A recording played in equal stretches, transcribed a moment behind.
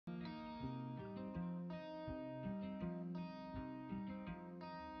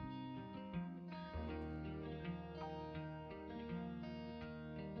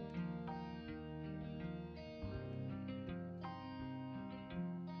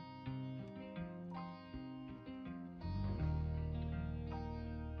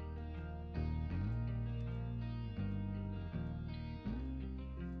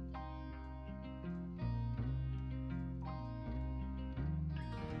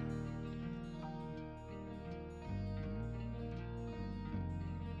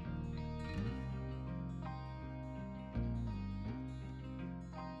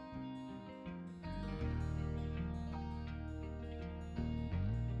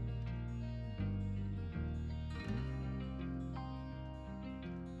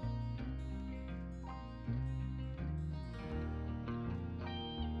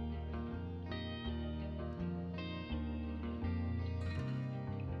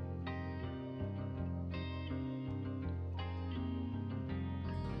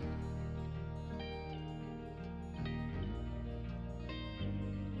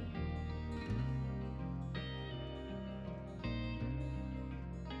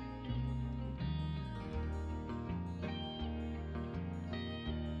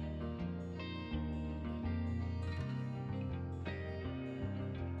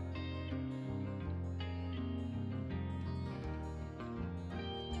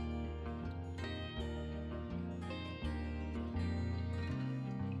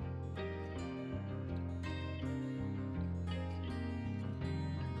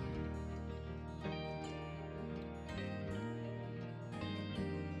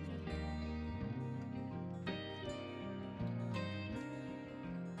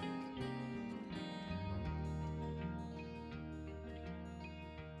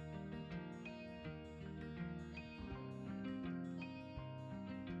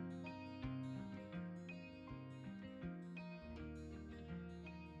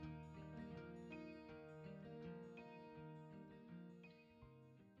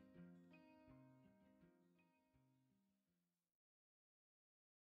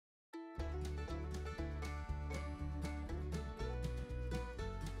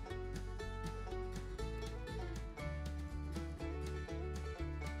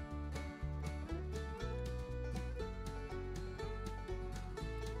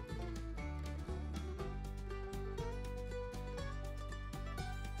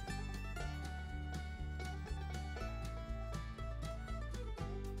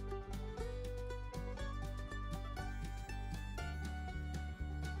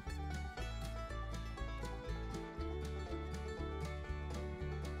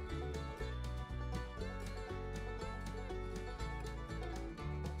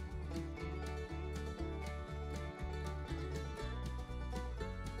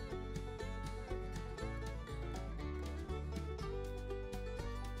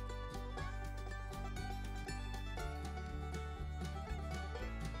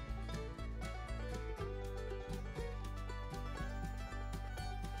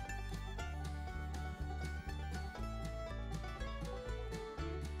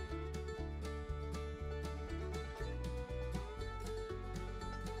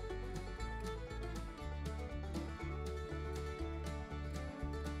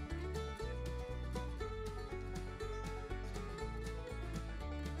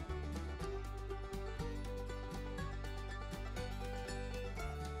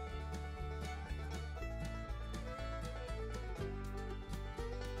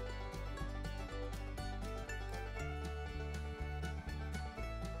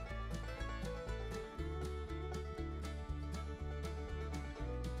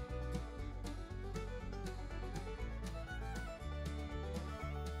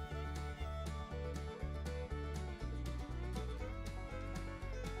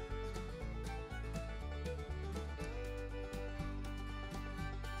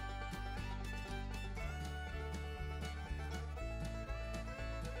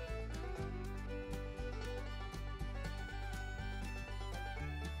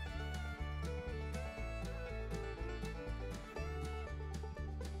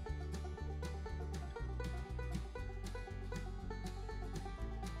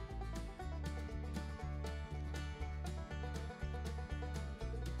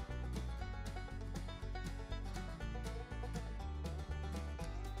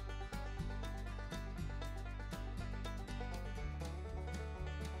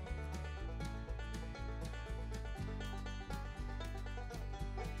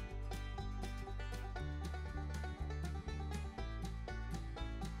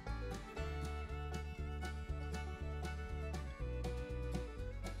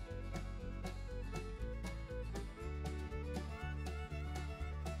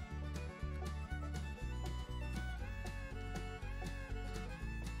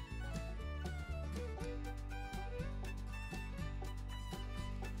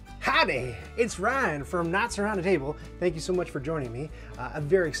Howdy, it's Ryan from Knots Around the Table. Thank you so much for joining me. I'm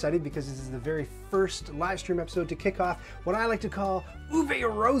very excited because this is the very first live stream episode to kick off what I like to call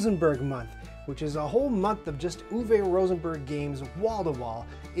Uwe Rosenberg Month, which is a whole month of just Uwe Rosenberg games wall to wall.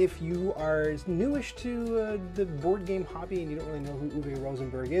 If you are newish to the board game hobby and you don't really know who Uwe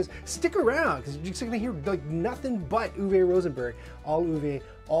Rosenberg is, stick around because you're just going to hear like nothing but Uwe Rosenberg, all Uwe,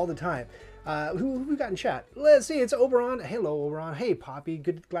 all the time. Who we got in chat? Let's see, it's Oberon. Hello, Oberon. Hey, Poppy.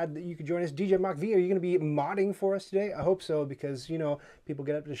 Glad that you could join us. djmachv, are you going to be modding for us today? I hope so, because, you know, people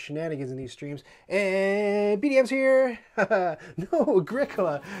get up to shenanigans in these streams. And BDM's here. No,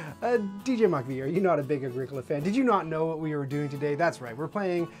 Agricola. djmachv, are you not a big Agricola fan? Did you not know what we were doing today? That's right, we're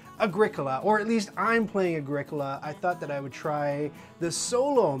playing Agricola, or at least I'm playing Agricola. I thought that I would try the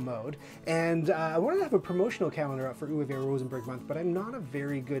solo mode, and I wanted to have a promotional calendar up for Uwe Rosenberg Month, but I'm not a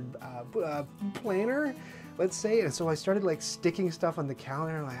very good planner, let's say, and so I started like sticking stuff on the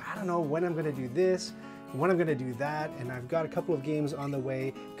calendar, like I don't know when I'm going to do this, when I'm going to do that, and I've got a couple of games on the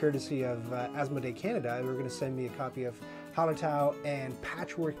way, courtesy of Asmodee Canada. Who are going to send me a copy of Hallertau and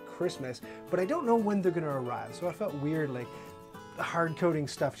Patchwork Christmas, but I don't know when they're going to arrive, so I felt weird, like hard coding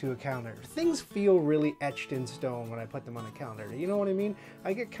stuff to a calendar. Things feel really etched in stone when I put them on a calendar. You know what I mean?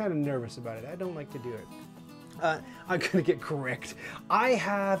 I get kind of nervous about it. I don't like to do it. I'm gonna get correct.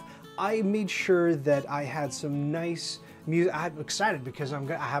 I made sure that I had some nice music. I'm excited because I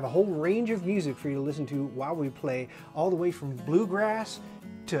have a whole range of music for you to listen to while we play, all the way from bluegrass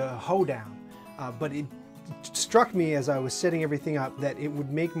to hoedown. But it struck me as I was setting everything up that it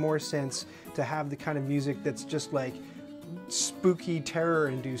would make more sense to have the kind of music that's just like spooky,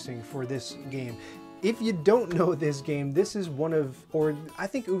 terror-inducing for this game. If you don't know this game, this is one of, or I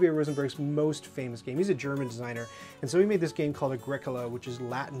think Uwe Rosenberg's most famous game. He's a German designer, and so he made this game called Agricola, which is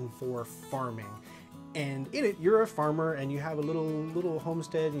Latin for farming. And in it, you're a farmer, and you have a little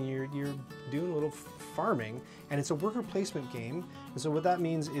homestead, and you're doing a little farming, and it's a worker placement game. And so what that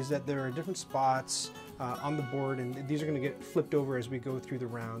means is that there are different spots on the board, and these are going to get flipped over as we go through the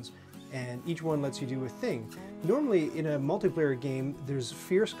rounds. And each one lets you do a thing. Normally in a multiplayer game, there's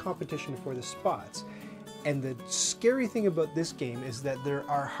fierce competition for the spots. And the scary thing about this game is that there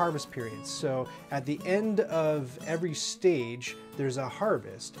are harvest periods. So at the end of every stage, there's a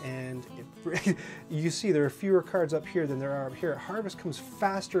harvest. And you see there are fewer cards up here than there are up here. Harvest comes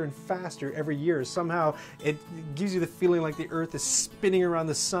faster and faster every year. Somehow it gives you the feeling like the earth is spinning around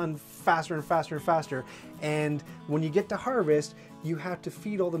the sun faster and faster and faster. And when you get to harvest, you have to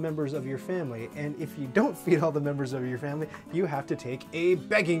feed all the members of your family. And if you don't feed all the members of your family, you have to take a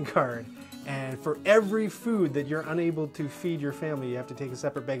begging card. And for every food that you're unable to feed your family, you have to take a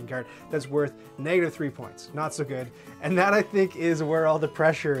separate begging card that's worth -3 points. Not so good. And that, I think, is where all the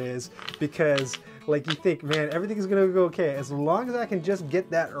pressure is, because like you think, man, everything's gonna go okay as long as I can just get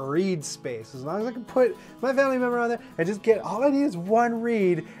that read space, as long as I can put my family member on there and just get, all I need is one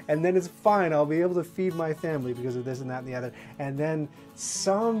read, and then it's fine. I'll be able to feed my family because of this and that and the other. And then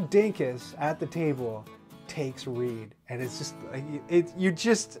some dinkus at the table takes read, and it's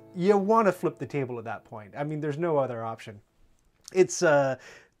just you want to flip the table at that point. I mean, there's no other option. It's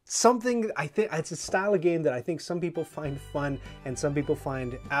something, I think it's a style of game that I think some people find fun and some people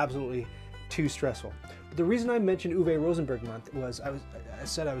find absolutely too stressful. But the reason I mentioned Uwe Rosenberg Month was I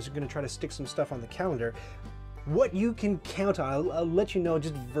said I was going to try to stick some stuff on the calendar. What you can count on, I'll let you know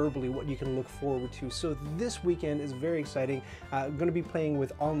just verbally what you can look forward to. So this weekend is very exciting. I'm going to be playing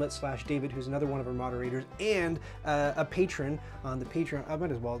with Allnut/David, who's another one of our moderators, and a patron on the Patreon. I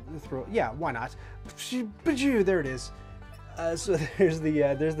might as well throw, yeah, why not? There it is. So there's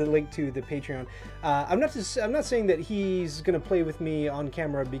the link to the Patreon. I'm not saying that he's going to play with me on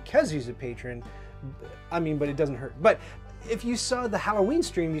camera because he's a patron. I mean, but it doesn't hurt. But if you saw the Halloween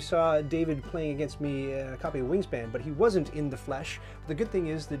stream, you saw David playing against me a copy of Wingspan, but he wasn't in the flesh. The good thing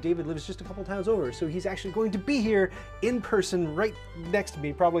is that David lives just a couple towns over, so he's actually going to be here in person right next to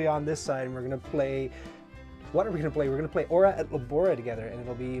me, probably on this side, and we're going to play. What are we going to play? We're going to play Ora et Labora together, and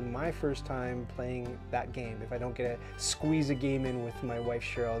it'll be my first time playing that game if I don't get to squeeze a game in with my wife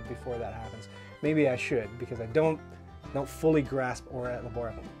Cheryl before that happens. Maybe I should, because I don't fully grasp Ora et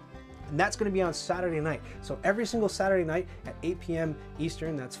Labora. And that's going to be on Saturday night. So every single Saturday night at 8 p.m.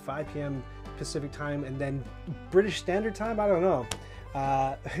 Eastern, that's 5 p.m. Pacific time, and then British Standard Time, I don't know.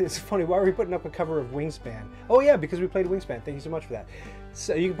 It's funny, why are we putting up a cover of Wingspan? Oh yeah, because we played Wingspan. Thank you so much for that.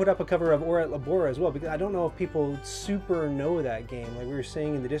 So you can put up a cover of Ora et Labora as well, because I don't know if people super know that game. Like we were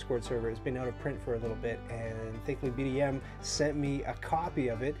saying in the Discord server, it's been out of print for a little bit, and thankfully BDM sent me a copy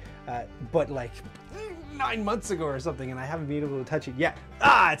of it, but like 9 months ago or something, and I haven't been able to touch it yet.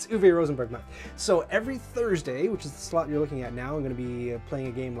 Ah, it's Uwe Rosenberg Month. So every Thursday, which is the slot you're looking at now, I'm going to be playing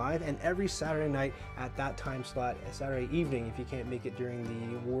a game live, and every Saturday night at that time slot, Saturday evening, if you can't make it during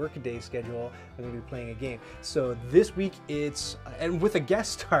the workday schedule, I'm going to be playing a game. So this week it's, and with a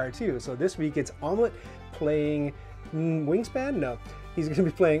guest star too, so this week it's Omelette playing Wingspan? No. He's going to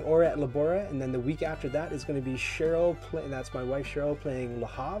be playing Oret Labora, and then the week after that is going to be Cheryl, that's my wife Cheryl, playing Le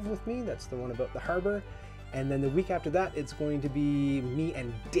Havre with me. That's the one about the harbor. And then the week after that, it's going to be me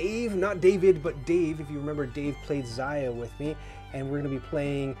and Dave, not David, but Dave. If you remember, Dave played Zaya with me, and we're going to be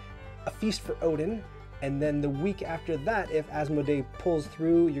playing A Feast for Odin. And then the week after that, if Asmodee pulls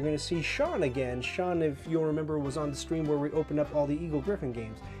through, you're going to see Sean again. Sean, if you'll remember, was on the stream where we opened up all the Eagle Griffin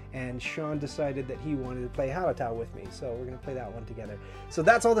games. And Sean decided that he wanted to play Hallertau with me, so we're going to play that one together. So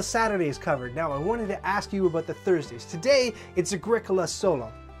that's all the Saturdays covered. Now I wanted to ask you about the Thursdays. Today, it's Agricola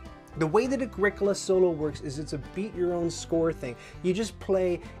Solo. The way that Agricola Solo works is it's a beat your own score thing. You just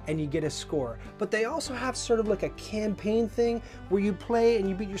play and you get a score. But they also have sort of like a campaign thing where you play and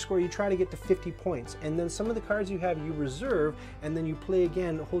you beat your score, you try to get to 50 points. And then some of the cards you have you reserve, and then you play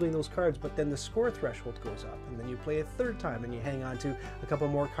again holding those cards, but then the score threshold goes up. And then you play a third time and you hang on to a couple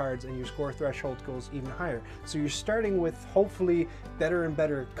more cards and your score threshold goes even higher. So you're starting with hopefully better and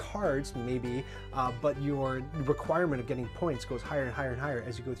better cards, maybe, but your requirement of getting points goes higher and higher and higher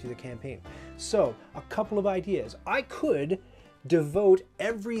as you go through the campaign. So a couple of ideas. I could devote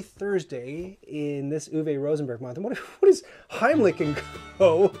every Thursday in this Uwe Rosenberg month. And what is Heimlich and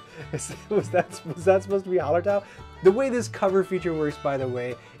Co? Was that supposed to be Hallertau? The way this cover feature works, by the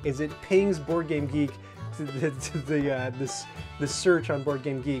way, is it pings BoardGameGeek to the search on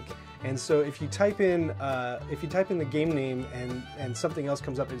BoardGameGeek. And so if you type in the game name and something else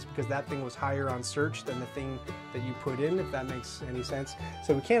comes up, it's because that thing was higher on search than the thing that you put in, if that makes any sense.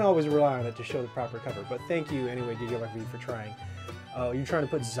 So we can't always rely on it to show the proper cover. But thank you anyway, djmachv, for trying. Oh, you're trying to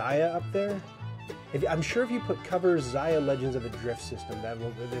put Zaya up there? I'm sure if you put cover Zaya Legends of a Drift System,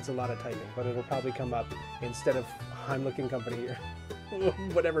 it's a lot of typing, but it'll probably come up instead of Heimlich and Company or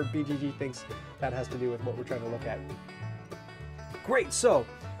whatever BGG thinks that has to do with what we're trying to look at. Great, so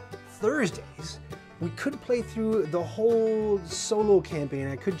Thursdays, we could play through the whole solo campaign.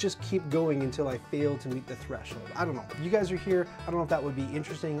 I could just keep going until I fail to meet the threshold. I don't know. You guys are here. I don't know if that would be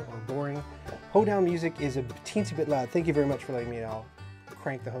interesting or boring. Hoedown music is a teensy bit loud. Thank you very much for letting me know. I'll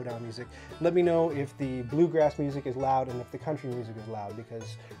crank the hoedown music. Let me know if the bluegrass music is loud and if the country music is loud,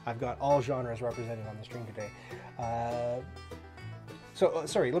 because I've got all genres represented on the stream today.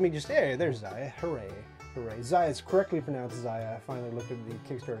 Sorry, let me just, there's Zaya. Hooray. Hooray. Zaya is correctly pronounced Zaya. I finally looked at the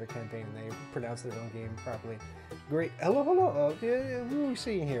Kickstarter campaign and they pronounced their own game properly. Great. Hello. Who are we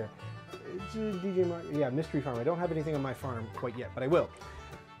seeing here? It's DJ Mark. Yeah, Mystery Farm. I don't have anything on my farm quite yet, but I will.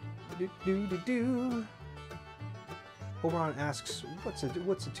 Oberon asks, what's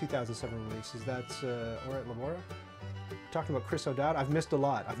a 2007 release? Is that Oret Labora? Talking about Chris O'Dowd? I've missed a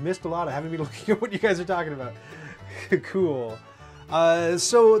lot. I haven't been looking at what you guys are talking about. Cool.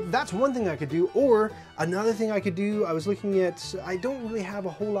 So that's one thing I could do, or another thing I could do, I was looking at, I don't really have a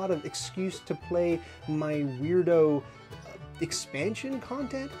whole lot of excuse to play my weirdo expansion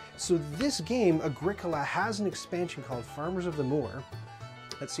content. So this game, Agricola, has an expansion called Farmers of the Moor.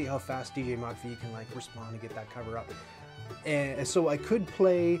 Let's see how fast djmachv can respond to get that cover up. And so I could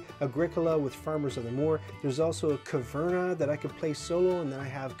play Agricola with Farmers of the Moor. There's also a Caverna that I could play solo, and then I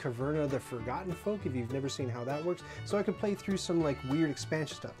have Caverna the Forgotten Folk, if you've never seen how that works. So I could play through some weird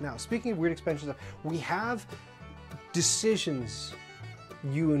expansion stuff. Now, speaking of weird expansion stuff, we have decisions,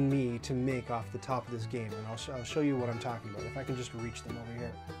 you and me, to make off the top of this game, and I'll show you what I'm talking about, if I can just reach them over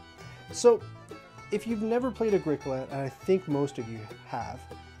here. So, if you've never played Agricola, and I think most of you have,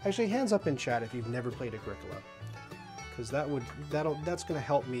 actually hands up in chat if you've never played Agricola, because that's going to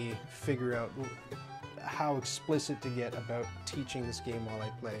help me figure out how explicit to get about teaching this game while I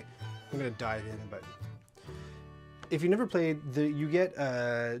play. I'm going to dive in, but if you never played, you get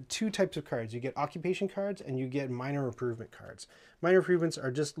two types of cards. You get occupation cards and you get minor improvement cards. Minor improvements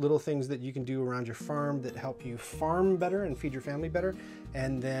are just little things that you can do around your farm that help you farm better and feed your family better.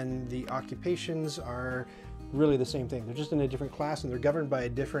 And then the occupations are really the same thing. They're just in a different class and they're governed by a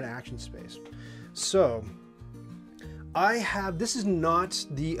different action space. So this is not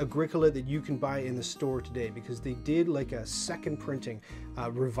the Agricola that you can buy in the store today, because they did a second printing,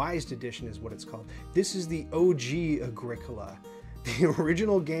 revised edition is what it's called. This is the OG Agricola, the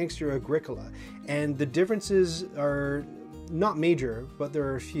original gangster Agricola, and the differences are not major, but there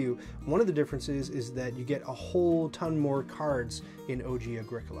are a few. One of the differences is that you get a whole ton more cards in OG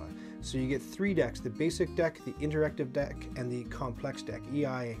Agricola. So you get 3 decks, the basic deck, the interactive deck, and the complex deck,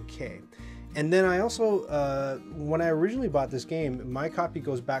 EI and K. And then I also, when I originally bought this game, my copy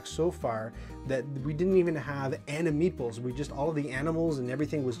goes back so far that we didn't even have meeples. We just, all of the animals and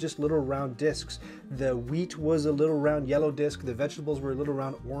everything was just little round discs. The wheat was a little round yellow disc, the vegetables were a little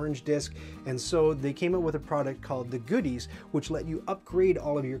round orange disc, and so they came up with a product called the Goodies, which let you upgrade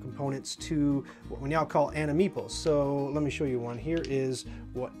all of your components to what we now call meeples. So let me show you one. Here is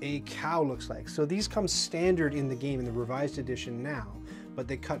what a cow looks like. So these come standard in the game in the revised edition now, but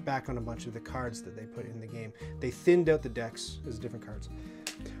they cut back on a bunch of the cards that they put in the game. They thinned out the decks as different cards.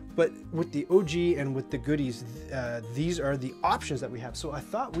 But with the OG and with the Goodies, these are the options that we have. So I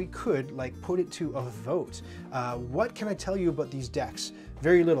thought we could like put it to a vote. What can I tell you about these decks?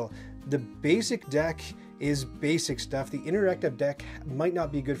 Very little. The basic deck is basic stuff. The interactive deck might not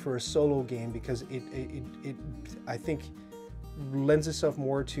be good for a solo game because it I think lends itself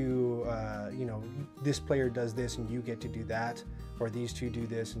more to you know, this player does this and you get to do that, or these two do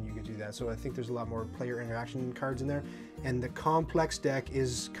this and you get to do that. So I think there's a lot more player interaction cards in there. And the complex deck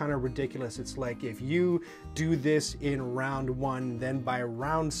is kind of ridiculous. It's like if you do this in round 1, then by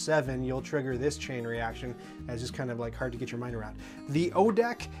round 7 you'll trigger this chain reaction. It's just kind of like hard to get your mind around. The O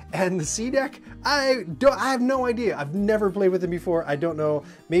deck and the C deck, I have no idea. I've never played with them before. I don't know.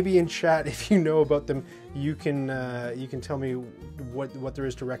 Maybe in chat, if you know about them, you can tell me what there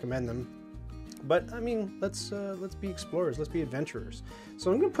is to recommend them. But I mean, let's be explorers. Let's be adventurers.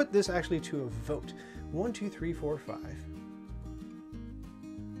 So I'm going to put this actually to a vote. 1, 2, 3, 4, 5.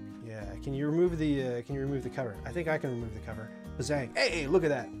 Yeah, can you remove the cover? I think I can remove the cover. Bazang! Hey, look at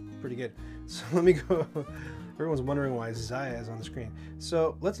that. Pretty good. So let me go. Everyone's wondering why Zaya is on the screen.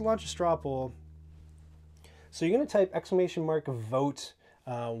 So let's launch a straw poll. So you're going to type !vote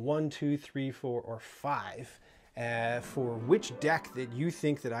 1, 2, 3, 4, or 5. For which deck that you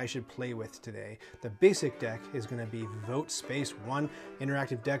think that I should play with today. The basic deck is going to be vote space 1,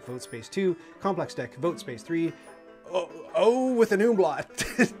 interactive deck vote space 2, complex deck vote space 3, O with an umlaut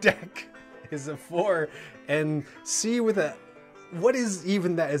deck is a 4, and C with a, what is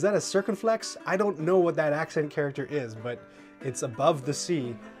even that? Is that a circumflex? I don't know what that accent character is, but it's above the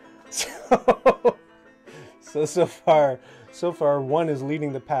C. So far 1 is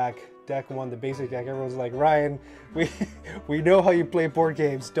leading the pack. Deck 1, the basic deck. Everyone's like, Ryan, we know how you play board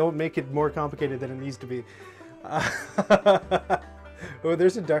games. Don't make it more complicated than it needs to be. Oh,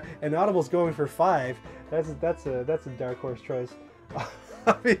 there's a dark. And Audible's going for 5. That's a dark horse choice.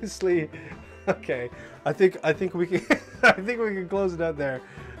 Obviously, okay. I think we can I think we can close it out there.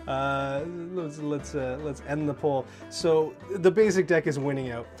 Let's end the poll. So the basic deck is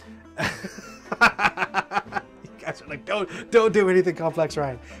winning out. Guys are like, don't do anything complex,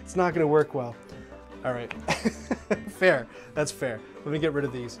 Ryan. It's not going to work well. All right. Fair. That's fair. Let me get rid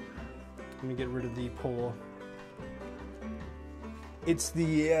of these. Let me get rid of the poll. It's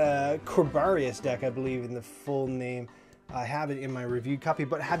the Corbarius deck, I believe, in the full name. I have it in my reviewed copy,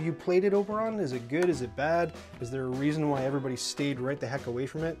 but have you played it, Oberon? Is it good? Is it bad? Is there a reason why everybody stayed right the heck away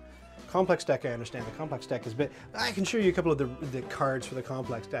from it? Complex deck, I understand. The complex deck is bit. I can show you a couple of the cards for the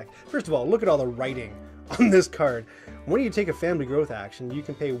complex deck. First of all, look at all the writing on this card. When you take a family growth action, you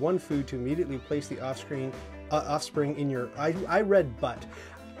can pay 1 food to immediately place the offspring in your. I read butt.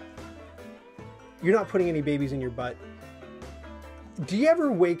 You're not putting any babies in your butt. Do you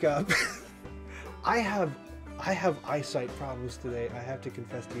ever wake up? I have eyesight problems today, I have to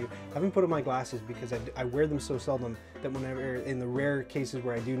confess to you. I haven't put on my glasses because I wear them so seldom that whenever, in the rare cases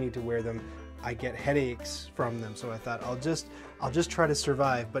where I do need to wear them, I get headaches from them. So I thought I'll just try to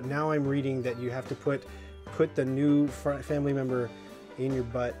survive. But now I'm reading that you have to put the new family member in your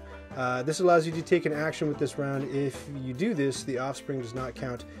butt. This allows you to take an action with this round. If you do this, the offspring does not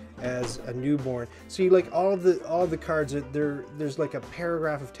count as a newborn. See, like all of the cards, there's like a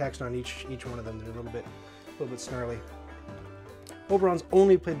paragraph of text on each one of them. They're a little bit snarly. Oberon's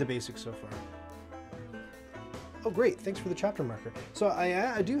only played the basics so far. Oh, great! Thanks for the chapter marker. So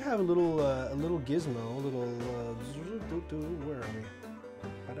I do have a little gizmo, a little where are we?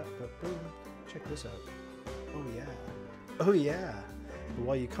 Check this out. Oh yeah. Oh yeah. But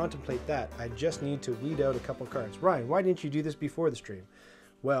while you contemplate that, I just need to weed out a couple cards. Ryan, why didn't you do this before the stream?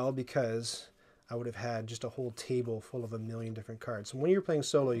 Well, because I would have had just a whole table full of a million different cards. So when you're playing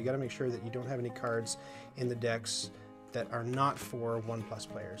solo, you got to make sure that you don't have any cards in the decks that are not for 1+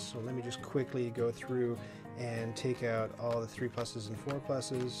 players. So let me just quickly go through and take out all the 3+ and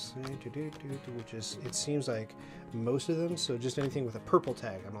 4+, which is, it seems like most of them. So just anything with a purple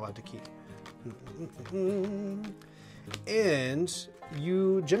tag I'm allowed to keep. And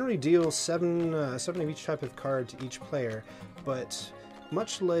you generally deal seven of each type of card to each player, but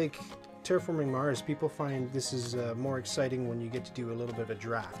much like Terraforming Mars, people find this is more exciting when you get to do a little bit of a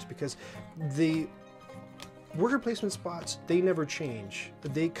draft, because the worker placement spots, they never change.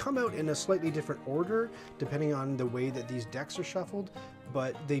 They come out in a slightly different order depending on the way that these decks are shuffled,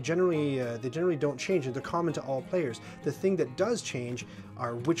 but they generally don't change, and they're common to all players. The thing that does change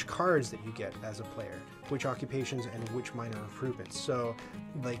are which cards that you get as a player, which occupations and which minor improvements. So,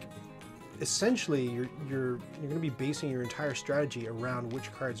 like, essentially you're going to be basing your entire strategy around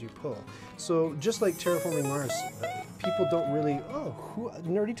which cards you pull. So just like Terraforming Mars, people don't really,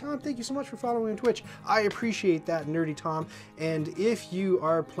 Nerdy Tom, thank you so much for following on Twitch. I appreciate that, Nerdy Tom. And if you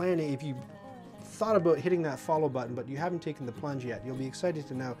are planning, if you thought about hitting that follow button but you haven't taken the plunge yet, you'll be excited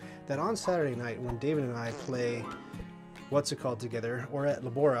to know that on Saturday night when David and I play What's It Called together, or at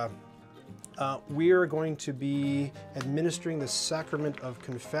Labora, we are going to be administering the sacrament of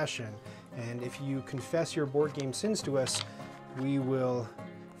confession. And if you confess your board game sins to us, we will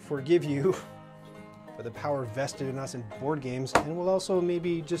forgive you for the power vested in us in board games, and we'll also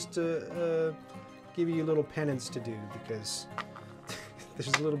maybe just give you a little penance to do, because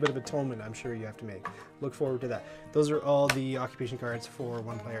there's a little bit of atonement I'm sure you have to make. Look forward to that. Those are all the occupation cards for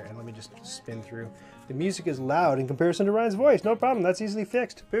one player, and let me just spin through. The music is loud in comparison to Ryan's voice. No problem, that's easily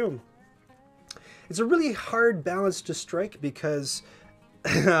fixed. Boom. It's a really hard balance to strike because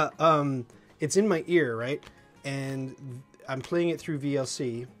it's in my ear, right? And I'm playing it through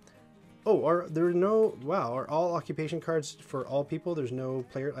VLC. Oh, are all occupation cards for all people? There's no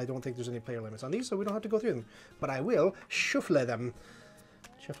player, I don't think there's any player limits on these, so we don't have to go through them. But I will shuffle them.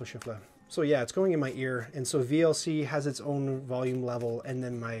 Shuffle. So yeah, it's going in my ear, and so VLC has its own volume level, and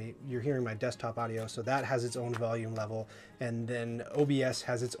then you're hearing my desktop audio, so that has its own volume level, and then OBS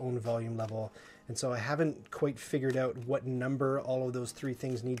has its own volume level. And so I haven't quite figured out what number all of those three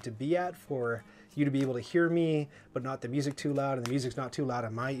things need to be at for you to be able to hear me, but not the music too loud, and the music's not too loud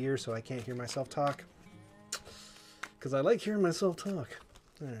in my ear, so I can't hear myself talk. Because I like hearing myself talk.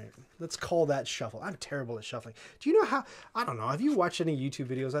 All right, let's call that shuffle. I'm terrible at shuffling. Do you know how, I don't know, have you watched any YouTube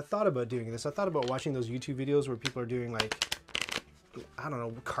videos? I thought about doing this. I thought about watching those YouTube videos where people are doing, like, I don't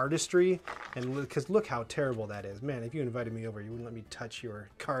know, cardistry, and because look how terrible that is. Man, if you invited me over, you wouldn't let me touch your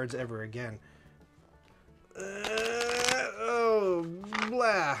cards ever again. Oh,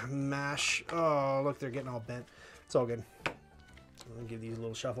 blah, mash. Oh, look, they're getting all bent. It's all good. I'm gonna give these a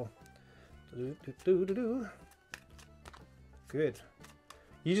little shuffle. Good.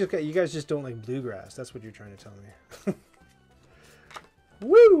 You guys just don't like bluegrass. That's what you're trying to tell me.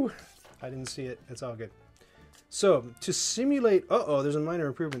 Woo! I didn't see it. It's all good. So to simulate, there's a minor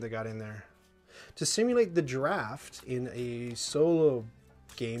improvement that got in there. To simulate the draft in a solo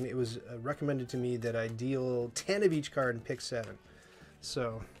game, it was recommended to me that I deal 10 of each card and pick 7.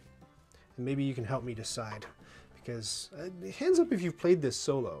 So maybe you can help me decide, because hands up if you've played this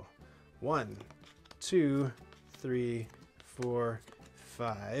solo. 1, 2, 3, 4,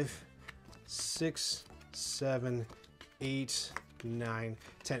 5, 6, 7, 8, 9,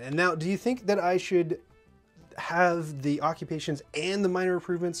 10. And now, do you think that I should have the occupations and the minor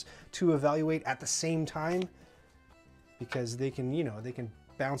improvements to evaluate at the same time? Because they can, they can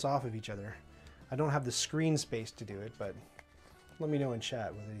bounce off of each other. I don't have the screen space to do it, but let me know in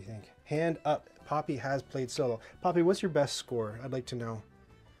chat what you think. Hand up. Poppy has played solo. Poppy, what's your best score? I'd like to know.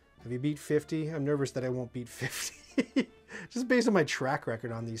 Have you beat 50? I'm nervous that I won't beat 50. Just based on my track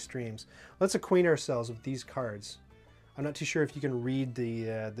record on these streams. Let's acquaint ourselves with these cards. I'm not too sure if you can read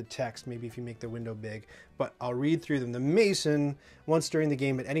the text, maybe if you make the window big, but I'll read through them. The Mason, once during the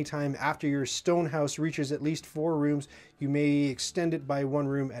game at any time after your stone house reaches at least 4 rooms, you may extend it by 1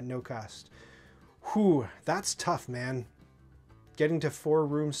 room at no cost. Whew, that's tough, man. Getting to 4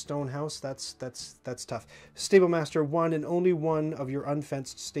 room stone house, that's tough. Stable Master, 1 and only 1 of your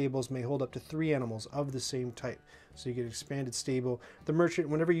unfenced stables may hold up to 3 animals of the same type. So you get expanded stable. The Merchant,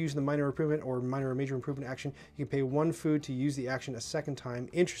 whenever you use the minor improvement or minor or major improvement action, you can pay 1 food to use the action a second time.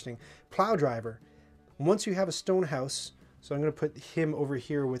 Interesting. Plow Driver, once you have a stone house, so I'm going to put him over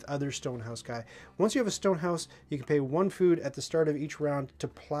here with other stone house guy. Once you have a stone house, you can pay 1 food at the start of each round to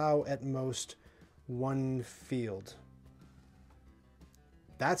plow at most 1 field.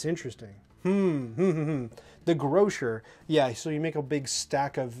 That's interesting. The Grocer, yeah, so you make a big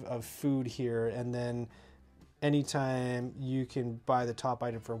stack of food here, and then anytime you can buy the top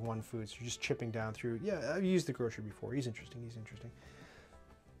item for 1 food. So you're just chipping down through. Yeah, I've used the Grocer before. He's interesting. He's interesting.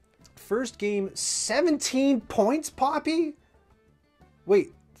 First game, 17 points, Poppy?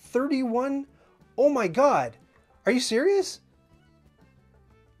 Wait, 31? Oh my God. Are you serious?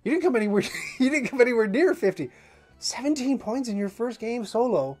 You didn't come anywhere. You didn't come anywhere near 50. 17 points in your first game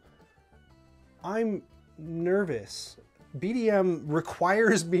solo. I'm nervous. BDM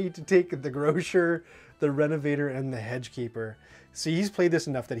requires me to take the grocer, the renovator, and the hedge keeper. See, he's played this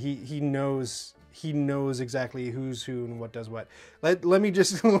enough that he knows exactly who's who and what does what. Let me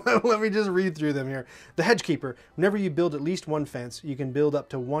just let me just read through them here. The hedge keeper. Whenever you build at least one fence, you can build up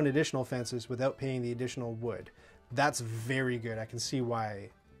to 1 additional fences without paying the additional wood. That's very good. I can see why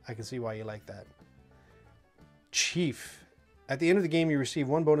you like that. Chief. At the end of the game, you receive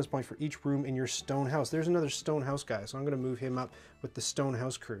 1 bonus point for each room in your stone house. There's another stone house guy, so I'm going to move him up with the stone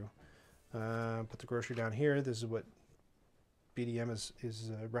house crew. Put the grocery down here. This is what BDM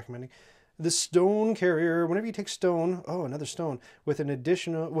is recommending. The stone carrier. Whenever you take stone, oh, another stone with an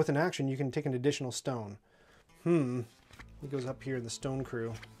action, you can take an additional stone. He goes up here in the stone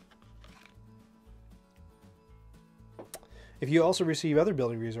crew. If you also receive other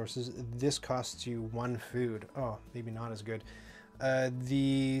building resources, this costs you 1 food. Oh, maybe not as good.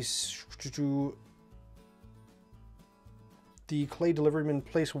 The clay deliveryman,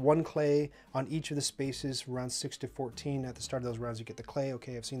 place 1 clay on each of the spaces, rounds 6 to 14. At the start of those rounds, you get the clay.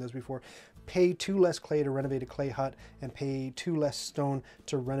 Okay, I've seen those before. Pay 2 less clay to renovate a clay hut, and pay 2 less stone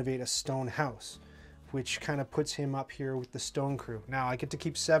to renovate a stone house, which kind of puts him up here with the stone crew. Now, I get to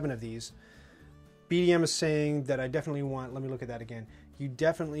keep 7 of these. BDM is saying that I definitely want, let me look at that again. You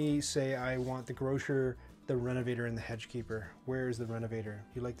definitely say I want the grocer, the renovator, and the hedge keeper. Where is the renovator?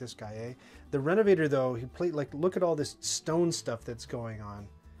 You like this guy, eh? The renovator, though, he played, like, look at all this stone stuff that's going on.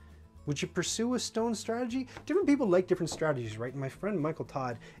 Would you pursue a stone strategy? Different people like different strategies, right? And my friend Michael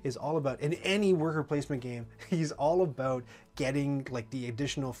Todd is all about, in any worker placement game, he's all about getting, like, the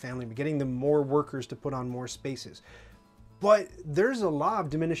additional family, getting the more workers to put on more spaces. But there's a law of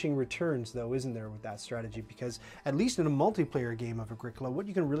diminishing returns, though, isn't there, with that strategy? Because at least in a multiplayer game of Agricola, what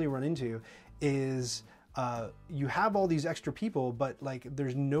you can really run into is you have all these extra people, but like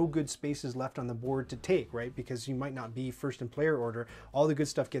there's no good spaces left on the board to take, right? Because you might not be first in player order. All the good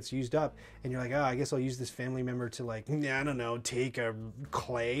stuff gets used up, and you're like, oh, I guess I'll use this family member to, like, I don't know, take a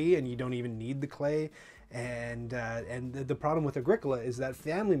clay, and you don't even need the clay. And the problem with Agricola is that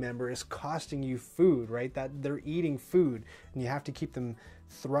family member is costing you food, right? That they're eating food, and you have to keep them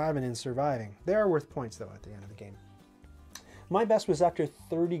thriving and surviving. They are worth points, though, at the end of the game. My best was after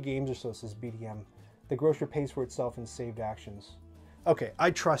 30 games or so, says BDM. The grocer pays for itself in saved actions. Okay,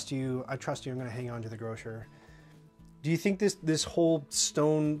 I trust you. I trust you. I'm going to hang on to the grocer. Do you think this whole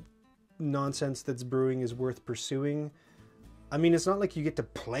stone nonsense that's brewing is worth pursuing? I mean, it's not like you get to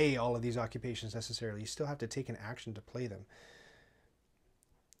play all of these occupations necessarily. You still have to take an action to play them.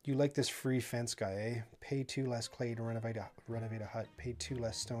 You like this free fence guy, eh? Pay 2 less clay to renovate a hut. Pay 2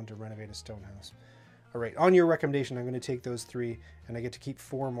 less stone to renovate a stone house. All right, on your recommendation, I'm going to take those 3, and I get to keep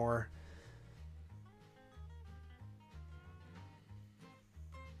 4 more.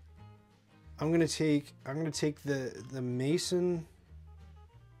 I'm going to take the mason,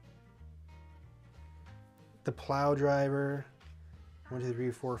 the plow driver. 1, 2,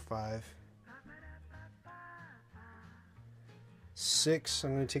 3, 4, 5. 6,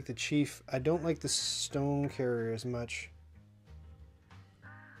 I'm going to take the chief. I don't like the stone carrier as much.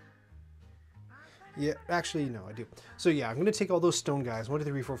 Yeah, actually, no, I do. So yeah, I'm going to take all those stone guys. 1, 2,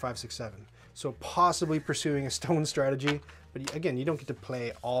 3, 4, 5, 6, 7. So possibly pursuing a stone strategy. But again, you don't get to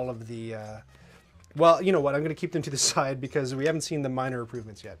play all of the... well, you know what? I'm going to keep them to the side because we haven't seen the minor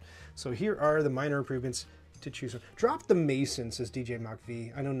improvements yet. So here are the minor improvements to choose from. Drop the mason, says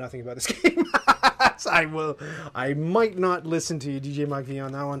djmachv. I know nothing about this game. So I might not listen to you, djmachv,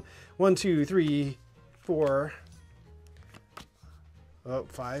 on that one. 1, 2, 3, 4. Oh,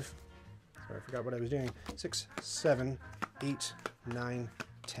 5. Sorry, I forgot what I was doing. 6, 7, 8, 9,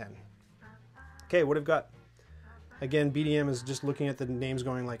 10. Okay, what I've got. Again, BDM is just looking at the names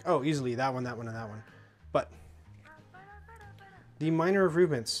going like, oh, easily that one, and that one. But the minor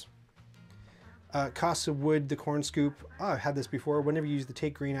improvements. Costs of wood, the corn scoop. Oh, I've had this before. Whenever you use the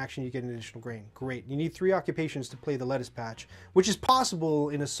take green action, you get an additional grain. Great. You need 3 occupations to play the lettuce patch, which is possible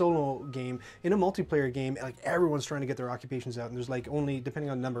in a solo game. In a multiplayer game, like everyone's trying to get their occupations out, and there's like only, depending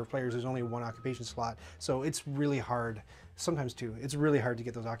on the number of players, there's only 1 occupation slot. So it's really hard. Sometimes 2. It's really hard to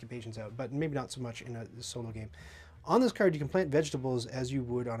get those occupations out, but maybe not so much in a solo game. On this card, you can plant vegetables as you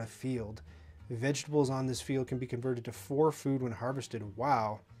would on a field. Vegetables on this field can be converted to 4 food when harvested.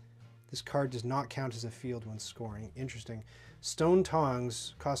 Wow. This card does not count as a field when scoring. Interesting. Stone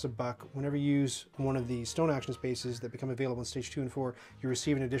tongs cost $1. Whenever you use one of the stone action spaces that become available in stage 2 and 4, you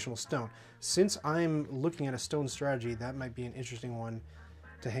receive an additional stone. Since I'm looking at a stone strategy, that might be an interesting one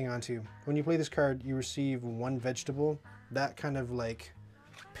to hang on to. When you play this card, you receive 1 vegetable. That kind of like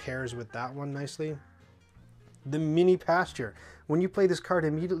pairs with that one nicely. The mini pasture. When you play this card,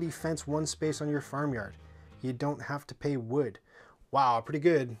 immediately fence 1 space on your farmyard. You don't have to pay wood. Wow, pretty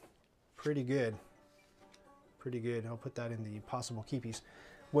good. Pretty good. Pretty good. I'll put that in the possible keepies.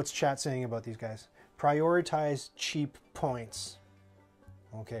 What's chat saying about these guys? Prioritize cheap points.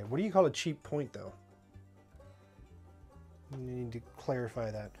 Okay, what do you call a cheap point though? I need to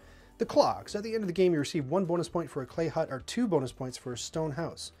clarify that. The clocks. At the end of the game, you receive 1 bonus point for a clay hut or 2 bonus points for a stone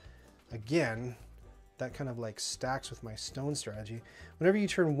house. Again, that kind of like stacks with my stone strategy. Whenever you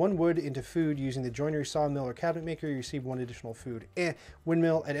turn 1 wood into food using the joinery, sawmill, or cabinet maker, you receive 1 additional food.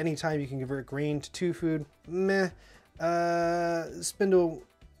 Windmill, at any time you can convert grain to 2 food. Meh. Spindle,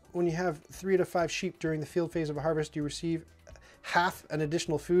 when you have 3 to 5 sheep during the field phase of a harvest, you receive half an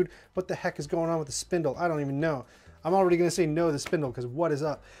additional food. What the heck is going on with the spindle? I don't even know. I'm already going to say no to the spindle because what is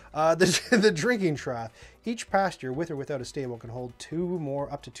up? The drinking trough. Each pasture, with or without a stable, can hold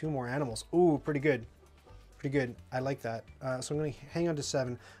up to 2 more animals. Ooh, pretty good. Pretty good. I like that. So I'm going to hang on to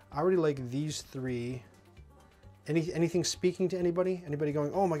 7. I already like these 3. Anything speaking to anybody? Anybody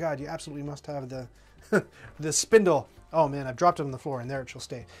going, oh my god, you absolutely must have the the spindle. Oh man, I've dropped it on the floor and there it shall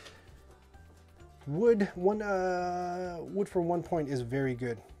stay. Wood for 1 point is very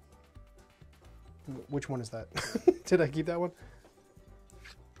good. Which one is that? Did I keep that one?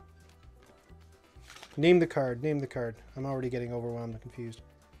 Name the card. Name the card. I'm already getting overwhelmed and confused.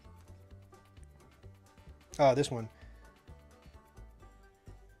 Oh, this one.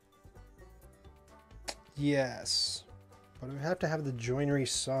 Yes. But I have to have the joinery,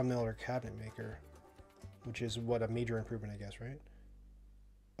 sawmill, or cabinet maker. Which is what, a major improvement, I guess, right?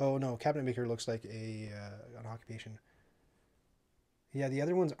 Oh no, cabinet maker looks like an occupation. Yeah, the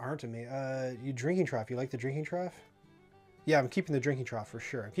other ones aren't you drinking trough. You like the drinking trough? Yeah, I'm keeping the drinking trough for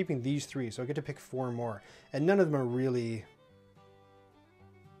sure. I'm keeping these 3, so I get to pick 4 more. And none of them are really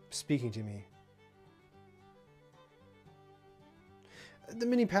speaking to me. The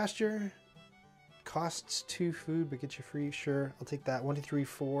mini pasture costs 2 food, but gets you free. Sure, I'll take that. 1, 2, 3,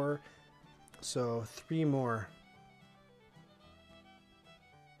 4. So 3 more.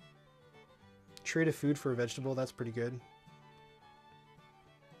 Trade a food for a vegetable. That's pretty good.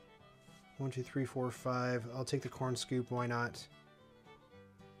 1, 2, 3, 4, 5. I'll take the corn scoop. Why not?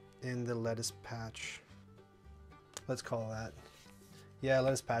 And the lettuce patch. Let's call that. Yeah,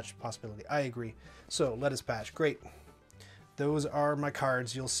 lettuce patch possibility. I agree. So lettuce patch. Great. Those are my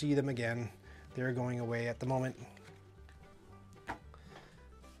cards. You'll see them again. They're going away at the moment.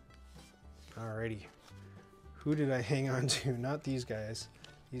 Alrighty. Who did I hang on to? Not these guys.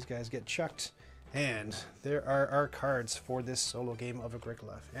 These guys get chucked. And there are our cards for this solo game of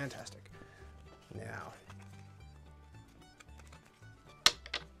Agricola. Fantastic. Now,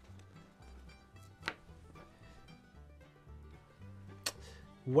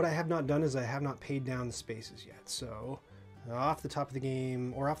 what I have not done is I have not paid down the spaces yet. So off the top of the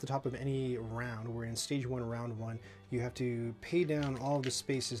game, or off the top of any round, we're in stage 1, round 1, you have to pay down all of the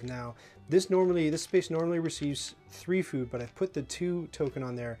spaces. Now, this space normally receives 3 food, but I've put the 2 token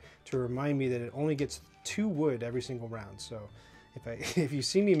on there to remind me that it only gets 2 wood every single round. So if you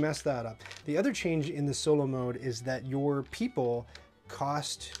see me mess that up. The other change in the solo mode is that your people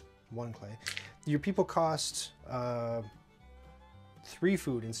cost 1 clay. Your people cost 3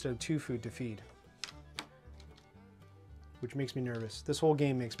 food instead of 2 food to feed, which makes me nervous. This whole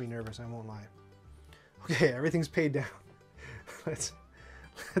game makes me nervous, I won't lie. Okay, everything's paid down. let's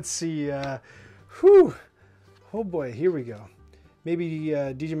see. Whew. Oh boy, here we go. Maybe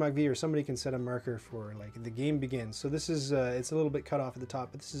djmachv or somebody can set a marker for like the game begins. So this is it's a little bit cut off at the top,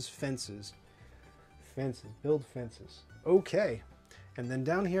 but this is fences. Fences, build fences. Okay, and then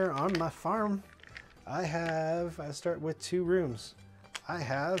down here on my farm, I start with 2 rooms. I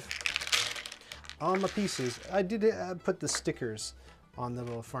have on my pieces. I did put the stickers on the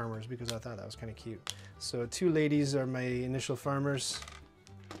little farmers because I thought that was kind of cute. So 2 ladies are my initial farmers.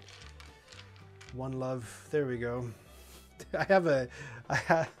 One love. There we go. I have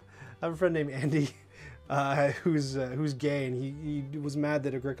a friend named Andy who's gay, and he was mad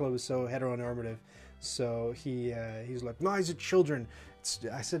that Agricola was so heteronormative. So he's like, no, these are children.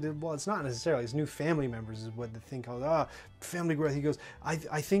 I said, well, it's not necessarily. It's new family members is what the thing called. Family growth. He goes, I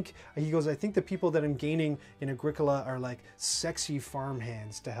think the people that I'm gaining in Agricola are like sexy farm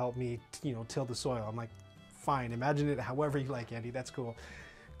hands to help me, till the soil. I'm like, fine. Imagine it however you like, Andy. That's cool.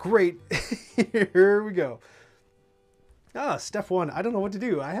 Great. Here we go. Step 1. I don't know what to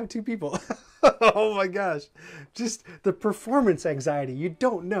do. I have 2 people. Oh my gosh. Just the performance anxiety. You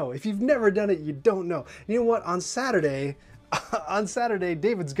don't know. If you've never done it, you don't know. You know what? On Saturday,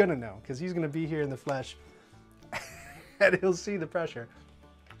 David's gonna know because he's gonna be here in the flesh and he'll see the pressure.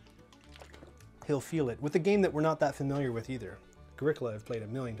 He'll feel it with a game that we're not that familiar with either. Agricola I've played a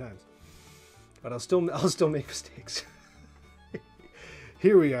million times. but I'll still make mistakes.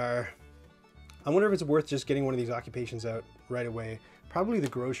 Here we are. I wonder if it's worth just getting one of these occupations out right away. Probably the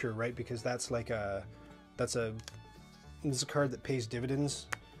grocer, right? Because that's like this is a card that pays dividends.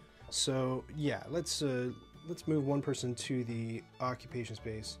 So yeah, let's move one person to the occupation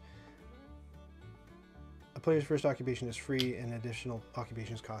space. A player's first occupation is free, and additional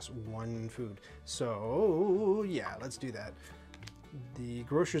occupations cost 1 food. So yeah, let's do that. The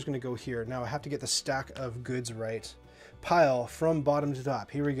grocer is going to go here. Now I have to get the stack of goods right. Pile from bottom to top.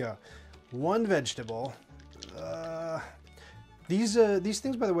 Here we go. 1 vegetable. These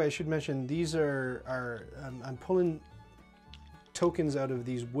things, by the way, I should mention, these are I'm pulling tokens out of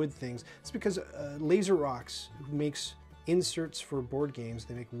these wood things. It's because Laser Rocks makes inserts for board games.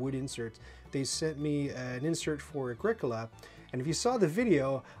 They make wood inserts. They sent me an insert for Agricola, and if you saw the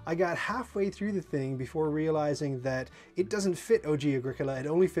video, I got halfway through the thing before realizing that it doesn't fit OG Agricola, it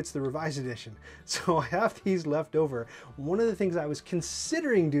only fits the revised edition. So I have these left over. One of the things I was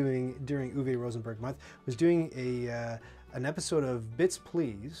considering doing during Uwe Rosenberg Month was doing an episode of Bits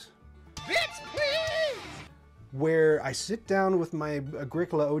Please. Bits Please! Where I sit down with my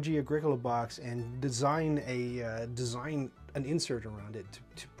Agricola, OG Agricola box and design an insert around it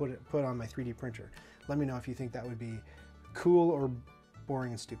to put on my 3D printer. Let me know if you think that would be cool or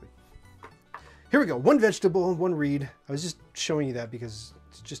boring and stupid. Here we go. 1 vegetable, 1 reed. I was just showing you that because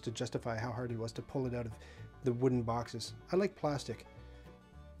it's just to justify how hard it was to pull it out of the wooden boxes. I like plastic.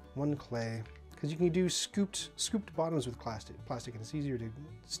 1 clay, because you can do scooped bottoms with plastic, and it's easier to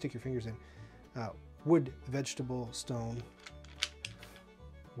stick your fingers in. Wood, vegetable, stone.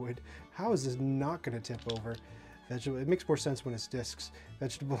 Wood. How is this not going to tip over? Vegetable. It makes more sense when it's discs.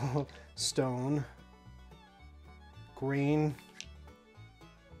 Vegetable, stone, grain,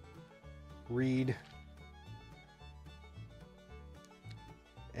 reed.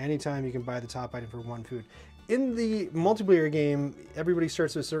 Anytime you can buy the top item for 1 food. In the multiplayer game, everybody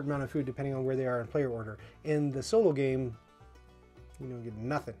starts with a certain amount of food depending on where they are in player order. In the solo game, you don't get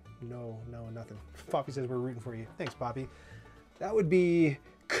nothing. No, nothing. Poppy says we're rooting for you. Thanks, Poppy. That would be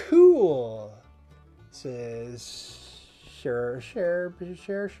cool, says Sherry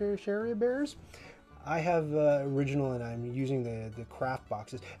Bears. I have original, and I'm using the craft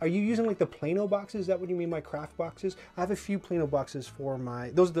boxes. Are you using like the Plano boxes? Is that what you mean by craft boxes? I have a few Plano boxes for my,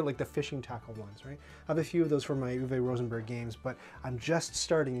 those are like the fishing tackle ones, right? I have a few of those for my Uwe Rosenberg games, but I'm just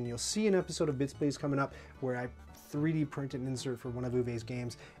starting, and you'll see an episode of Bits Please coming up where I 3D print an insert for one of Uwe's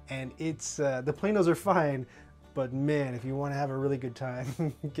games, and it's, the Planos are fine, but man, if you want to have a really good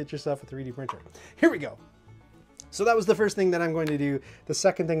time, get yourself a 3D printer. Here we go. So that was the first thing that I'm going to do. The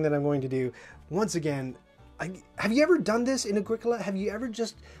second thing that I'm going to do, once again, have you ever done this in Agricola? Have you ever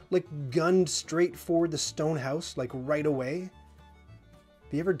just like gunned straight for the stone house, like right away?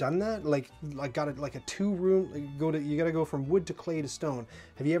 Have you ever done that? Like got it like a 2-room, you gotta go from wood to clay to stone.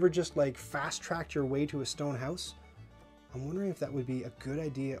 Have you ever just like fast-tracked your way to a stone house? I'm wondering if that would be a good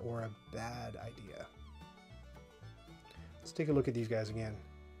idea or a bad idea. Let's take a look at these guys again.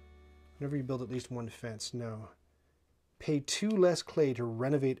 Whenever you build at least 1 fence, no. Pay 2 less clay to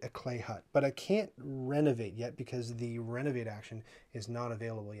renovate a clay hut. But I can't renovate yet because the renovate action is not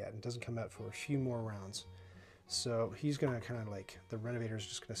available yet. It doesn't come out for a few more rounds. So he's going to kind of like, the renovator is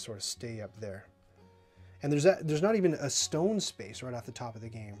just going to sort of stay up there. And there's not even a stone space right off the top of the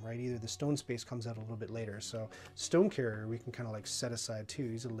game, right? Either the stone space comes out a little bit later. So stone carrier we can kind of like set aside too.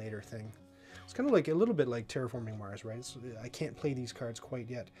 He's a later thing. It's kind of like a little bit like Terraforming Mars, right? So I can't play these cards quite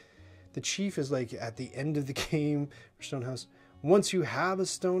yet. The chief is like at the end of the game for stone house. Once you have a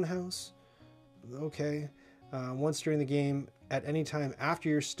stone house, okay. Once during the game, at any time after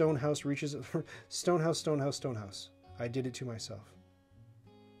your stone house reaches stone house, stone house, stone house. I did it to myself.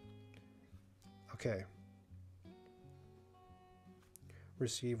 Okay.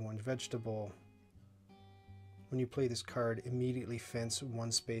 Receive 1 vegetable. When you play this card, immediately fence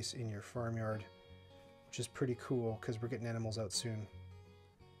 1 space in your farmyard, which is pretty cool because we're getting animals out soon.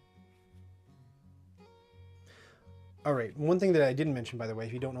 All right, one thing that I didn't mention, by the way,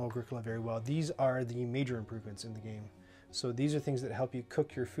 if you don't know Agricola very well, these are the major improvements in the game. So these are things that help you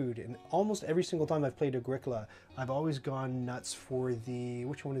cook your food. And almost every single time I've played Agricola, I've always gone nuts for the,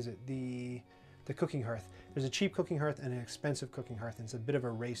 which one is it? The cooking hearth. There's a cheap cooking hearth and an expensive cooking hearth, and it's a bit of a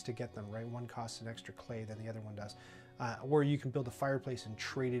race to get them, right? One costs an extra clay than the other one does. Or you can build a fireplace and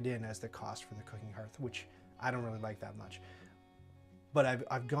trade it in as the cost for the cooking hearth, which I don't really like that much. But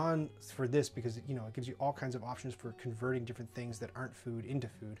I've gone for this because, you know, it gives you all kinds of options for converting different things that aren't food into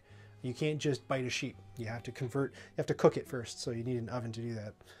food. You can't just bite a sheep. You have to convert, you have to cook it first, so you need an oven to do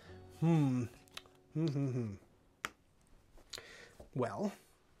that. Well,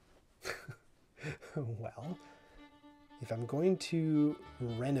 Well, if I'm going to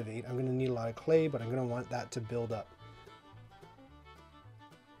renovate, I'm going to need a lot of clay, but I'm going to want that to build up.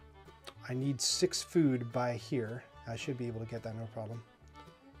 I need 6 food by here. I should be able to get that, no problem.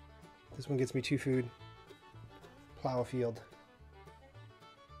 This one gets me 2 food. Plow a field.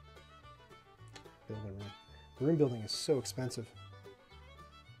 Build a room. Room building is so expensive.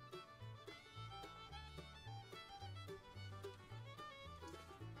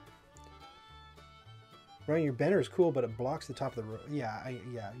 Right, your banner is cool, but it blocks the top of the road. Yeah,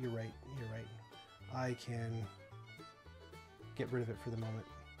 you're right. You're right. I can get rid of it for the moment.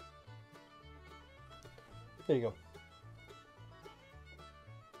 There you go.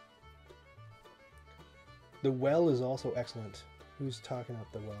 The well is also excellent. Who's talking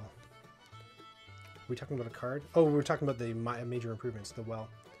about the well? Are we talking about a card? Oh, we're talking about the major improvements, the well.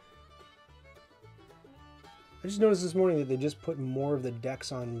 I just noticed this morning that they just put more of the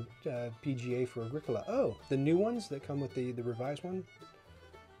decks on PGA for Agricola. Oh, the new ones that come with the revised one?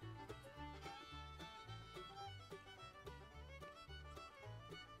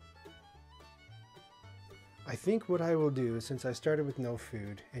 I think what I will do, since I started with no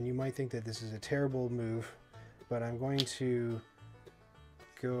food, and you might think that this is a terrible move, but I'm going to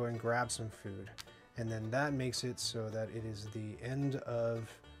go and grab some food. And then that makes it so that it is the end of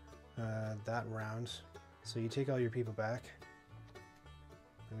that round. So you take all your people back.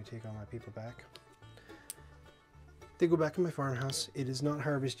 Let me take all my people back. They go back in my farmhouse. It is not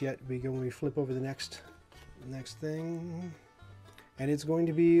harvest yet. When we flip over the next thing. And it's going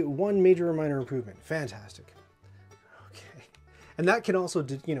to be 1 major or minor improvement. Fantastic. Okay. And that can also,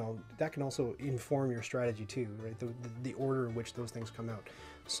 you know, that can also inform your strategy too, right? The order in which those things come out.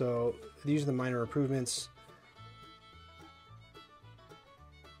 So these are the minor improvements.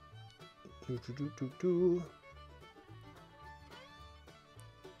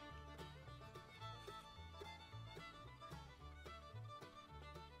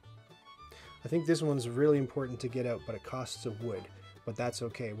 I think this one's really important to get out, but it costs a wood, but that's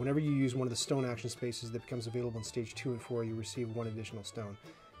okay. Whenever you use one of the stone action spaces that becomes available in stage 2 and 4, you receive 1 additional stone.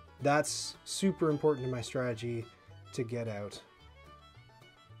 That's super important to my strategy to get out.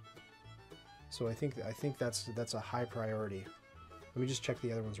 So I think that's a high priority. Let me just check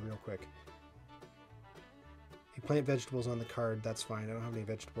the other ones real quick. You plant vegetables on the card, that's fine. I don't have any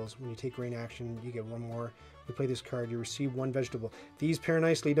vegetables. When you take grain action, you get 1 more. You play this card, you receive 1 vegetable. These pair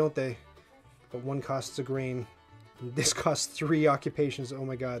nicely, don't they? But 1 costs a grain. This costs 3 occupations. Oh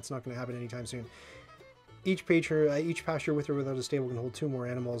my god, it's not going to happen anytime soon. Each pasture with or without a stable can hold 2 more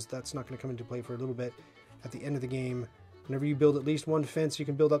animals. That's not going to come into play for a little bit. At the end of the game, whenever you build at least 1 fence, you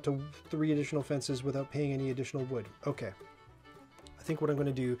can build up to 3 additional fences without paying any additional wood. Okay. I think what I'm going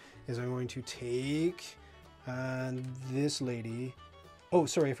to do is I'm going to take this lady. Oh,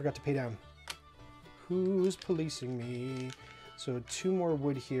 sorry, I forgot to pay down. Who's policing me? So 2 more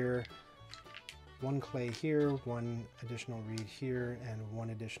wood here, 1 clay here, 1 additional reed here, and 1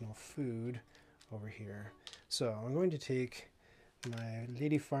 additional food over here. So I'm going to take my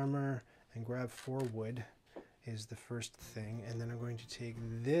lady farmer and grab 4 wood is the first thing, and then I'm going to take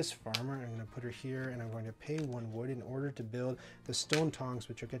this farmer, I'm going to put her here, and I'm going to pay 1 wood in order to build the stone tongs,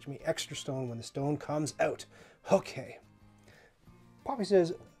 which will get me extra stone when the stone comes out. Okay. Poppy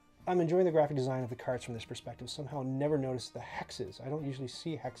says, I'm enjoying the graphic design of the cards from this perspective. Somehow never noticed the hexes. I don't usually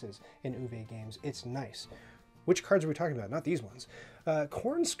see hexes in Uwe games. It's nice. Which cards are we talking about? Not these ones.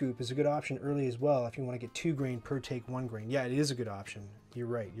 Corn scoop is a good option early as well if you want to get 2 grain per take 1 grain. Yeah, it is a good option. You're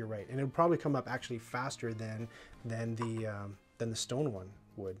right. You're right. And it'll probably come up actually faster than the stone one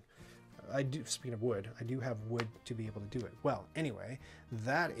would. Speaking of wood, I do have wood to be able to do it. Well, anyway,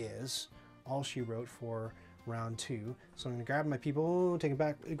 that is all she wrote for round 2. So I'm going to grab my people, take it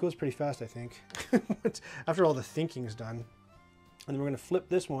back. It goes pretty fast, I think, after all the thinking's done. And then we're going to flip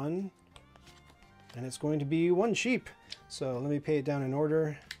this one. And it's going to be 1 sheep. So let me pay it down in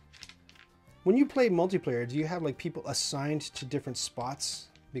order. When you play multiplayer, do you have like people assigned to different spots?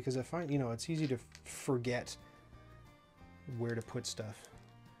 Because I find, you know, it's easy to forget where to put stuff.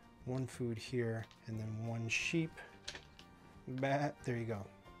 1 food here, and then 1 sheep. There you go.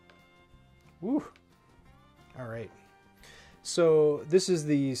 Woo! All right. So this is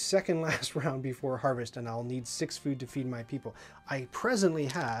the second last round before harvest, and I'll need 6 food to feed my people. I presently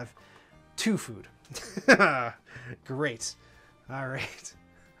have 2 food. Great. All right.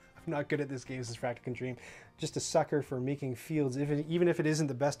 I'm not good at this game, this is Practicum Dream. Just a sucker for making fields, even if it isn't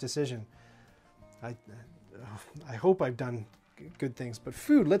the best decision. I hope I've done good things. But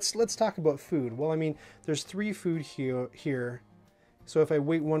food, let's talk about food. Well, I mean, there's 3 food here. So if I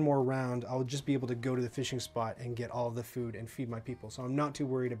wait 1 more round, I'll just be able to go to the fishing spot and get all of the food and feed my people. So I'm not too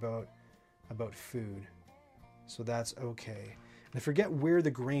worried about about food. So that's okay. And I forget where the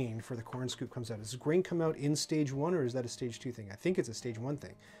grain for the corn scoop comes out. Does the grain come out in stage 1 or is that a stage 2 thing? I think it's a stage 1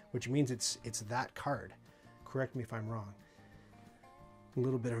 thing, which means it's that card. Correct me if I'm wrong. A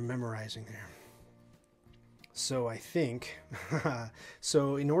little bit of memorizing there. So I think,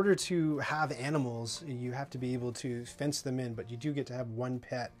 so in order to have animals, you have to be able to fence them in, but you do get to have one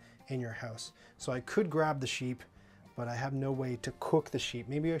pet in your house. So I could grab the sheep, but I have no way to cook the sheep.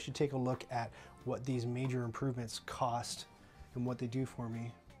 Maybe I should take a look at what these major improvements cost and what they do for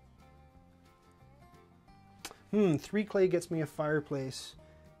me. 3 clay gets me a fireplace,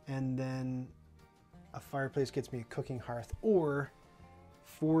 and then a fireplace gets me a cooking hearth, or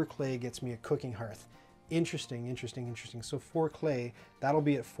 4 clay gets me a cooking hearth. Interesting, interesting, interesting. So 4 clay, that'll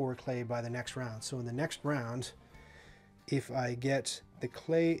be at 4 clay by the next round. So in the next round, if I get the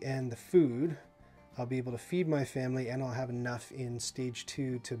clay and the food, I'll be able to feed my family and I'll have enough in stage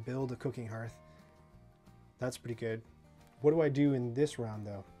 2 to build a cooking hearth. That's pretty good. What do I do in this round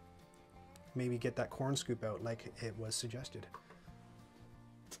though? Maybe get that corn scoop out like it was suggested.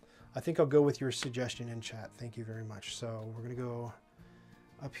 I think I'll go with your suggestion in chat. Thank you very much. So we're gonna go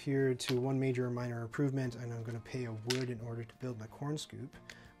up here to 1 major or minor improvement, and I'm going to pay a wood in order to build my corn scoop,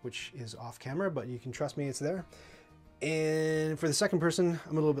 which is off camera, but you can trust me, it's there. And for the second person,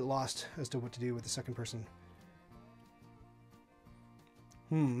 I'm a little bit lost as to what to do with the second person.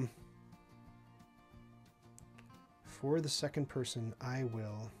 For the second person, I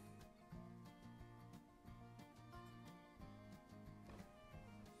will...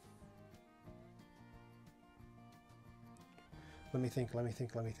 Let me think.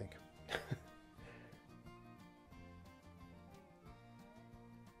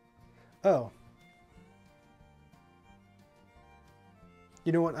 Oh.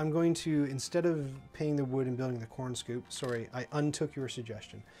 You know what? I'm going to, instead of paying the wood and building the corn scoop, sorry, I untook your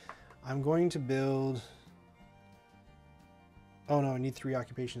suggestion. I'm going to build... Oh no, I need 3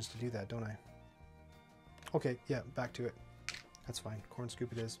 occupations to do that, don't I? Okay, yeah, back to it. That's fine. Corn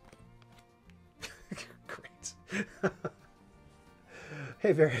scoop it is. Great.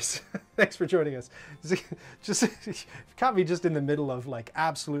 Hey Varys, thanks for joining us. Just caught me just in the middle of like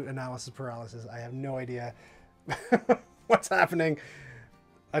absolute analysis paralysis. I have no idea what's happening.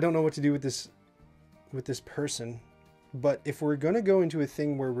 I don't know what to do with this person. But if we're gonna go into a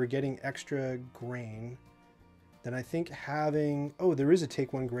thing where we're getting extra grain, then I think having there is a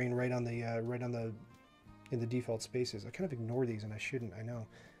take 1 grain right on the in the default spaces. I kind of ignore these and I shouldn't. I know.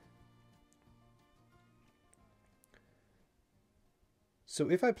 So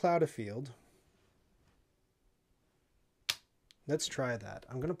if I plowed a field, let's try that.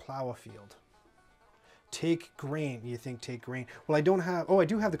 I'm going to plow a field. Take grain. You think take grain? Well, I don't have... Oh, I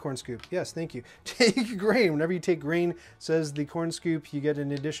do have the corn scoop. Yes, thank you. Take grain. Whenever you take grain, says the corn scoop, you get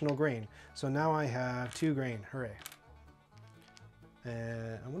an additional grain. So now I have 2 grain. Hooray.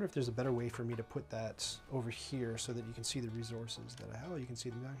 I wonder if there's a better way for me to put that over here so that you can see the resources that I have. Oh, you can see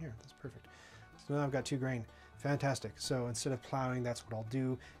them down here. That's perfect. So now I've got 2 grain. Fantastic. So instead of plowing, that's what I'll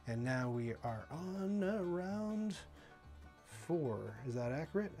do. And now we are on round 4. Is that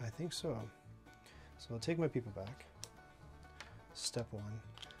accurate? I think so. So I'll take my people back. Step 1.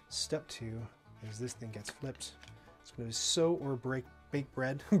 Step 2 is this thing gets flipped. It's going to sow or bake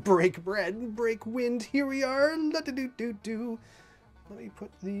bread. Break bread, break wind. Here we are. La-da-do-do-do. Let me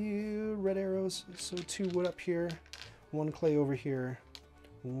put the red arrows. So 2 wood up here, 1 clay over here,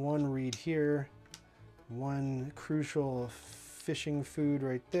 1 reed here, 1 crucial fishing food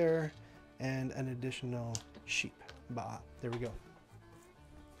right there, and an additional sheep. Bah, there we go.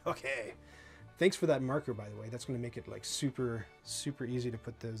 Okay. Thanks for that marker, by the way. That's going to make it like super easy to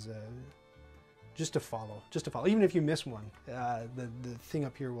put those, just to follow. Even if you miss one, the thing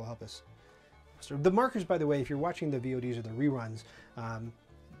up here will help us. So the markers, by the way, if you're watching the VODs or the reruns,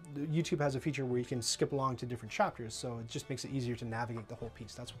 YouTube has a feature where you can skip along to different chapters, so it just makes it easier to navigate the whole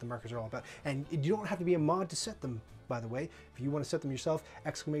piece. That's what the markers are all about. And you don't have to be a mod to set them, by the way. If you want to set them yourself,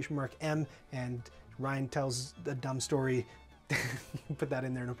 !M, and Ryan tells a dumb story, you can put that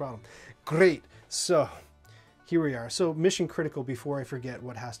in there, no problem. Great. So here we are. So mission critical, before I forget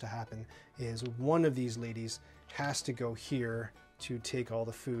what has to happen, is one of these ladies has to go here to take all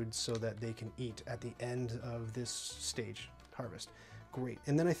the food so that they can eat at the end of this stage, harvest. Great.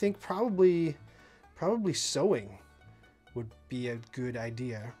 And then I think probably sowing would be a good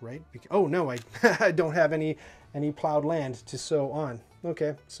idea, right? Oh no, I don't have any plowed land to sow on.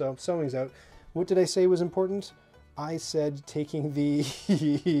 Okay, so sowing's out. What did I say was important? I said taking the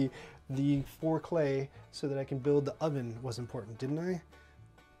the 4 clay so that I can build the oven was important, didn't I?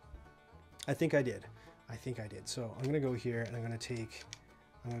 I think I did. So I'm gonna go here and I'm gonna take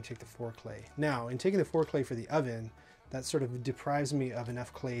I'm going to take the 4 clay. Now, in taking the 4 clay for the oven, that sort of deprives me of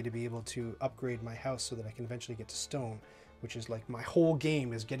enough clay to be able to upgrade my house so that I can eventually get to stone, which is like my whole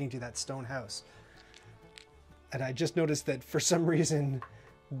game is getting to that stone house. And I just noticed that for some reason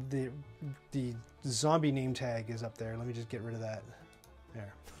the zombie name tag is up there. Let me just get rid of that.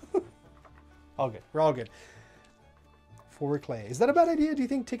 There. All good. We're all good. 4 clay. Is that a bad idea, do you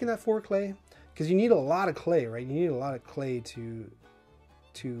think, taking that 4 clay? Because you need a lot of clay, right? You need a lot of clay to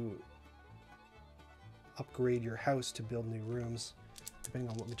upgrade your house to build new rooms, depending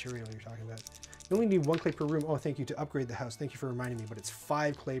on what material you're talking about. You only need 1 clay per room. Oh, thank you, to upgrade the house. Thank you for reminding me, but it's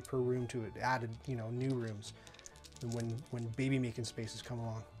 5 clay per room to add, you know, new rooms when baby making spaces come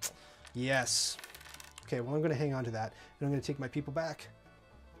along. Yes. Okay, well, I'm going to hang on to that, and I'm going to take my people back.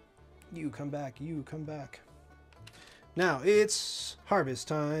 You come back, you come back. Now, it's harvest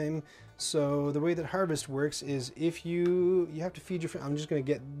time. So the way that harvest works is if you have to feed your family. I'm just going to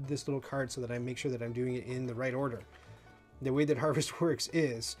get this little card so that I make sure that I'm doing it in the right order. The way that harvest works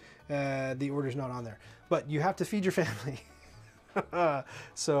is, the order's not on there, but you have to feed your family.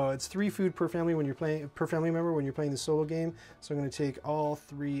 So it's 3 food per family when you're playing, per family member when you're playing the solo game. So I'm going to take all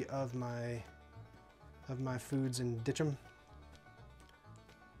 3 of my foods and ditch them.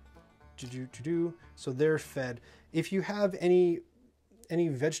 So they're fed. If you have any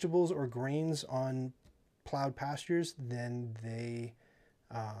vegetables or grains on plowed pastures, then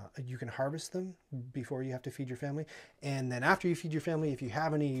you can harvest them before you have to feed your family. And then after you feed your family, if you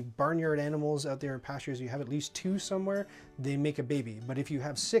have any barnyard animals out there in pastures, you have at least 2 somewhere, they make a baby. But if you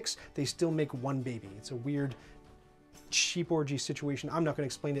have 6, they still make 1 baby. It's a weird sheep orgy situation. I'm not going to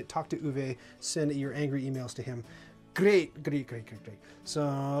explain it. Talk to Uwe, send your angry emails to him. Great.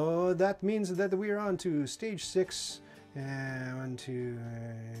 So that means that we are on to stage 6 and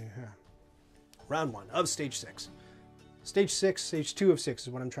round 1 of stage 6. Stage 6, stage 2 of 6 is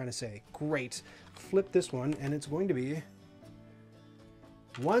what I'm trying to say. Great. Flip this one and it's going to be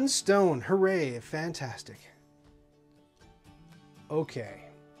 1 stone. Hooray. Fantastic. Okay.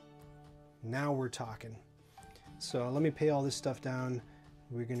 Now we're talking. So let me pay all this stuff down.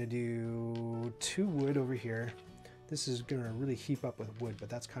 We're going to do 2 wood over here. This is going to really heap up with wood, but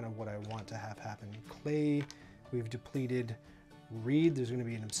that's kind of what I want to have happen. Clay, we've depleted. Reed, there's going to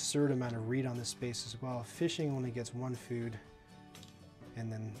be an absurd amount of reed on this space as well. Fishing only gets 1 food. And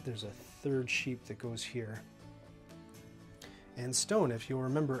then there's a 3rd sheep that goes here. And stone, if you'll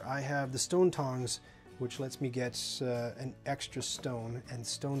remember, I have the stone tongs, which lets me get an extra stone. And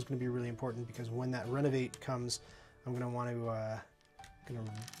stone's going to be really important because when that renovate comes, I'm going to want to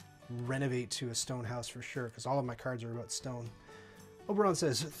renovate to a stone house for sure, because all of my cards are about stone. Oberon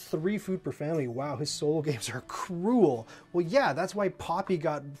says 3 food per family. Wow, his solo games are cruel. Well, yeah, that's why Poppy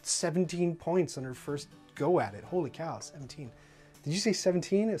got 17 points on her first go at it. Holy cow, 17. Did you say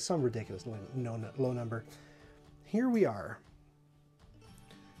 17? It's some ridiculous low number. Here we are.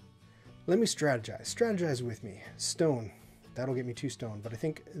 Let me strategize. Strategize with me. Stone. That'll get me 2 stone. But I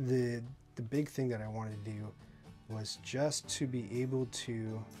think the big thing that I wanted to do was just to be able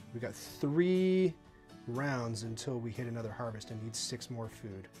to... We got 3 rounds until we hit another harvest and need 6 more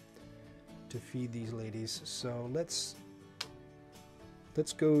food to feed these ladies. So let's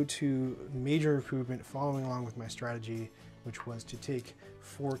go to major improvement, following along with my strategy, which was to take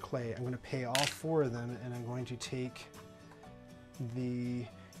 4 clay. I'm going to pay all 4 of them, and I'm going to take the...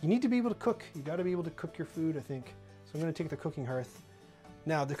 You need to be able to cook. You got to be able to cook your food, I think. So I'm going to take the cooking hearth.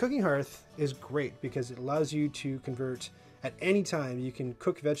 Now, the cooking hearth is great because it allows you to convert at any time. You can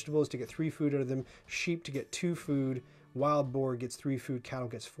cook vegetables to get 3 food out of them, sheep to get 2 food, wild boar gets 3 food, cattle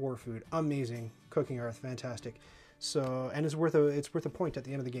gets 4 food. Amazing cooking hearth, fantastic. So, and it's worth a point at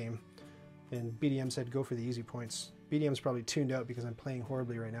the end of the game. And BDM said go for the easy points. BDM's probably tuned out because I'm playing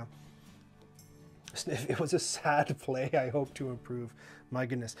horribly right now. It was a sad play. I hope to improve. My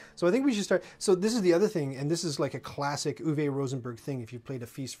goodness. So I think we should start. So this is the other thing, and this is like a classic Uwe Rosenberg thing. If you played A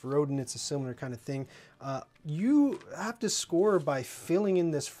Feast for Odin, it's a similar kind of thing. You have to score by filling in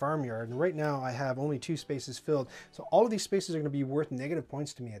this farmyard. And right now I have only 2 spaces filled. So all of these spaces are going to be worth negative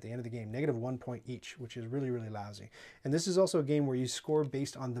points to me at the end of the game. Negative 1 point each, which is really, really lousy. And this is also a game where you score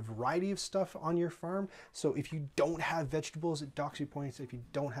based on the variety of stuff on your farm. So if you don't have vegetables, it docks you points. If you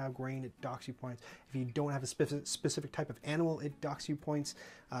don't have grain, it docks you points. If you don't have a specific type of animal, it docks you points.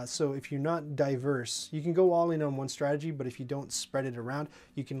 So if you're not diverse, you can go all in on one strategy, but if you don't spread it around,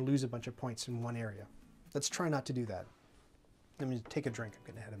 you can lose a bunch of points in one area. Let's try not to do that. Let me take a drink. I'm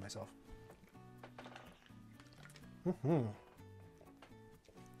getting ahead of myself.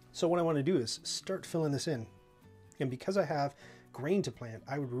 So what I want to do is start filling this in. And because I have grain to plant,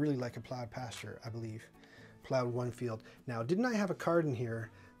 I would really like a plowed pasture, I believe. plowed one field. Now, didn't I have a card in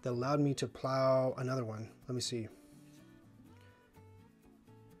here that allowed me to plow another one? Let me see.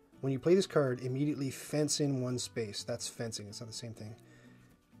 When you play this card, immediately fence in one space. That's fencing. It's not the same thing.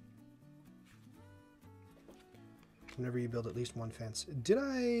 Whenever you build at least one fence. Did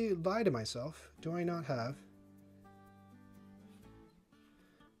I lie to myself? Do I not have?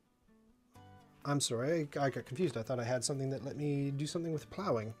 I'm sorry, I got confused. I thought I had something that let me do something with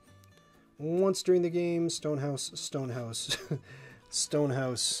plowing. Once during the game, stonehouse, stonehouse,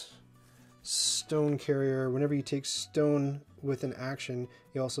 stonehouse, stone carrier. Whenever you take stone with an action,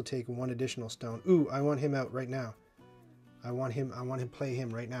 you also take one additional stone. Ooh, I want him out right now. I want him play him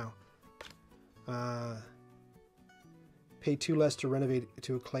right now. Pay 2 less to renovate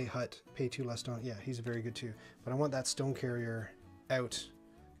to a clay hut. Pay 2 less stone. Yeah, he's very good too. But I want that stone carrier out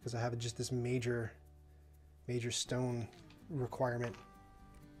because I have just this major stone requirement.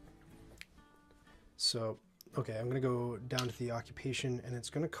 So, okay, I'm going to go down to the occupation, and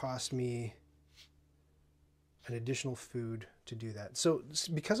it's going to cost me an additional food to do that. So,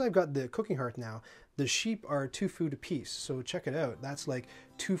 because I've got the cooking hearth now, the sheep are 2 food apiece. So check it out. That's like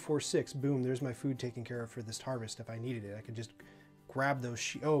 2, 4, 6. Boom, there's my food taken care of for this harvest if I needed it. I could just grab those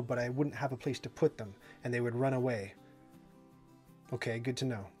sheep. Oh, but I wouldn't have a place to put them, and they would run away. Okay, good to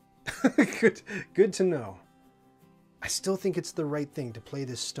know. good to know. I still think it's the right thing to play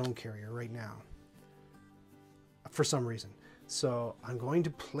this stone carrier right now. For some reason. So I'm going to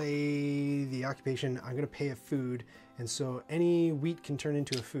play the occupation. I'm going to pay a food. And so any wheat can turn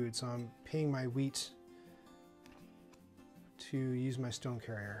into a food. So I'm paying my wheat to use my stone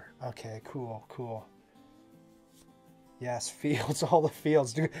carrier. Okay, cool, cool. Yes, fields, all the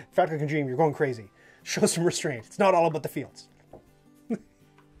fields. Dude, Factory Dream, you're going crazy. Show some restraint. It's not all about the fields.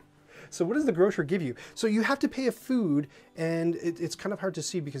 So what does the grocer give you? So you have to pay a food, and it's kind of hard to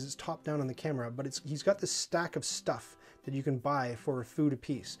see because it's top down on the camera, but he's got this stack of stuff that you can buy for a food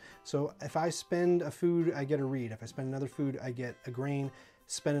apiece. So if I spend a food, I get a reed. If I spend another food, I get a grain.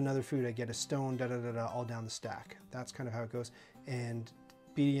 Spend another food, I get a stone, da-da-da-da, all down the stack. That's kind of how it goes. And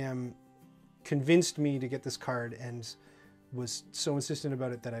BDM convinced me to get this card and was so insistent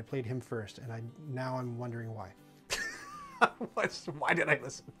about it that I played him first, and now I'm wondering why. Why did I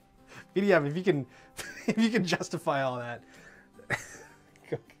listen? BDM, if you can justify all that,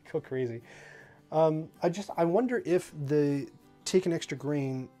 go crazy. I wonder if the take an extra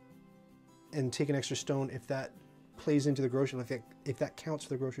grain and take an extra stone, if that plays into the grocer, if that counts for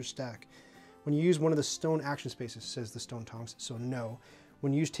the grocer's stack. When you use one of the stone action spaces, says the stone tongs, so no.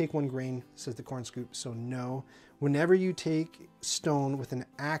 When you use take 1 grain, says the corn scoop, so no. Whenever you take stone with an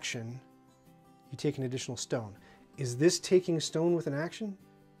action, you take an additional stone. Is this taking stone with an action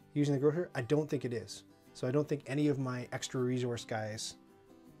using the grocer? I don't think it is. So I don't think any of my extra resource guys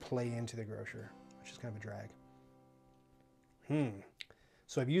play into the grocer, which is kind of a drag.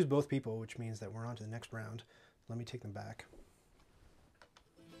 So I've used both people, which means that we're on to the next round. Let me take them back.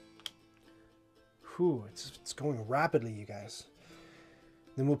 Whew, it's going rapidly, you guys.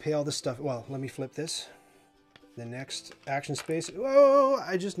 Then we'll pay all this stuff. Well, let me flip this. The next action space. Whoa,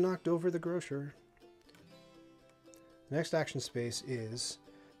 I just knocked over the grocer. The next action space is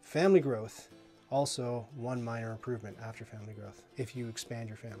family growth. Also, 1 minor improvement after family growth if you expand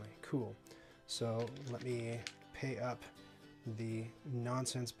your family. Cool. So let me pay up the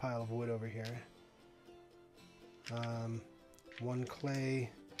nonsense pile of wood over here. 1 clay,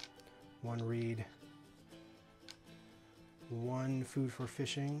 1 reed, 1 food for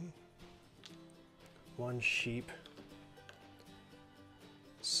fishing, 1 sheep,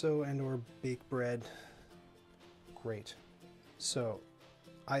 sow and or bake bread. Great. So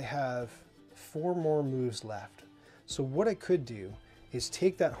I have 4 more moves left. So what I could do is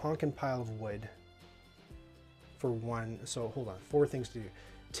take that honkin' pile of wood for 1. So hold on, 4 things to do.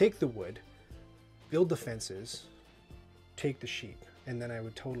 Take the wood, build the fences, take the sheep, and then I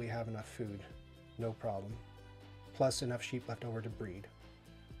would totally have enough food, no problem. Plus enough sheep left over to breed.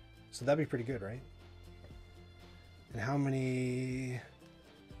 So that'd be pretty good, right? And how many...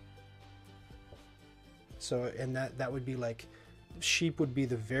 So, and that would be like, sheep would be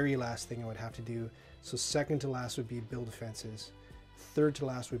the very last thing I would have to do. So second to last would be build fences. Third to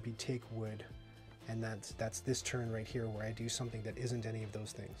last would be take wood. And that's this turn right here where I do something that isn't any of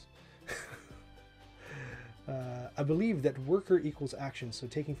those things. I believe that worker equals action, so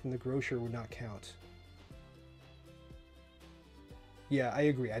taking from the grocer would not count. Yeah, I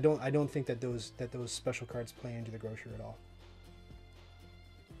agree. I don't think that those special cards play into the grocer at all.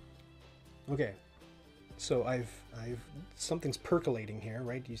 Okay. So I've something's percolating here,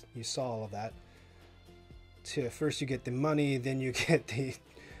 right? You saw all of that. First you get the money, then you get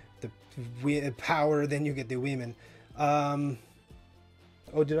the power, then you get the women. Oh,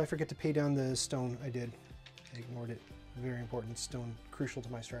 did I forget to pay down the stone? I did. I ignored it. Very important stone, crucial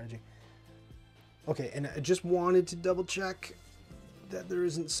to my strategy. Okay, and I just wanted to double check that there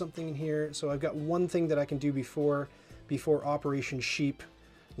isn't something in here. So I've got one thing that I can do before Operation Sheep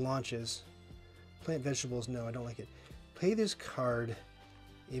launches. Plant vegetables, no, I don't like it. Play this card.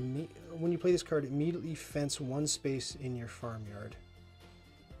 When you play this card, immediately fence one space in your farmyard.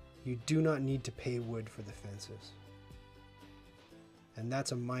 You do not need to pay wood for the fences. And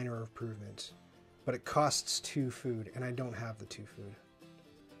that's a minor improvement. But it costs 2 food, and I don't have the 2 food.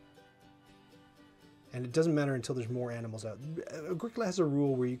 And it doesn't matter until there's more animals out. Agricola has a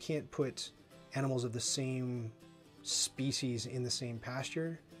rule where you can't put animals of the same species in the same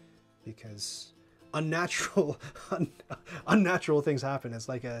pasture because unnatural things happen. It's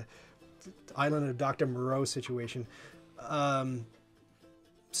like a Island of Dr. Moreau situation.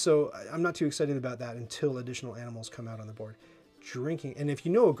 So I'm not too excited about that until additional animals come out on the board. Drinking, and if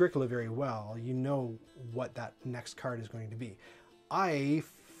you know Agricola very well, you know what that next card is going to be. I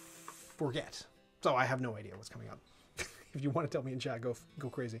forget, so I have no idea what's coming up. If you want to tell me in chat, go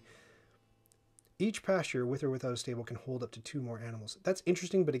crazy. Each pasture, with or without a stable, can hold up to 2 more animals. That's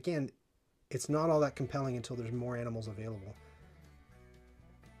interesting, but again, it's not all that compelling until there's more animals available.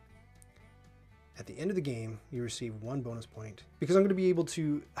 At the end of the game, you receive 1 bonus point. Because I'm going to be able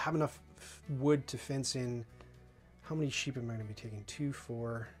to have enough wood to fence in. How many sheep am I going to be taking? 2,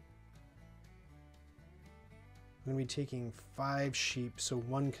 4. I'm going to be taking 5 sheep, so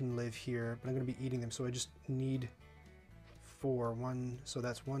 1 can live here, but I'm going to be eating them, so I just need 4. 1, so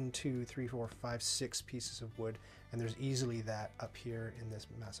that's 1, 2, 3, 4, 5, 6 pieces of wood, and there's easily that up here in this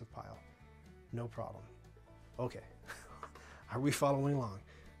massive pile. No problem. Okay. Are we following along?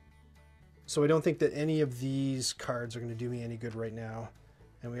 So I don't think that any of these cards are going to do me any good right now,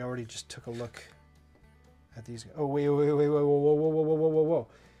 and we already just took a look at these. Oh, wait, whoa.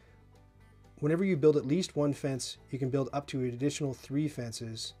 Whenever you build at least 1 fence, you can build up to an additional 3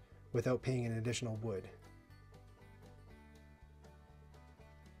 fences without paying an additional wood.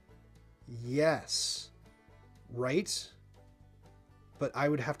 Yes. Right? But I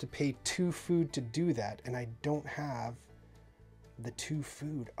would have to pay 2 food to do that, and I don't have the 2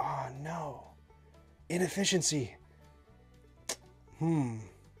 food. Oh, no. Inefficiency. 2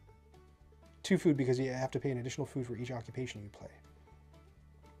 food because you have to pay an additional food for each occupation you play.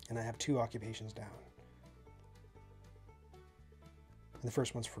 And I have 2 occupations down. And the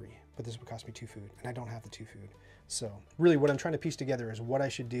first one's free, but this would cost me 2 food, and I don't have the 2 food. So really what I'm trying to piece together is what I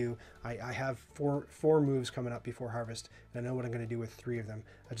should do. I have four moves coming up before harvest, and I know what I'm going to do with 3 of them.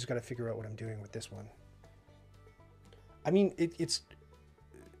 I just got to figure out what I'm doing with this one. I mean, it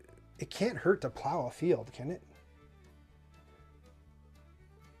can't hurt to plow a field, can it?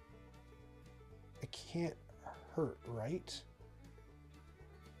 It can't hurt, right?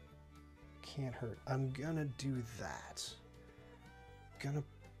 Can't hurt. I'm gonna do that. Gonna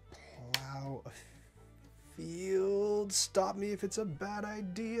plow a field. Stop me if it's a bad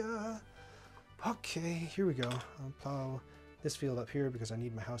idea. Okay, here we go. I'll plow this field up here because I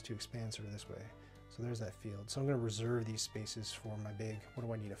need my house to expand sort of this way. So there's that field. So I'm going to reserve these spaces for my big, what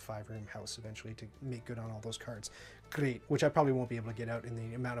do I need, a 5-room house eventually to make good on all those cards. Great, which I probably won't be able to get out in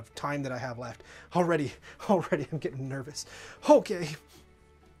the amount of time that I have left. Already I'm getting nervous. Okay.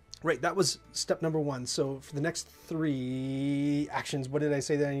 Right, that was step number 1. So for the next 3 actions, what did I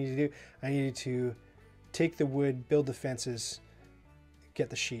say that I needed to do? I needed to take the wood, build the fences, get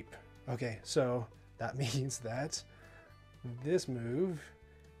the sheep. Okay, so that means that this move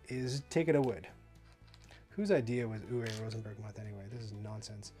is take it a wood. Whose idea was Uwe Rosenberg Month anyway? This is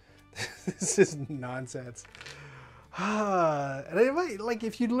nonsense. This is nonsense. And I might, like,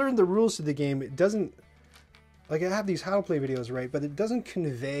 if you learn the rules to the game, it doesn't, like, I have these how to play videos, right? But it doesn't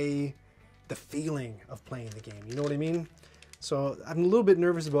convey the feeling of playing the game. You know what I mean? So I'm a little bit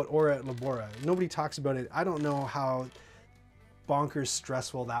nervous about Ora et Labora. Nobody talks about it. I don't know how bonkers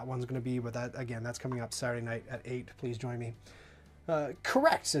stressful that one's going to be, but that, again, that's coming up Saturday night at 8. Please join me.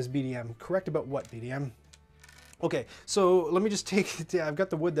 Correct, says BDM. Correct about what, BDM? Okay, so let me just take, I've got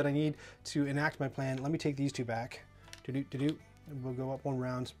the wood that I need to enact my plan. Let me take these 2 back. We'll go up 1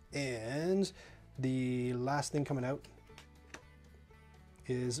 round. And the last thing coming out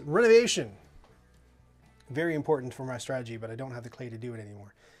is renovation. Very important for my strategy, but I don't have the clay to do it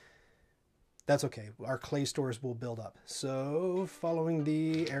anymore. That's okay. Our clay stores will build up. So following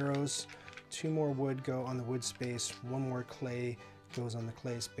the arrows, 2 more wood go on the wood space. 1 more clay goes on the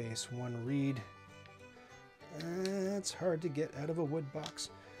clay space. 1 reed. It's hard to get out of a wood box.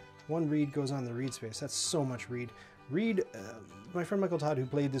 1 reed goes on the reed space. That's so much reed. Reed, my friend Michael Todd, who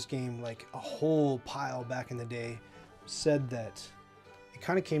played this game like a whole pile back in the day, said that it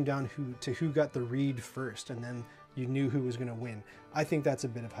kind of came down to who got the reed first, and then you knew who was going to win. I think that's a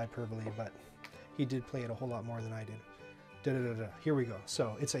bit of hyperbole, but he did play it a whole lot more than I did. Here we go.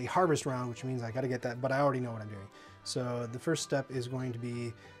 So it's a harvest round, which means I got to get that, but I already know what I'm doing. So the first step is going to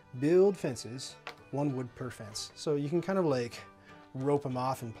be build fences, 1 wood per fence. So you can kind of like rope them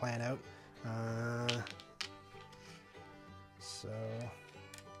off and plan out.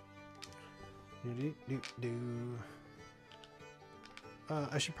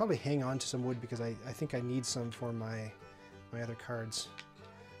 I should probably hang on to some wood because I think I need some for my other cards.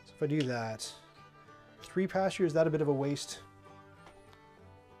 So if I do that, 3 pasture, is that a bit of a waste?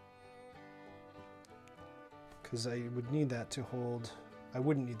 Because I would need that to hold, I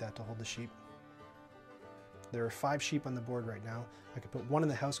wouldn't need that to hold the sheep. There are 5 sheep on the board right now. I could put 1 in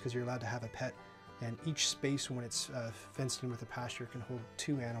the house because you're allowed to have a pet, and each space when it's fenced in with a pasture can hold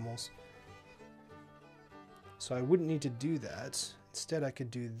 2 animals. So I wouldn't need to do that. Instead I could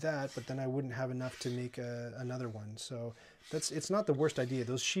do that, but then I wouldn't have enough to make another one. So it's not the worst idea.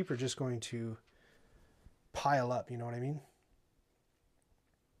 Those sheep are just going to pile up, you know what I mean?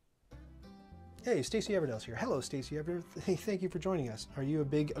 Hey, Stacy Everdell's here. Hello, Stacy Everdell. Thank you for joining us. Are you a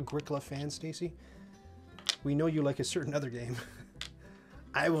big Agricola fan, Stacy? We know you like a certain other game.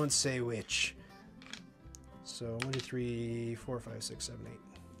 I won't say which. So 1, 2, 3, 4, 5, 6, 7, 8.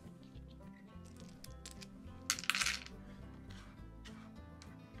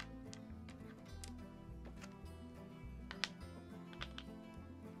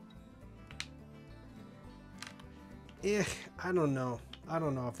 I don't know. I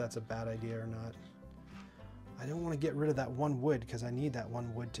don't know if that's a bad idea or not. I don't want to get rid of that 1 wood because I need that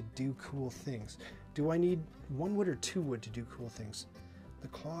 1 wood to do cool things. Do I need 1 wood or 2 wood to do cool things? The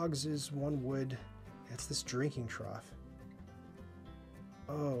clogs is 1 wood. It's this drinking trough.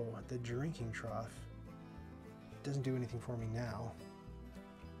 Oh, the drinking trough. It doesn't do anything for me now.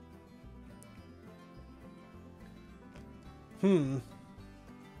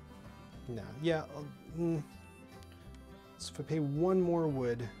 No, yeah. So if I pay 1 more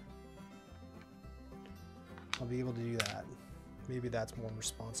wood, I'll be able to do that. Maybe that's more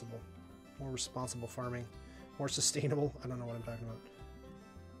responsible. More responsible farming. More sustainable. I don't know what I'm talking about.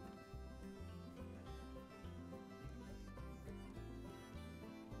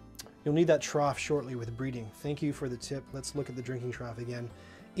 You'll need that trough shortly with breeding. Thank you for the tip. Let's look at the drinking trough again.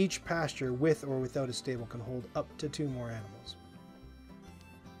 Each pasture with or without a stable can hold up to 2 more animals.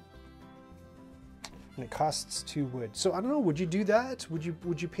 And it costs 2 wood. So I don't know, would you do that? Would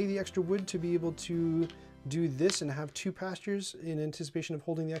you pay the extra wood to be able to do this and have 2 pastures in anticipation of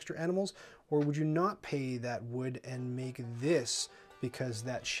holding the extra animals? Or would you not pay that wood and make this because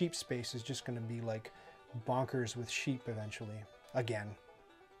that sheep space is just going to be like bonkers with sheep eventually? Again.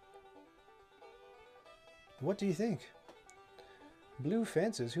 What do you think? Blue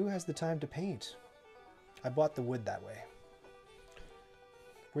fences, who has the time to paint? I bought the wood that way.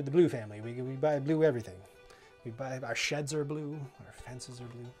 We're the blue family. We buy blue everything. We buy, our sheds are blue, our fences are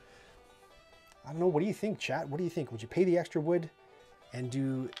blue. I don't know, what do you think, chat? What do you think? Would you pay the extra wood and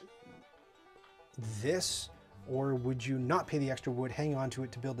do this? Or would you not pay the extra wood, hang on to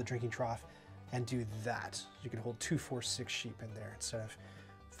it to build the drinking trough and do that? You could hold 2, 4, 6 sheep in there instead of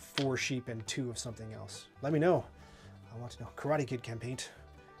 4 sheep and 2 of something else. Let me know. I want to know. Karate Kid can paint.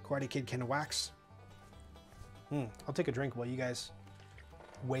 Karate Kid can wax. I'll take a drink while you guys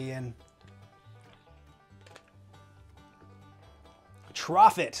weigh in.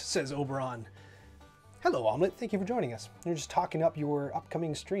 Trough it, says Oberon. Hello, Omelet. Thank you for joining us. You're just talking up your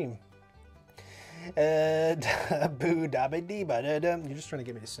upcoming stream. You're just trying to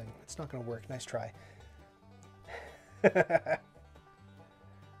get me to sing. It's not going to work. Nice try.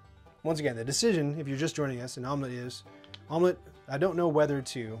 Once again, the decision, if you're just joining us, and Omelet is, Omelet, I don't know whether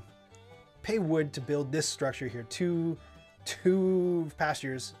to pay wood to build this structure here, two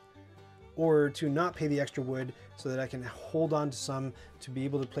pastures, or to not pay the extra wood so that I can hold on to some to be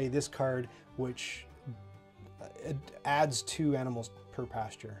able to play this card, which adds 2 animals per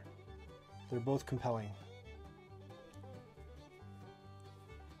pasture. They're both compelling.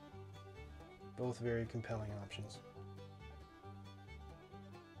 Both very compelling options.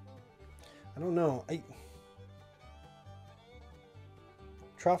 I don't know.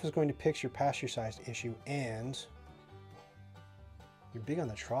 Trough is going to fix your pasture size issue, and you're big on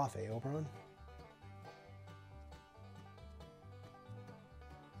the trough, eh, Oberon?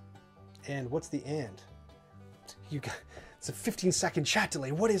 And what's the and? You got, it's a 15-second chat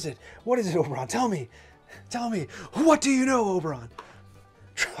delay. What is it? What is it, Oberon? Tell me. Tell me. What do you know, Oberon?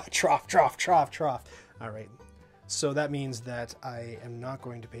 trough, trough, trough, trough. All right. So that means that I am not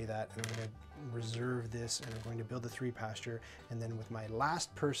going to pay that. I'm going to reserve this, and I'm going to build a 3 pasture. And then with my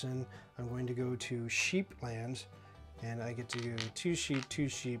last person, I'm going to go to sheep land, and I get to do 2 sheep, 2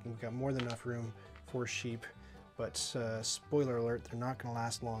 sheep. We've got more than enough room for sheep, but spoiler alert, they're not going to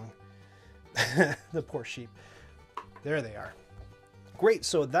last long. The poor sheep. There they are. Great,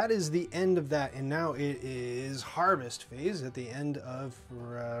 so that is the end of that, and now it is harvest phase at the end of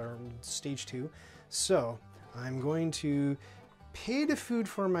stage 2. So I'm going to pay the food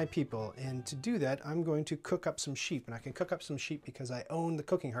for my people, and to do that I'm going to cook up some sheep, and I can cook up some sheep because I own the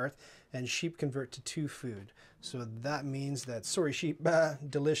cooking hearth, and sheep convert to 2 food. So that means that, sorry sheep,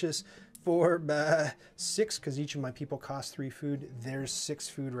 delicious, 4, 6, because each of my people cost 3 food. There's 6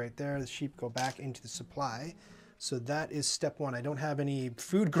 food right there. The sheep go back into the supply. So that is step 1. I don't have any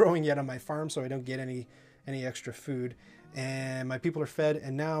food growing yet on my farm, so I don't get any extra food. And my people are fed,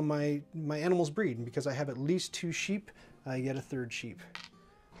 and now my animals breed. And because I have at least 2 sheep, I get a 3rd sheep.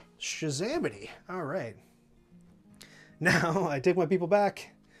 Shazamity! All right. Now I take my people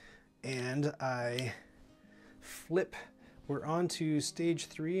back, and I flip. We're on to stage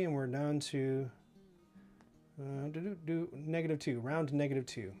 3, and we're down to -2. Round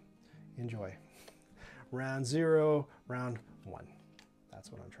 -2. Enjoy. Round 0, round 1.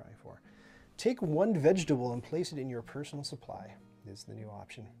 That's what I'm trying for. Take 1 vegetable and place it in your personal supply is the new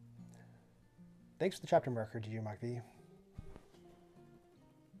option. Thanks for the chapter marker, djmachv.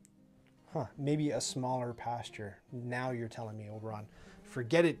 Huh, maybe a smaller pasture. Now you're telling me, Oberon.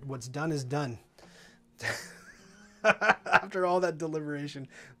 Forget it, what's done is done. After all that deliberation,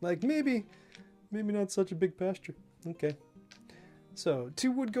 like maybe not such a big pasture. Okay. So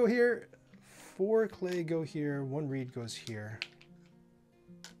 2 wood go here, 4 clay go here, 1 reed goes here.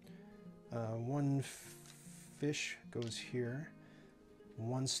 1 fish goes here.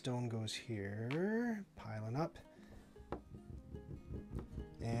 1 stone goes here. Piling up.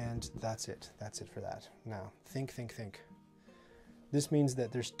 And that's it. That's it for that. Now, think, think, think. This means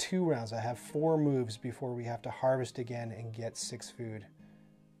that there's 2 rounds. I have 4 moves before we have to harvest again and get 6 food.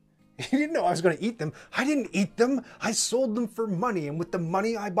 You didn't know I was going to eat them. I didn't eat them. I sold them for money, and with the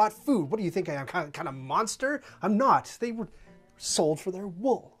money I bought food. What do you think I am, kind of monster? I'm not. They were sold for their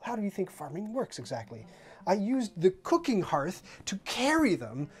wool. How do you think farming works exactly? I used the cooking hearth to carry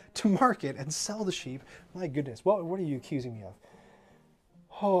them to market and sell the sheep. My goodness, what are you accusing me of?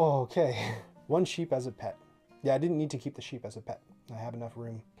 Oh, okay, 1 sheep as a pet. Yeah, I didn't need to keep the sheep as a pet. I have enough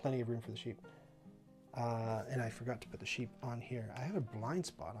room, plenty of room for the sheep. And I forgot to put the sheep on here. I have a blind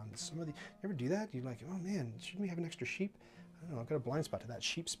spot on some of the, you ever do that? You're like, oh man, shouldn't we have an extra sheep? I don't know, I've got a blind spot to that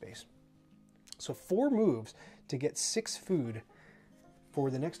sheep space. So 4 moves to get 6 food for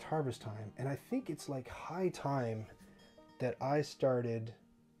the next harvest time. And I think it's like high time that I started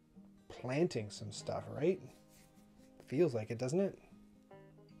planting some stuff, right? Feels like it, doesn't it?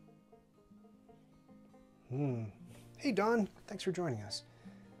 Hey Don, thanks for joining us.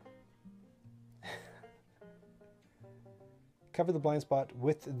 Cover the blind spot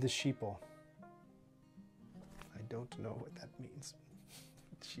with the sheeple. I don't know what that means.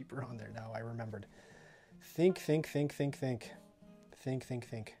 Sheep are on there now, I remembered. Think, think, think, think, think. Think, think,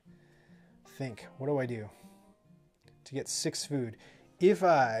 think. Think, what do I do to get 6 food? If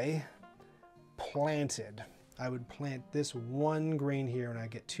I planted, I would plant this 1 grain here and I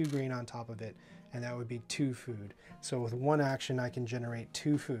get 2 grain on top of it, and that would be 2 food. So with 1 action I can generate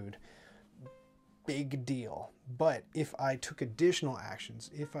 2 food. Big deal. But if I took additional actions,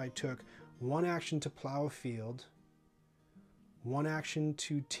 if I took 1 action to plow a field, 1 action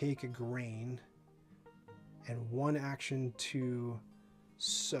to take a grain, and 1 action to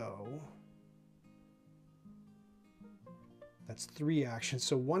sow, that's 3 actions.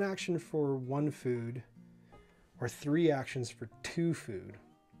 So 1 action for 1 food, or 3 actions for 2 food.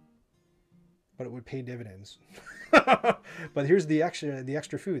 But it would pay dividends. But here's the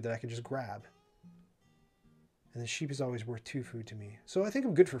extra food that I could just grab. And the sheep is always worth 2 food to me. So I think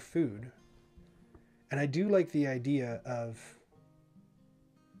I'm good for food. And I do like the idea of,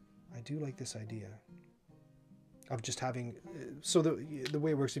 I do like this idea of just having, so the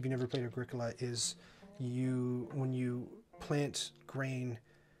way it works if you never played Agricola is when you plant grain,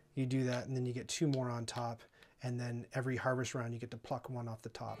 you do that and then you get 2 more on top, and then every harvest round you get to pluck 1 off the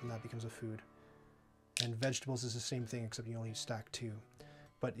top and that becomes a food. And vegetables is the same thing except you only stack 2.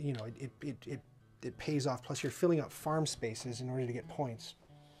 But you know, it pays off, plus you're filling up farm spaces in order to get points.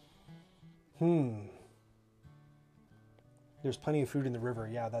 There's plenty of food in the river.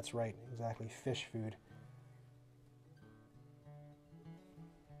 Yeah, that's right, exactly, fish food.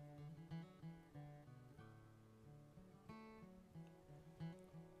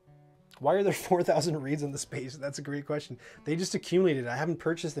 Why are there 4,000 reeds in the space? That's a great question. They just accumulated. I haven't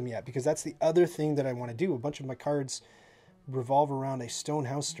purchased them yet because that's the other thing that I want to do. A bunch of my cards revolve around a stone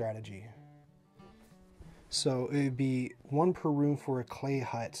house strategy. So it would be 1 per room for a clay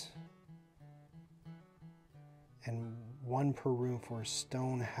hut and 1 per room for a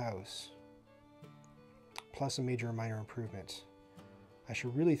stone house, plus a major or minor improvement. I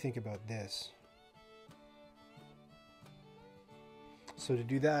should really think about this. So to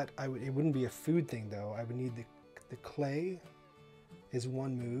do that, it wouldn't be a food thing though. I would need the clay is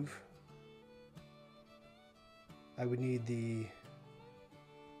 1 move. I would need the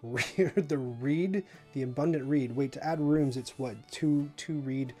reed, the abundant reed. Wait, to add rooms, it's what? 2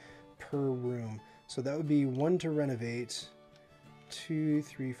 reed per room. So that would be 1 to renovate, 2,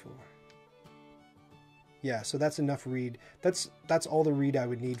 3, 4. Yeah, so that's enough reed. That's all the reed I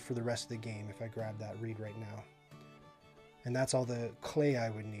would need for the rest of the game if I grab that reed right now. And that's all the clay I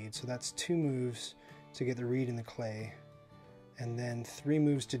would need. So that's 2 moves to get the reed and the clay. And then 3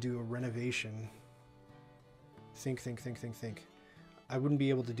 moves to do a renovation. Think. I wouldn't be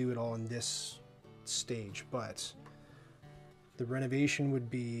able to do it all in this stage, but the renovation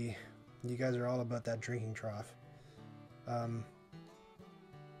would be, you guys are all about that drinking trough.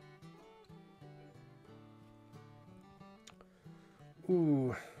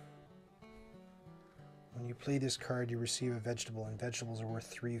 Ooh. When you play this card, you receive a vegetable, and vegetables are worth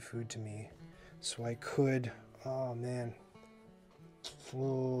 3 food to me. So I could, oh man.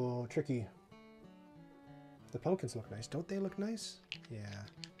 Whoa, tricky. The pumpkins look nice. Don't they look nice? Yeah.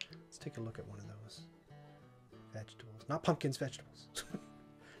 Let's take a look at one of those. Vegetables. Not pumpkins, vegetables.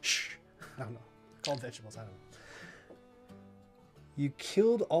 Shh. I don't know. They're called vegetables. I don't know. You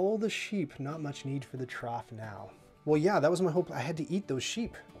killed all the sheep. Not much need for the trough now. Well, yeah, that was my hope. I had to eat those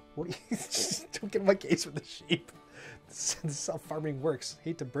sheep. What do you... Just don't get in my case with the sheep. This is how farming works.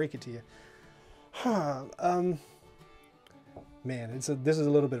 Hate to break it to you. Huh. Man, this is a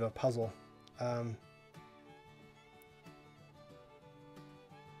little bit of a puzzle.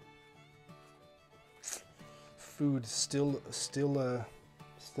 Food still a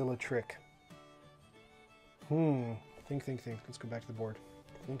trick. Think. Let's go back to the board.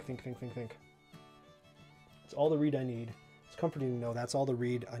 Think. It's all the reed I need. It's comforting to know that's all the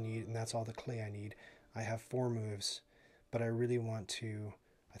reed I need and that's all the clay I need. I have 4 moves, but I really want to.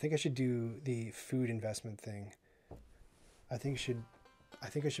 I think I should do the food investment thing. I think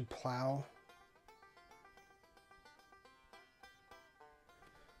I should plow.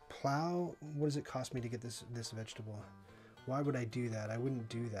 Plow, what does it cost me to get this vegetable? Why would I do that? I wouldn't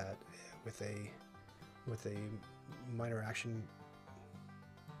do that with a minor action.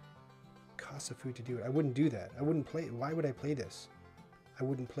 Cost of food to do it. I wouldn't do that. I wouldn't play. Why would I play this? I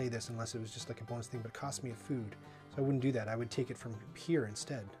wouldn't play this unless it was just like a bonus thing, but it cost me a food. So I wouldn't do that. I would take it from here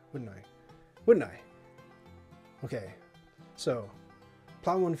instead, wouldn't I? Wouldn't I? Okay. So,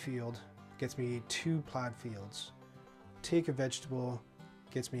 plow 1 field gets me 2 plowed fields. Take a vegetable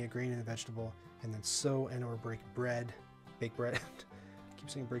gets me a grain and a vegetable, and then sow and or bake bread. Keep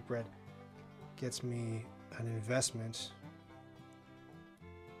saying break bread. Gets me an investment.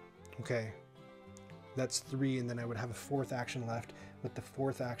 Okay. That's 3, and then I would have a 4th action left. With the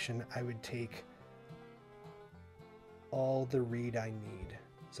 4th action, I would take all the reed I need.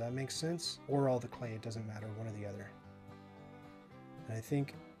 Does that make sense? Or all the clay, it doesn't matter, one or the other. And I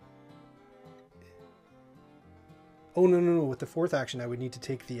think... Oh, no. With the 4th action, I would need to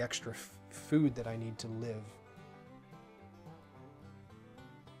take the extra food that I need to live.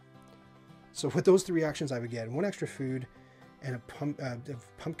 So with those 3 actions, I would get 1 extra food and a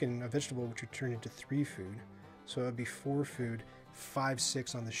pumpkin, a vegetable, which would turn into 3 food. So it would be 4 food, 5,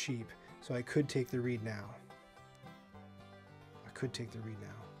 6 on the sheep. So I could take the reed now.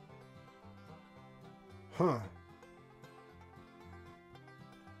 Huh.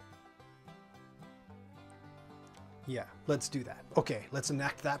 Yeah, let's do that. Okay, let's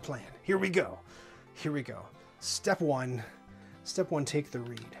enact that plan. Here we go. Step 1, take the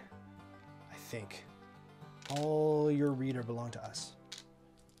reed. I think. All your reed belong to us.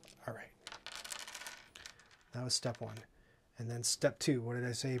 All right. That was step 1. And then step 2, what did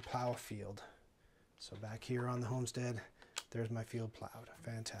I say? Plow a field. So back here on the homestead, there's my field plowed.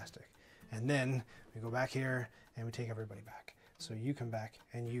 Fantastic. And then we go back here and we take everybody back. So you come back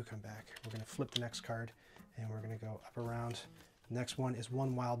and you come back. We're going to flip the next card and we're going to go up around. Next one is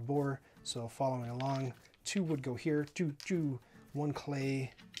 1 wild boar. So following along, 2 wood go here. 1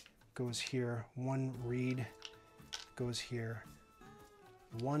 clay goes here. 1 reed goes here.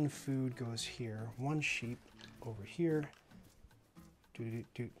 1 food goes here. 1 sheep over here.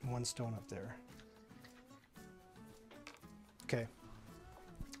 1 stone up there. Okay.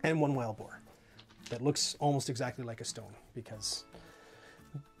 and one wild boar that looks almost exactly like a stone because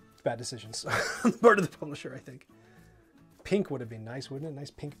bad decisions on the part of the publisher, I think. Pink would have been nice, wouldn't it? Nice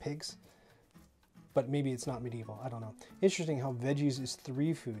pink pigs. But maybe it's not medieval. I don't know. Interesting how veggies is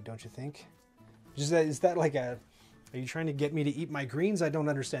 3 food, don't you think? Is that like a... Are you trying to get me to eat my greens? I don't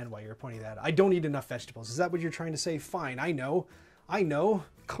understand why you're pointing that. I don't eat enough vegetables. Is that what you're trying to say? Fine, I know. I know.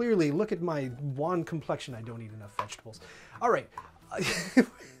 Clearly, look at my wan complexion. I don't eat enough vegetables. All right.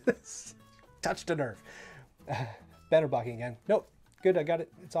 Touched a nerve. Banner blocking again. Nope. Good, I got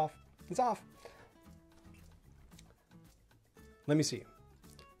it. It's off. It's off. Let me see.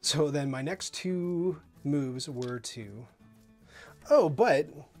 So then my next 2 moves were to... Oh, but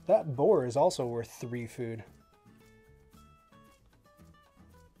that boar is also worth 3 food.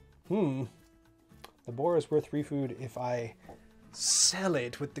 The boar is worth 3 food if I sell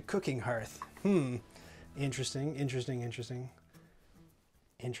it with the cooking hearth. Interesting, interesting, interesting.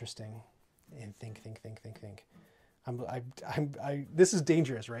 Interesting. And think. This is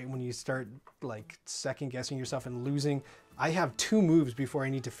dangerous, right? When you start like second guessing yourself and losing. I have 2 moves before I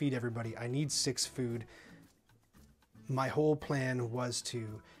need to feed everybody. I need 6 food. My whole plan was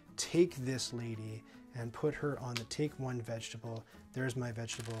to take this lady and put her on the take 1 vegetable. There's my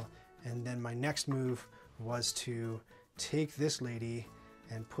vegetable. And then my next move was to take this lady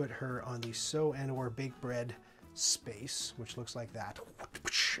and put her on the sow and or bake bread space, which looks like that.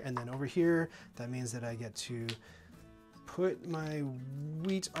 And then over here, that means that I get to put my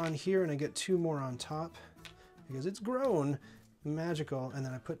wheat on here and I get 2 more on top because it's grown. Magical. And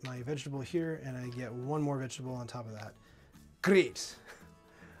then I put my vegetable here and I get 1 more vegetable on top of that. Great.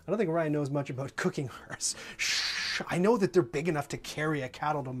 I don't think Ryan knows much about cooking hearths. Shh, I know that they're big enough to carry a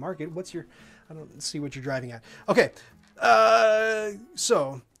cattle to market. What's your... I don't see what you're driving at. Okay.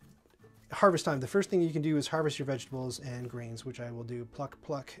 So... Harvest time. The first thing you can do is harvest your vegetables and grains, which I will do. Pluck,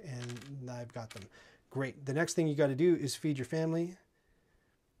 pluck, and I've got them. Great. The next thing you got to do is feed your family,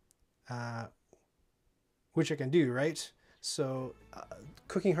 which I can do, right? So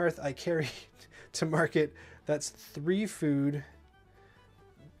cooking hearth I carry to market. That's 3 food.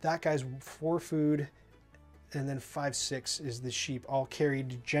 That guy's 4 food. And then 5, 6 is the sheep, all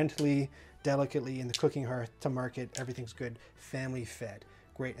carried gently, delicately in the cooking hearth to market. Everything's good. Family fed.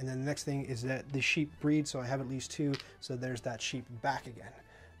 Great. And then the next thing is that the sheep breed, so I have at least 2. So there's that sheep back again.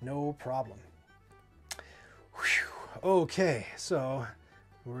 No problem. Whew. Okay, so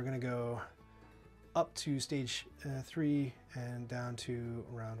we're going to go up to stage 3 and down to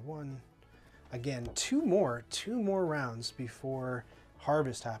round 1. Again, 2 more rounds before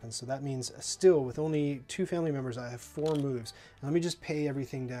harvest happens. So that means still with only 2 family members, I have 4 moves. And let me just pay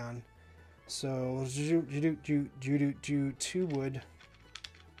everything down. So 2 wood.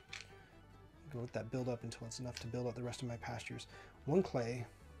 I'll let that build up until it's enough to build up the rest of my pastures. 1 clay,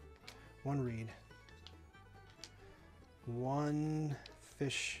 1 reed, 1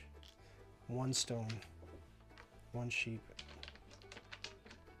 fish, 1 stone, 1 sheep,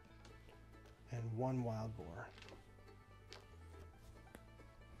 and 1 wild boar.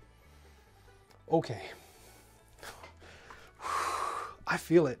 Okay. I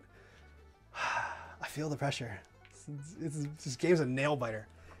feel it. I feel the pressure. This game's a nail biter.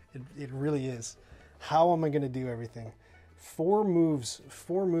 It really is. How am I going to do everything? 4 moves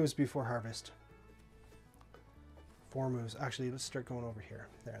before harvest. 4 moves. Actually, let's start going over here.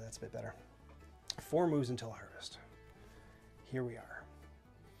 There, that's a bit better. 4 moves until harvest. Here we are.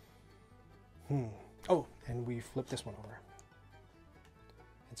 Oh, and we flip this one over.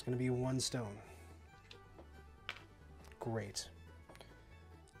 It's going to be 1 stone. Great.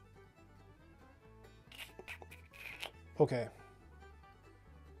 Okay.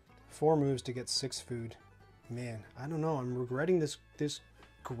 4 moves to get 6 food. Man, I don't know. I'm regretting this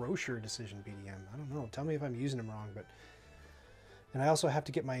grocer decision, BDM. I don't know. Tell me if I'm using them wrong, but... And I also have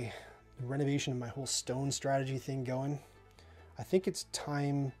to get my renovation and my whole stone strategy thing going. I think it's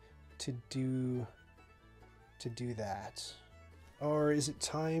time to do that. Or is it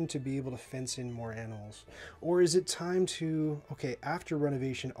time to be able to fence in more animals? Or is it time to... Okay, after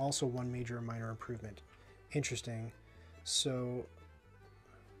renovation, also 1 major or minor improvement. Interesting. So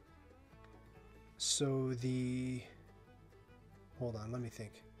the... Hold on, let me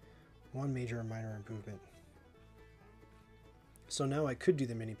think. 1 major or minor improvement. So now I could do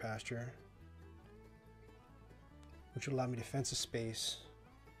the mini pasture, which would allow me to fence a space.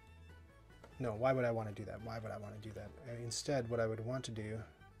 No, why would I want to do that? Why would I want to do that? Instead, what I would want to do...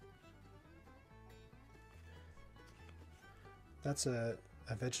 That's a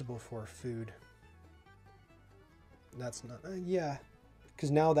vegetable for food. That's not... yeah. Because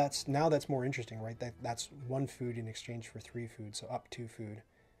now that's more interesting, right? That's 1 food in exchange for 3 food, so up 2 food.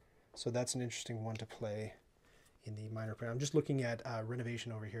 So that's an interesting one to play in the minor improvement. I'm just looking at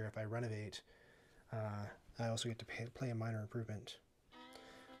renovation over here. If I renovate, I also get to play a minor improvement.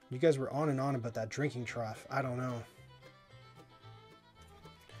 You guys were on and on about that drinking trough. I don't know.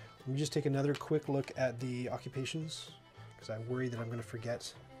 Let me just take another quick look at the occupations, because I worry that I'm going to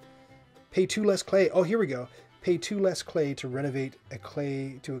forget. Pay 2 less clay. Oh, here we go. Pay 2 less clay to renovate a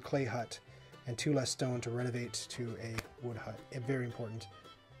clay hut, and 2 less stone to renovate to a wood hut. Very important.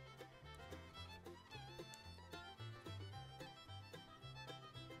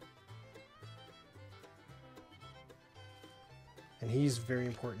 And he's very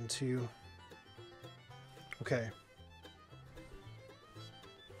important too. Okay.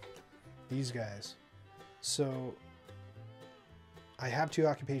 These guys. So I have 2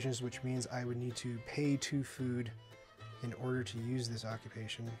 occupations, which means I would need to pay 2 food in order to use this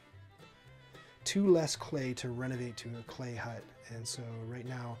occupation. 2 less clay to renovate to a clay hut. And so right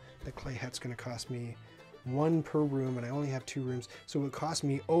now the clay hut's going to cost me 1 per room, and I only have 2 rooms. So it would cost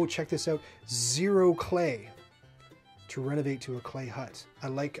me, oh, check this out, 0 clay to renovate to a clay hut. I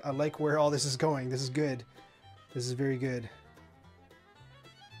like where all this is going. This is good. This is very good.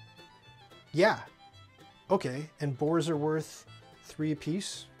 Yeah. Okay, and boars are worth 3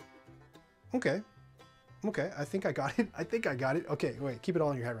 apiece. Okay. Okay, I think I got it. I think I got it. Okay, wait, keep it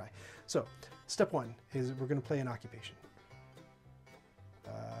all in your head, right? So, step 1 is we're going to play an occupation.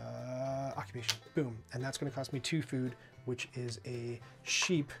 Occupation. Boom. And that's going to cost me 2 food, which is a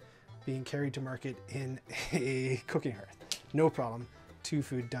sheep being carried to market in a cooking hearth. No problem. 2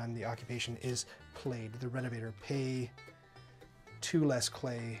 food done. The occupation is played. The renovator, pay 2 less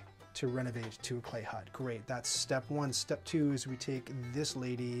clay to renovate to a clay hut. Great. That's step 1. Step 2 is we take this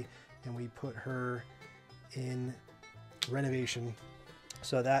lady and we put her in renovation.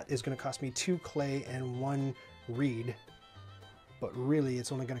 So that is going to cost me 2 clay and 1 reed. But really,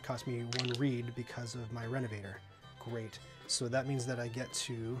 it's only going to cost me 1 reed because of my renovator. Great. So that means that I get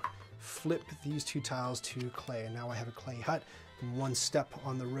to flip these 2 tiles to clay, and now I have a clay hut, 1 step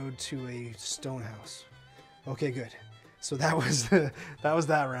on the road to a stone house. Okay, good. So that was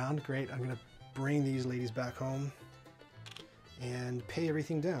that round. Great. I'm gonna bring these ladies back home and pay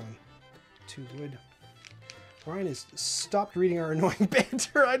everything down. 2 wood. Ryan has stopped reading our annoying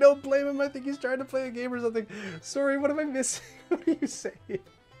banter. I don't blame him. I think he's trying to play a game or something. Sorry, what am I missing? What are you saying?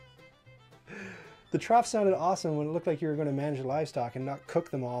 The trough sounded awesome when it looked like you were going to manage the livestock and not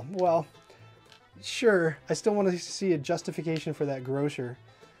cook them all. Well, sure. I still want to see a justification for that grocer.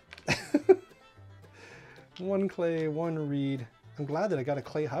 1 clay, 1 reed. I'm glad that I got a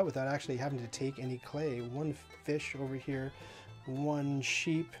clay hut without actually having to take any clay. 1 fish over here, 1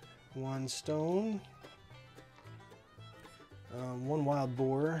 sheep, 1 stone, 1 wild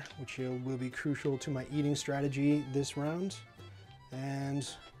boar, which will be crucial to my eating strategy this round, and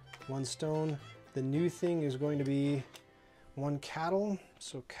 1 stone. The new thing is going to be 1 cattle,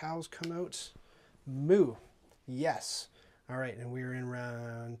 so cows come out. Moo. Yes. All right, and we're in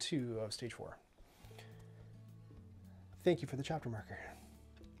round 2 of stage 4. Thank you for the chapter marker.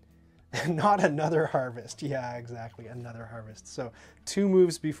 Not another harvest. Yeah, exactly, another harvest. So 2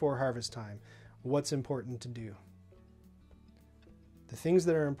 moves before harvest time. What's important to do? The things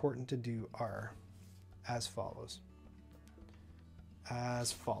that are important to do are as follows.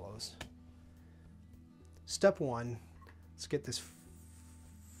 As follows. Step 1, let's get this.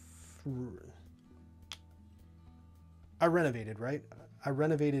 I renovated, right? I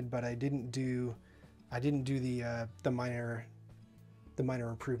renovated, but I didn't do the minor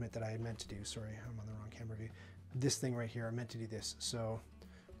improvement that I had meant to do. Sorry, I'm on the wrong camera view. This thing right here, I meant to do this. So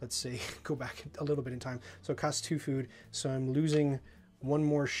let's say go back a little bit in time. So it costs 2 food. So I'm losing 1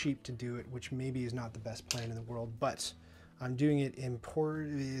 more sheep to do it, which maybe is not the best plan in the world, but I'm doing it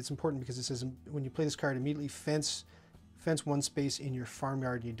it's important because it says when you play this card, immediately fence 1 space in your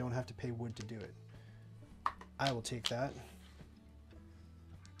farmyard. You don't have to pay wood to do it. I will take that.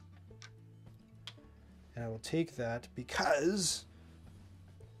 And I will take that because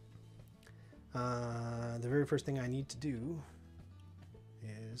the very first thing I need to do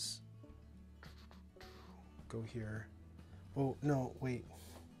is go here. Oh, no, wait.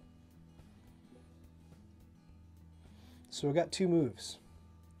 So I got 2 moves.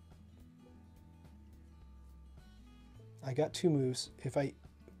 I got 2 moves. If I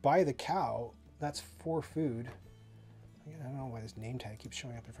buy the cow, that's 4 food. I don't know why this name tag keeps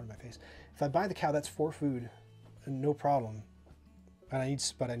showing up in front of my face. If I buy the cow, that's 4 food, no problem. And I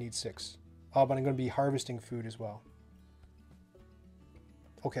need 6. Oh, but I'm going to be harvesting food as well.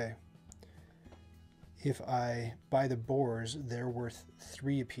 Okay. If I buy the boars, they're worth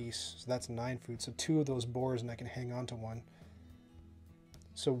 3 apiece, so that's 9 food. So 2 of those boars, and I can hang on to 1.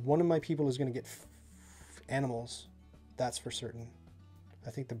 So one of my people is going to get animals. That's for certain. I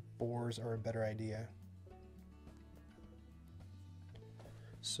think the boars are a better idea.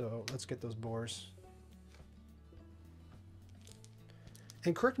 So let's get those boars.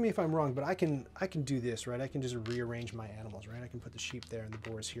 And correct me if I'm wrong, but I can do this, right? I can just rearrange my animals, right? I can put the sheep there and the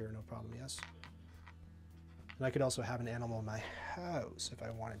boars here, no problem, yes? And I could also have an animal in my house if I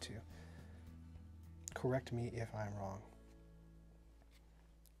wanted to. Correct me if I'm wrong.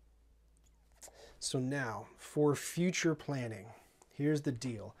 So now, for future planning, here's the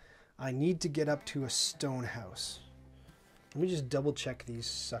deal. I need to get up to a stone house. Let me just double check these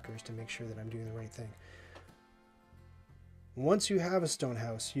suckers to make sure that I'm doing the right thing. Once you have a stone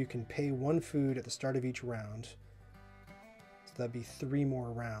house, you can pay 1 food at the start of each round. So that'd be 3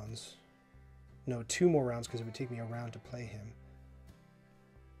 more rounds. No, 2 more rounds because it would take me a round to play him.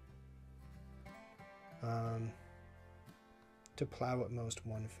 To plow at most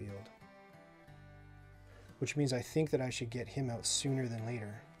 1 field. Which means I think that I should get him out sooner than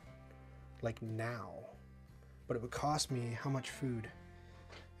later. Like now. But it would cost me how much food?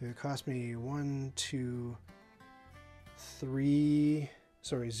 It would cost me 1, 2, 3,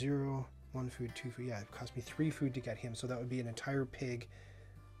 sorry, 0, 1 food, 2 food. Yeah, it would cost me 3 food to get him. So that would be an entire pig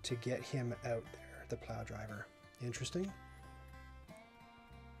to get him out there, the plow driver. Interesting.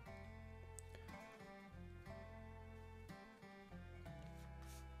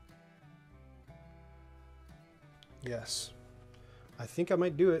 Yes. I think I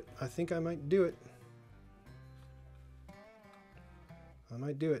might do it. I think I might do it. I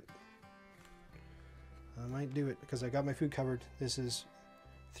might do it. I might do it because I got my food covered. This is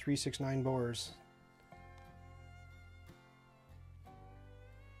 369 boars.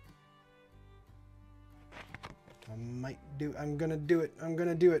 I'm gonna do it. I'm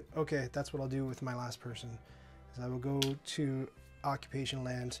gonna do it. Okay, that's what I'll do with my last person. Is I will go to occupation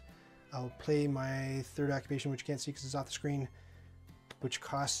land. I'll play my 3rd occupation, which you can't see because it's off the screen, which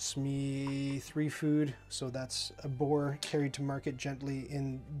costs me 3 food. So that's a boar carried to market gently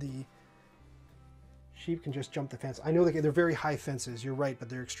in the... Sheep can just jump the fence. I know they're very high fences. You're right, but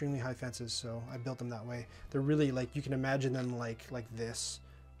they're extremely high fences, so I built them that way. They're really like, you can imagine them like this,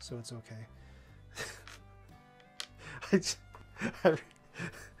 so it's okay.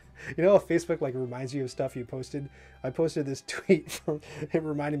 You know, Facebook like reminds you of stuff you posted. I posted this tweet from, it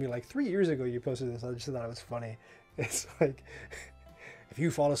reminded me like 3 years ago you posted this. I just thought it was funny. It's like, if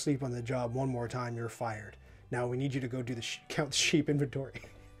you fall asleep on the job one more time, you're fired. Now we need you to go do the count the sheep inventory.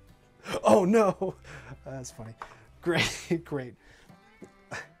 Oh no, that's funny. Great, great.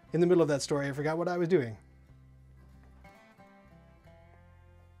 In the middle of that story, I forgot what I was doing.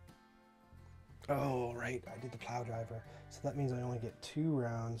 Oh, right, I did the plow driver. So that means I only get 2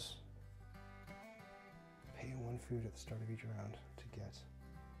 rounds. Pay 1 food at the start of each round to get.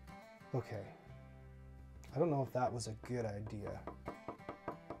 Okay. I don't know if that was a good idea.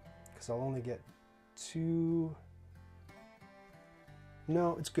 Because I'll only get 2...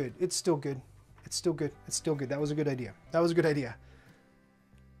 No, it's good. It's still good. It's still good. It's still good. That was a good idea. That was a good idea.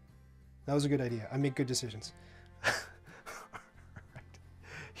 That was a good idea. I make good decisions. All right.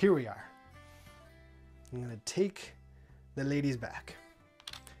 Here we are. I'm going to take the ladies back.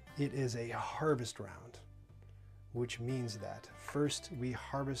 It is a harvest round, which means that first we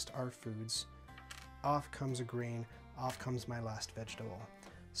harvest our foods. Off comes a grain. Off comes my last vegetable.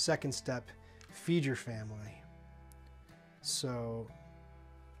 Second step, feed your family. So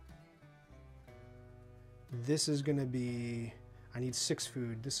this is going to be, I need 6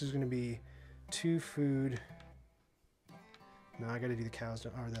 food. This is going to be 2 food. No, I got to do the cows,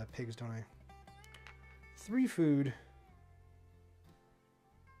 or the pigs, don't I? 3 food.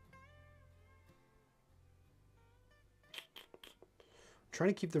 I'm trying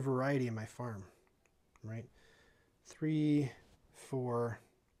to keep the variety in my farm, right? 3, 4,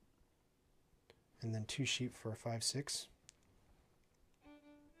 and then 2 sheep for a 5, 6.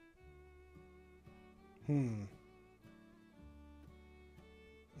 I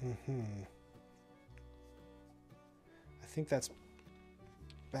think that's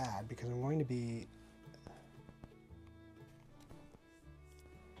bad because I'm going to be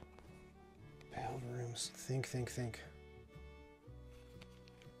build rooms. Think.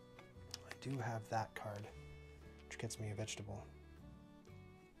 I do have that card, which gets me a vegetable.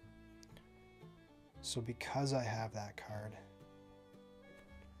 So because I have that card,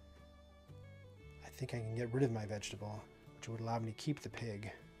 I think I can get rid of my vegetable, which would allow me to keep the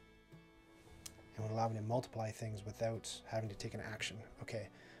pig and would allow me to multiply things without having to take an action. Okay,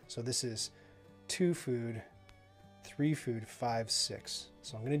 so this is 2 food, 3 food, 5, 6.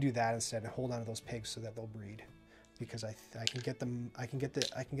 So I'm going to do that instead and hold on to those pigs so that they'll breed. because I can get them. I can get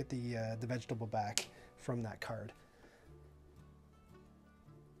the vegetable back from that card.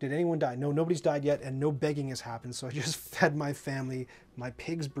 Did anyone die? No, nobody's died yet, and no begging has happened. So I just fed my family. My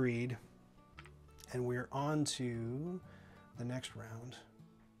pigs breed, and we're on to the next round,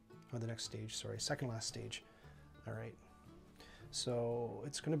 or the next stage. Sorry, second last stage. All right. So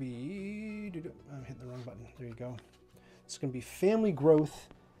it's going to be. I'm hitting the wrong button. There you go. It's going to be family growth,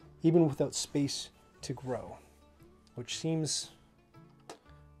 even without space to grow, which seems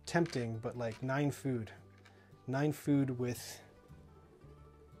tempting, but like 9 food. 9 food with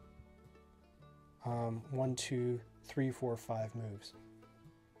 1, 2, 3, 4, 5 moves.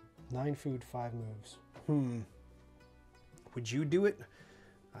 9 food, 5 moves. Would you do it?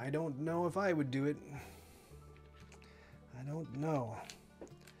 I don't know if I would do it. I don't know.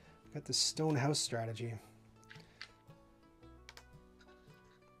 Got the stone house strategy.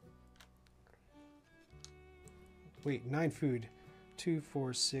 Wait, 9 food. 2,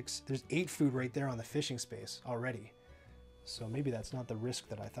 4, 6. There's 8 food right there on the fishing space already. So maybe that's not the risk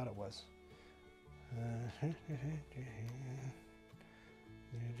that I thought it was.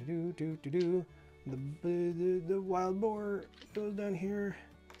 The wild boar goes down here.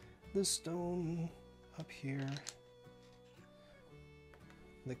 The stone up here.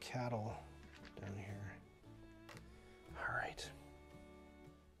 The cattle down here. All right.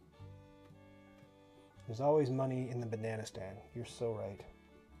 There's always money in the banana stand. You're so right.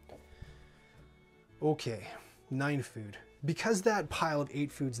 Okay, 9 food. Because that pile of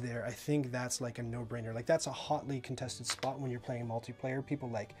 8 foods there, I think that's like a no-brainer. Like that's a hotly contested spot when you're playing multiplayer. People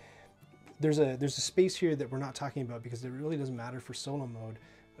like, there's a space here that we're not talking about because it really doesn't matter for solo mode.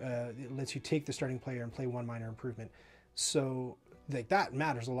 It lets you take the starting player and play 1 minor improvement. So like that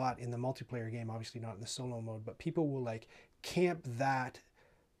matters a lot in the multiplayer game, obviously not in the solo mode, but people will like camp that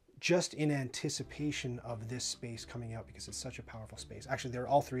just in anticipation of this space coming out because it's such a powerful space. Actually,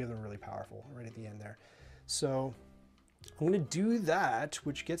 all 3 of them are really powerful right at the end there. So I'm going to do that,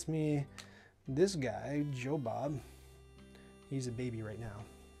 which gets me this guy, Joe Bob. He's a baby right now,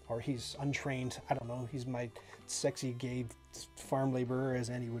 or he's untrained. I don't know. He's my sexy gay farm laborer,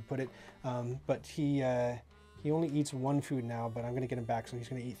 as Andy would put it. But he only eats 1 food now, but I'm going to get him back, so he's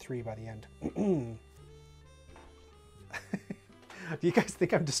going to eat 3 by the end. Do you guys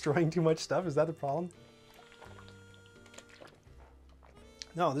think I'm destroying too much stuff? Is that the problem?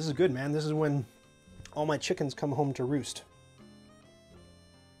 No, this is good, man. This is when all my chickens come home to roost.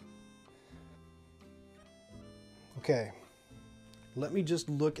 Okay, let me just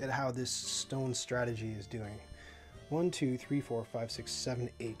look at how this stone strategy is doing. 1, 2, 3, 4, 5, 6, 7,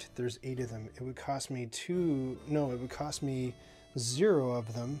 8. There's 8 of them. It would cost me it would cost me 0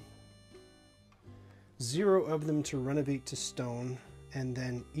 of them. 0 of them to renovate to stone, and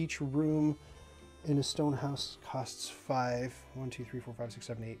then each room in a stone house costs 5. 1, 2, 3, 4, 5, 6,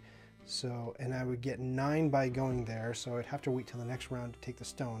 7, 8. So, and I would get 9 by going there, so I'd have to wait till the next round to take the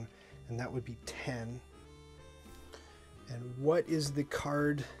stone, and that would be 10. And what is the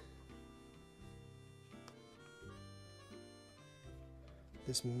card?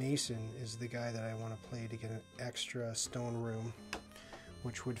 This mason is the guy that I want to play to get an extra stone room,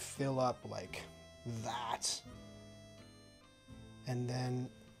 which would fill up like that. And then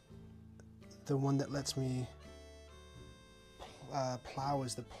the one that lets me plow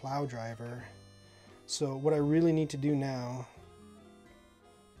is the plow driver. So what I really need to do now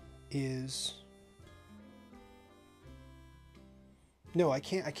is, no, I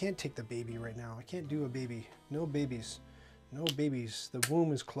can't take the baby right now. I can't do a baby. No babies. No babies. The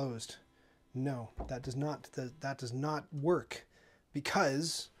womb is closed. No, that does not work,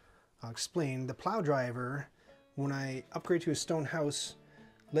 because I'll explain. The plow driver, when I upgrade to a stone house,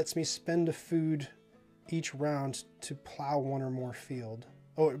 lets me spend a food each round to plow 1 or more field,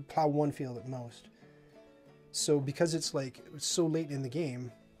 or plow 1 field at most. So because it's like so late in the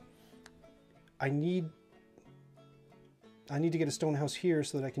game, I need to get a stone house here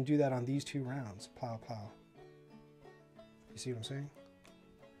so that I can do that on these 2 rounds. Plow, plow. You see what I'm saying?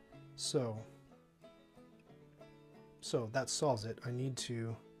 So that solves it.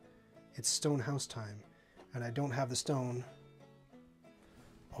 It's stone house time, and I don't have the stone.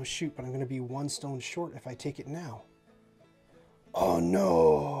 Oh shoot, but I'm going to be 1 stone short if I take it now. Oh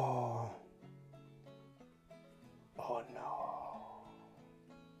no! Oh no!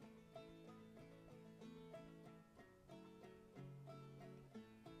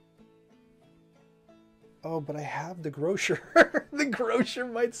 Oh, but I have the grocer. The grocer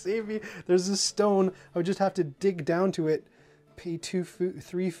might save me. There's a stone. I would just have to dig down to it, pay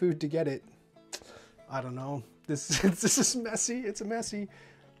 3 food to get it. I don't know. This is messy. It's messy.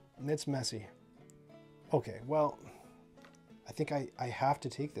 Okay, well, I think I have to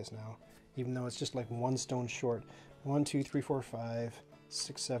take this now, even though it's just like 1 stone short. 1, 2, 3, 4, 5,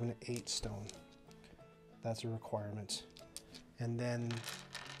 6, 7, 8 stone. That's a requirement. And then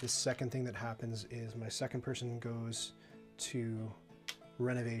the second thing that happens is my second person goes to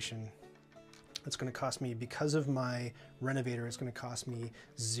renovation. It's going to cost me, because of my renovator, it's going to cost me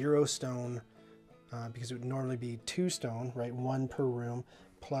 0 stone, because it would normally be 2 stone, right? 1 per room,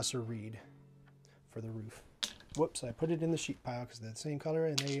 plus a reed for the roof. Whoops, I put it in the sheet pile because they're the same color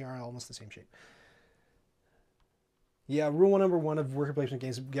and they are almost the same shape. Yeah, rule number 1 of worker placement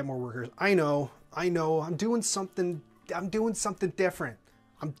games: get more workers. I know. I'm doing something different.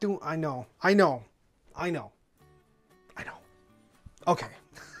 I know. Okay.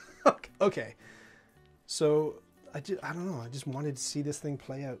 Okay. So I don't know. I just wanted to see this thing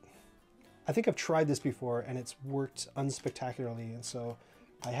play out. I think I've tried this before and it's worked unspectacularly, and so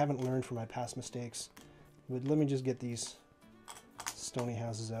I haven't learned from my past mistakes. But let me just get these stony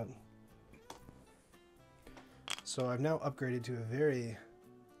houses out. So I've now upgraded to a very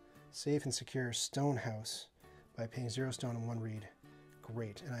safe and secure stone house by paying 0 stone and 1 reed.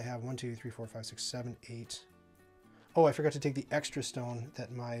 Great. And I have 1, 2, 3, 4, 5, 6, 7, 8. Oh, I forgot to take the extra stone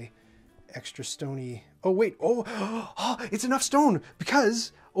that my extra stony... Oh, wait. Oh, it's enough stone,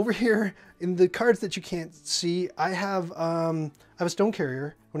 because over here in the cards that you can't see, I have a stone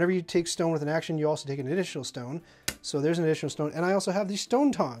carrier. Whenever you take stone with an action, you also take an additional stone. So there's an additional stone. And I also have these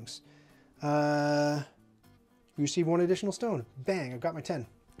stone tongs. You receive 1 additional stone. Bang, I've got my 10.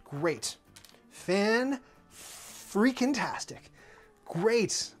 Great. Fan-freaking-tastic.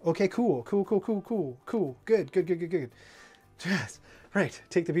 Great. Okay, cool. Good. Yes. Right,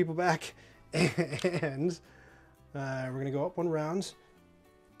 take the people back. And we're going to go up 1 round.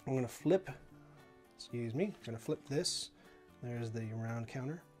 I'm going to flip. Excuse me. I'm going to flip this. There's the round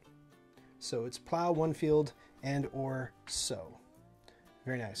counter. So it's plow 1 field and or sow.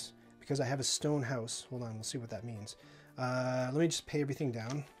 Very nice. Because I have a stone house. Hold on, we'll see what that means. Let me just pay everything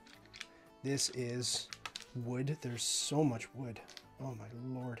down. This is wood. There's so much wood. Oh my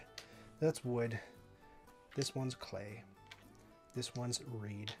lord. That's wood. This one's clay. This one's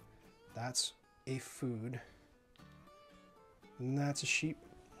reed. That's a food. And that's a sheep.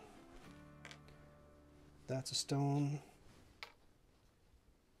 That's a stone.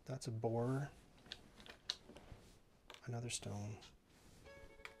 That's a boar. Another stone.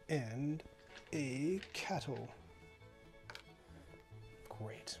 And a cattle.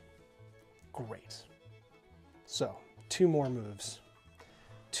 Great. So, 2 more moves.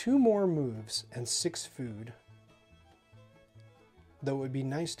 2 more moves and 6 food. Though it would be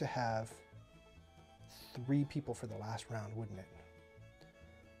nice to have 3 people for the last round, wouldn't it?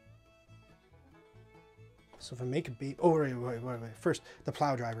 So if I make a beat... Oh, wait. First, the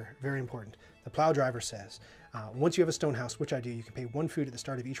plow driver. Very important. The plow driver says, once you have a stone house, which I do, you can pay 1 food at the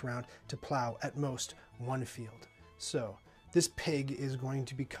start of each round to plow at most 1 field. So this pig is going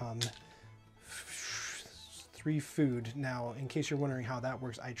to become 3 food. Now, in case you're wondering how that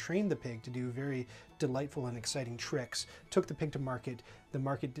works, I trained the pig to do very delightful and exciting tricks. Took the pig to market. The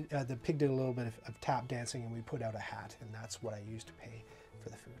pig did a little bit of tap dancing, and we put out a hat, and that's what I used to pay for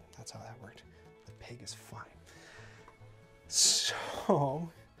the food. That's how that worked. The pig is fine. So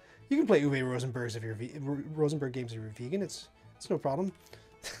you can play Uwe Rosenberg's if you're Rosenberg games if you're vegan. It's no problem.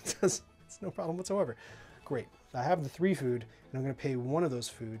 It's no problem whatsoever. Great. I have the 3 food, and I'm going to pay 1 of those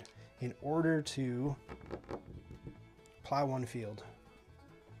food in order to plow 1 field.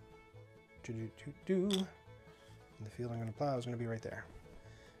 And the field I'm going to plow is going to be right there.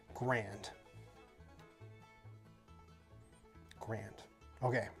 Grand.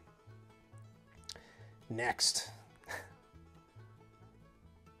 Okay. Next.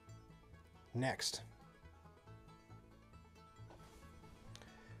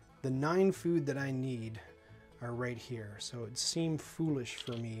 The 9 food that I need are right here. So it seemed foolish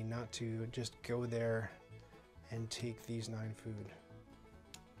for me not to just go there and take these 9 food.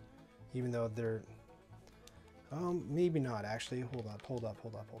 Even though they're... maybe not actually. Hold up.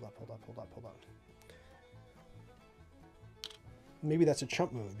 Maybe that's a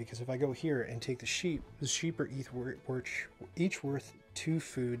chump move, because if I go here and take the sheep are each worth 2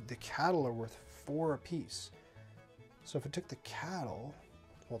 food. The cattle are worth 4 apiece. So if I took the cattle...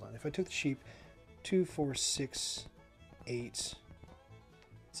 Hold on. If I took the sheep, 2, 4, 6, 8.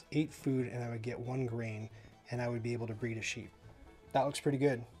 It's 8 food, and I would get 1 grain, and I would be able to breed a sheep. That looks pretty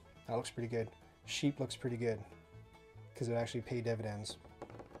good. Sheep looks pretty good, because it actually paid dividends.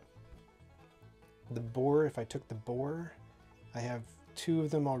 The boar, if I took the boar, I have 2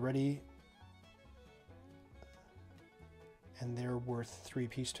 of them already, and they're worth 3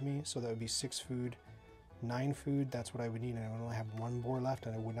 apiece to me, so that would be 6 food. 9 food, that's what I would need, and I would only have 1 boar left,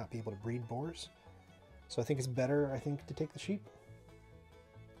 and I would not be able to breed boars. So I think it's better, to take the sheep.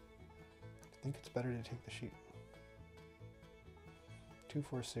 I think it's better to take the sheep. 2,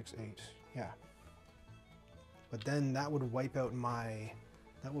 4, 6, 8. Yeah. But then that would wipe out my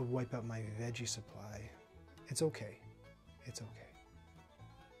veggie supply. It's okay. It's okay.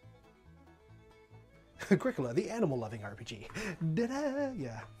 Agricola, the animal-loving RPG. Da-da!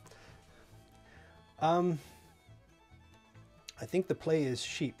 Yeah. I think the play is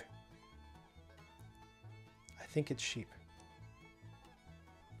sheep. I think it's sheep.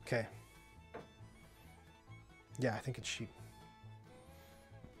 Okay. Yeah, I think it's sheep.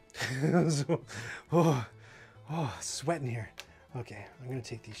 So, sweating here. Okay, I'm gonna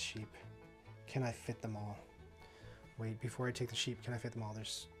take these sheep. Can I fit them all? Wait, before I take the sheep, can I fit them all?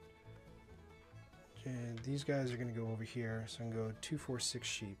 These guys are gonna go over here, so I can go 2, 4, 6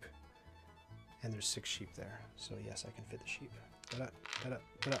 sheep. And there's 6 sheep there, so yes, I can fit the sheep. Ta-da, ta-da,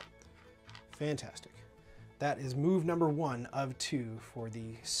 ta-da. Fantastic. That is move number 1 of 2 for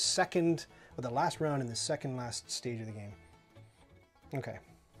the last round in the second last stage of the game. Okay.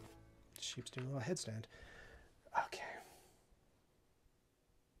 Sheep's doing a little headstand. Okay.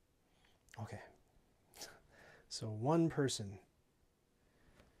 Okay. So 1 person.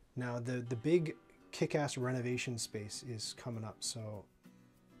 Now the big kick-ass renovation space is coming up, so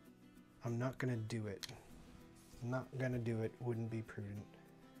I'm not gonna do it. Not gonna do it. Wouldn't be prudent.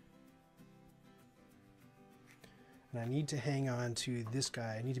 And I need to hang on to this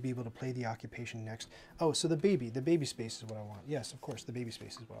guy. I need to be able to play the occupation next. Oh, so the baby space is what I want. Yes, of course, the baby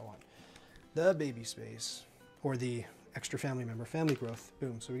space is what I want. The baby space, or the extra family member, family growth.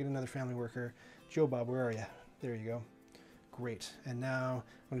 Boom. So we get another family worker. Joe Bob, where are you? There you go. Great. And now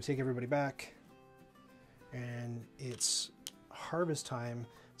I'm going to take everybody back, and it's harvest time.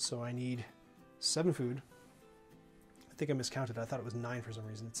 So I need 7 food. I think I miscounted. I thought it was 9 for some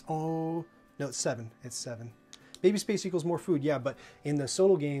reason. No, it's 7. It's 7. Baby space equals more food, yeah, but in the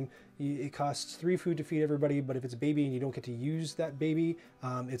solo game, it costs 3 food to feed everybody, but if it's a baby and you don't get to use that baby,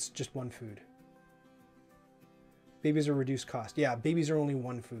 it's just 1 food. Babies are reduced cost. Yeah, babies are only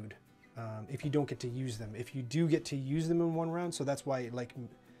 1 food if you don't get to use them. If you do get to use them in 1 round, so that's why it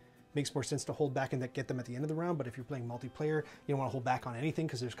makes more sense to hold back and get them at the end of the round, but if you're playing multiplayer, you don't want to hold back on anything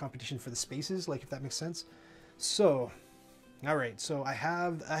because there's competition for the spaces, if that makes sense. So, all right, so I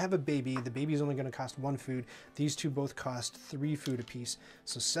have a baby. The baby is only going to cost 1 food. These 2 both cost 3 food apiece,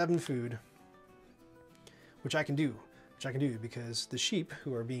 so 7 food, which I can do, because the sheep,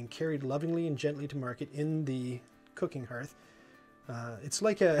 who are being carried lovingly and gently to market in the cooking hearth, it's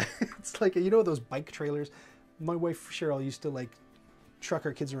like a, you know those bike trailers? My wife Cheryl used to truck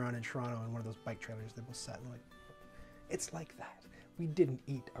our kids around in Toronto in one of those bike trailers. They both sat and it's like that. We didn't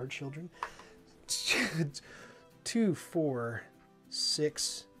eat our children. 2, 4,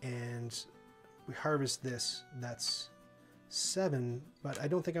 6, and we harvest this. That's 7, but I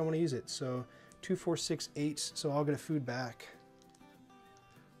don't think I want to use it. So 2, 4, 6, 8. So I'll get a food back.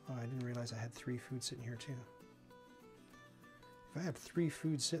 Oh, I didn't realize I had 3 food sitting here too. If I have 3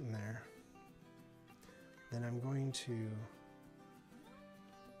 food sitting there, then I'm going to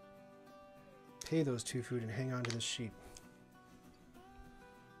pay those 2 food and hang on to this sheep.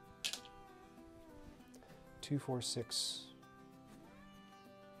 2, 4, 6.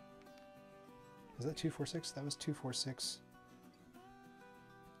 Was that 2, 4, 6? That was 2, 4, 6.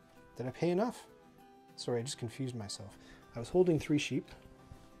 Did I pay enough? Sorry, I just confused myself. I was holding 3 sheep,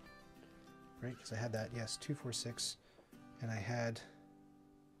 right? Because I had that. Yes, 2, 4, 6. And I had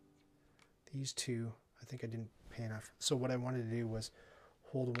these 2. I think I didn't pay enough. So what I wanted to do was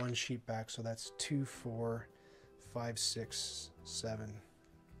hold 1 sheep back. So that's 2, 4, 5, 6, 7.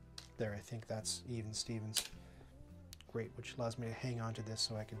 There, I think that's even Stevens. Great, which allows me to hang on to this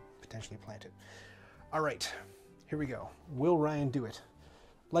so I can potentially plant it. All right, here we go. Will Ryan do it?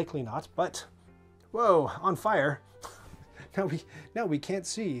 Likely not, but whoa, on fire. now we can't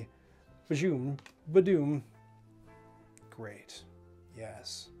see. Bajoom, badoom. Great,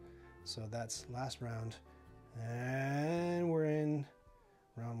 yes. So that's last round, and we're in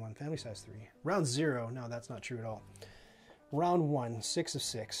round 1, family size 3. Round 0, no, that's not true at all. Round 1, 6 of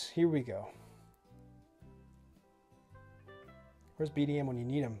 6. Here we go. Where's BDM when you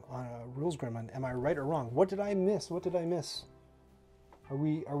need him? Rules Gremlin. Am I right or wrong? What did I miss? What did I miss? Are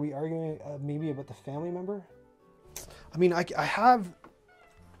we arguing maybe about the family member? I mean, I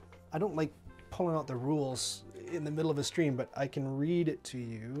don't like pulling out the rules in the middle of a stream, but I can read it to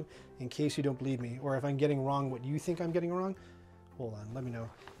you in case you don't believe me, or if I'm getting wrong what you think I'm getting wrong. Hold on, let me know.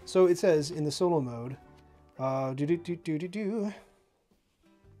 So it says in the solo mode,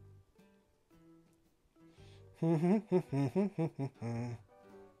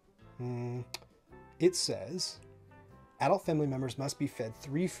 It says, adult family members must be fed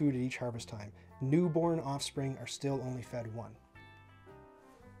 3 food at each harvest time. Newborn offspring are still only fed 1.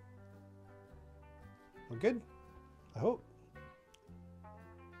 We're good? I hope.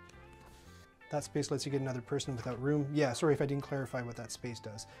 That space lets you get another person without room. Yeah, sorry if I didn't clarify what that space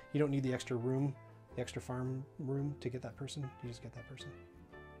does. You don't need the extra room, the extra farm room to get that person. You just get that person.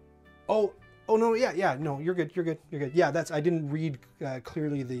 Oh no, yeah, no, you're good. Yeah, I didn't read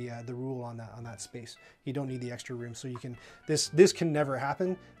clearly the rule on that space. You don't need the extra room, so you can. This can never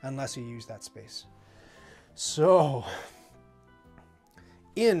happen unless you use that space. So,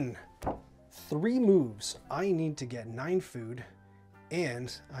 in 3 moves, I need to get 9 food,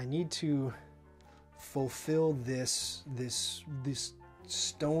 and I need to fulfill this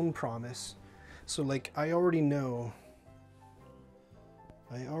stone promise. So like I already know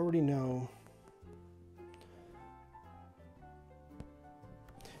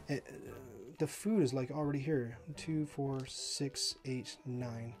the food is like already here. 2, 4, 6, 8,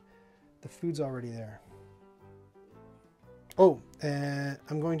 9. The food's already there. Oh,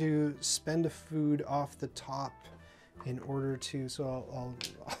 I'm going to spend a food off the top in order to, so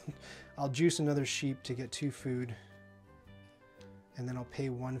I'll juice another sheep to get 2 food, and then I'll pay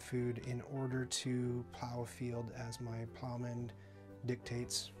 1 food in order to plow a field as my plowman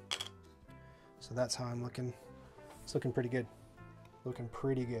dictates. So that's how I'm looking. It's looking pretty good. Looking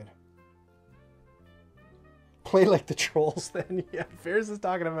pretty good. Play like the trolls then. Yeah, Ferris is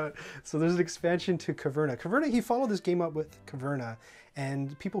talking about. So there's an expansion to Caverna. Caverna, he followed this game up with Caverna,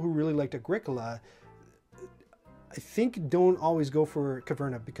 and people who really liked Agricola, I think, don't always go for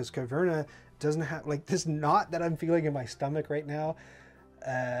Caverna, because Caverna doesn't have like this knot that I'm feeling in my stomach right now,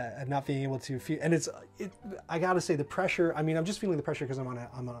 and not being able to feel. And I gotta say, the pressure. I mean, I'm just feeling the pressure because I'm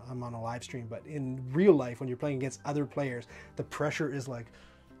on a live stream. But in real life, when you're playing against other players, the pressure is like,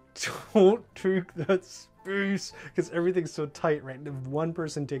 don't take that space, because everything's so tight, right? And if one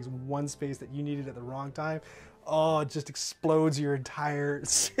person takes 1 space that you needed at the wrong time, oh, it just explodes your entire.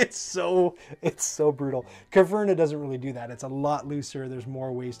 It's so brutal. Caverna doesn't really do that. It's a lot looser. There's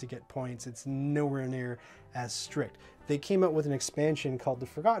more ways to get points. It's nowhere near as strict. They came out with an expansion called the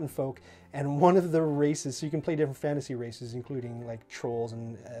Forgotten Folk, and one of the races, so you can play different fantasy races, including like trolls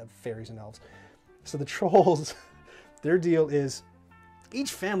and fairies and elves. So the trolls, their deal is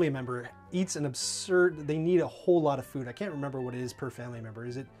each family member eats an absurd. They need a whole lot of food. I can't remember what it is per family member.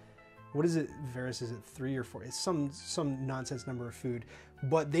 What is it, Varys? Is it 3 or 4? It's some nonsense number of food,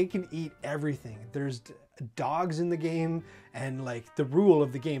 but they can eat everything. There's dogs in the game, and like the rule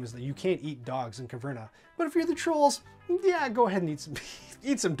of the game is that you can't eat dogs in Caverna. But if you're the trolls, yeah, go ahead and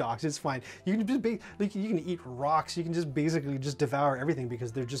eat some dogs. It's fine. You can just you can eat rocks. You can just basically just devour everything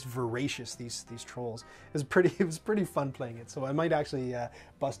because they're just voracious. These trolls. It was pretty fun playing it. So I might actually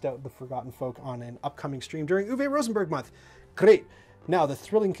bust out the Forgotten Folk on an upcoming stream during Uwe Rosenberg Month. Great. Now, the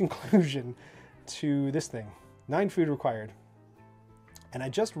thrilling conclusion to this thing. 9 food required. And I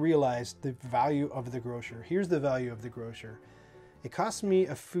just realized the value of the grocer. Here's the value of the grocer. It costs me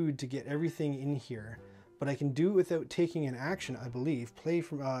a food to get everything in here, but I can do it without taking an action, I believe. Play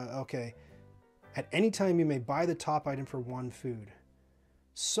from, okay. At any time, you may buy the top item for 1 food.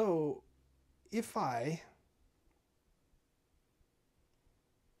 So, if I...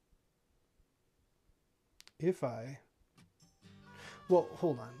 Well,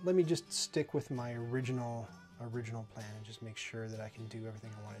 hold on. Let me just stick with my original plan and just make sure that I can do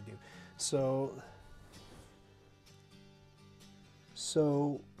everything I want to do. So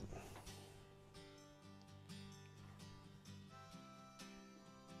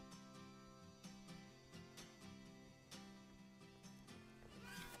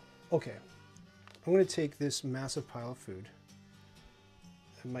okay. I'm going to take this massive pile of food.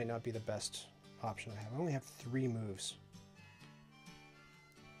 It might not be the best option I have. I only have 3 moves.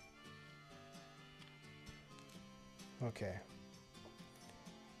 Okay.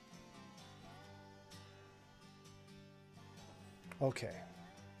 Okay.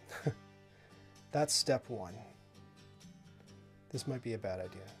 That's step 1. This might be a bad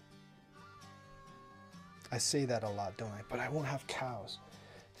idea. I say that a lot, don't I? But I won't have cows.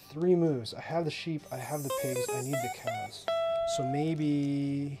 3 moves. I have the sheep, I have the pigs, I need the cows. So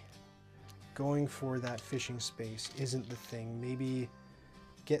maybe going for that fishing space isn't the thing. Maybe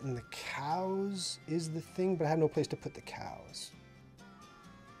getting the cows is the thing, but I have no place to put the cows.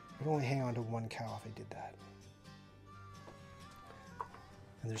 I'd only hang on to 1 cow if I did that.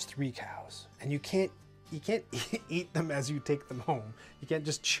 And there's 3 cows. And you can't eat them as you take them home. You can't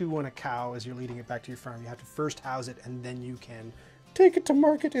just chew on a cow as you're leading it back to your farm. You have to first house it, and then you can take it to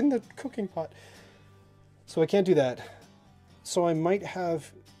market in the cooking pot. So I can't do that. So I might have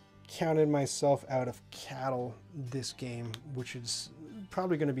counted myself out of cattle this game, which is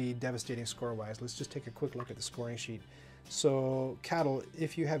probably going to be devastating score-wise. Let's just take a quick look at the scoring sheet. So cattle,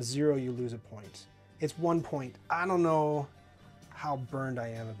 if you have 0, you lose a point. It's 1 point. I don't know how burned I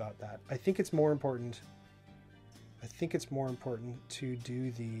am about that. I think it's more important. I think it's more important to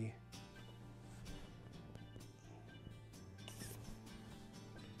do the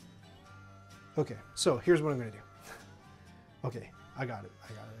okay, so here's what I'm going to do. Okay, I got it.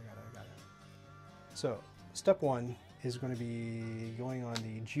 So step 1 is going to be going on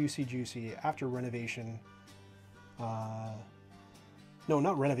the juicy after renovation. No,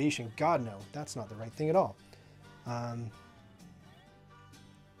 not renovation. God, no. That's not the right thing at all.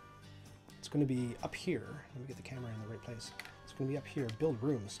 It's going to be up here. Let me get the camera in the right place. It's going to be up here. Build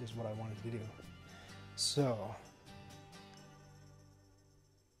rooms is what I wanted to do. So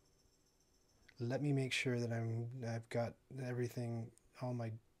let me make sure that I've got everything, all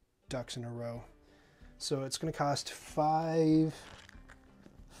my ducks in a row. So it's going to cost 5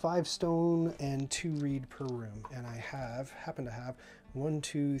 stone and 2 reed per room, and I happen to have 1,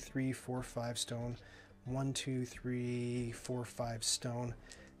 2, 3, 4, 5 stone, 1, 2, 3, 4, 5 stone,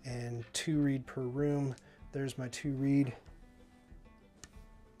 and 2 reed per room. There's my 2 reed.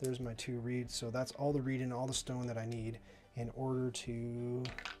 There's my 2 reed. So that's all the reed and all the stone that I need in order to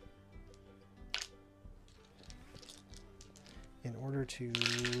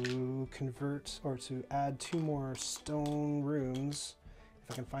convert or to add 2 more stone rooms.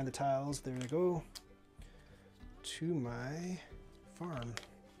 If I can find the tiles, there they go, to my farm.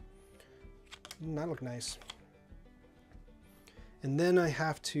 That look nice. And then I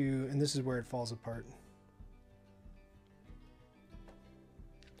have to, and this is where it falls apart.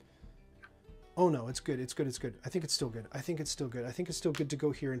 Oh no, it's good, it's good, it's good. I think it's still good. I think it's still good. I think it's still good to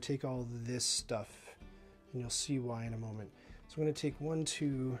go here and take all this stuff. And you'll see why in a moment. So I'm going to take 1,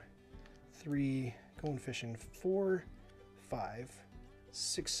 2, 3, going fishing, 4, 5,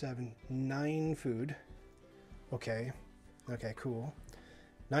 6, 7, 9 food. Okay. Okay, cool.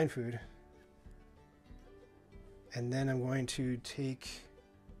 9 food. And then I'm going to take...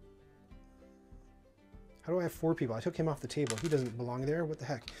 How do I have 4 people? I took him off the table. He doesn't belong there. What the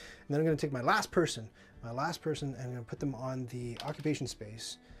heck? And then I'm going to take my last person, and I'm going to put them on the occupation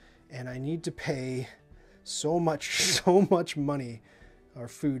space. And I need to pay so much money or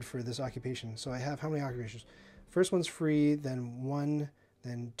food for this occupation. So I have how many occupations? First one's free, then 1,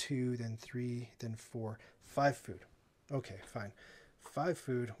 then 2, then 3, then 4. 5 food. Okay, fine. 5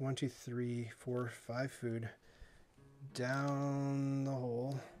 food. 1, 2, 3, 4, 5 food. Down the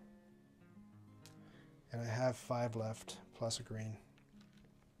hole. And I have 5 left, plus a grain.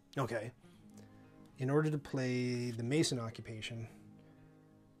 Okay. In order to play the Mason occupation,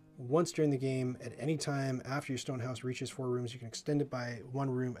 once during the game, at any time after your stone house reaches 4 rooms, you can extend it by 1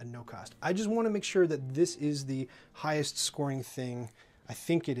 room at no cost. I just want to make sure that this is the highest scoring thing. I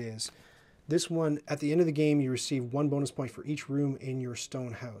think it is. This one, at the end of the game, you receive 1 bonus point for each room in your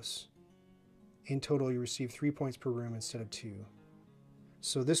stone house. In total, you receive 3 points per room instead of 2.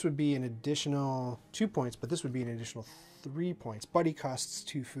 So this would be an additional 2 points, but this would be an additional 3 points. But he costs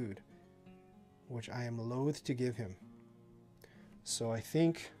 2 food, which I am loath to give him. So I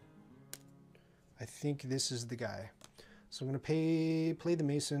think this is the guy. So I'm going to play the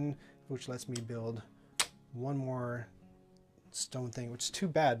Mason, which lets me build 1 more stone thing, which is too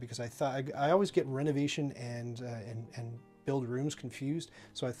bad because I always get renovation and build rooms confused.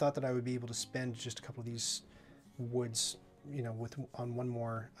 So I thought that I would be able to spend just a couple of these woods, you know, on one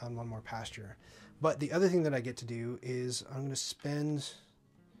more pasture. But the other thing that I get to do is I'm going to spend,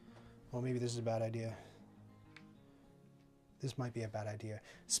 well, maybe this is a bad idea. This might be a bad idea.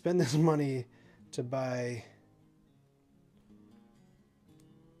 Spend this money to buy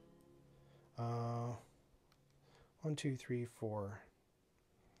 1, 2, 3, 4.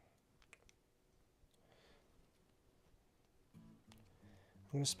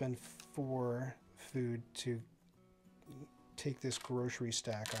 I'm going to spend 4 food to take this grocery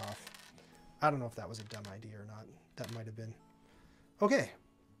stack off. I don't know if that was a dumb idea or not. That might have been. Okay.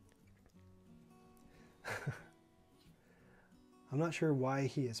 I'm not sure why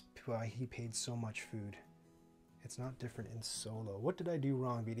he paid so much food. It's not different in solo. What did I do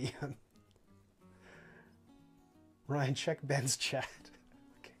wrong, BDM? Ryan, check Ben's chat.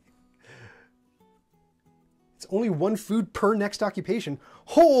 Okay. It's only 1 food per next occupation.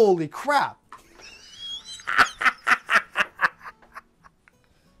 Holy crap!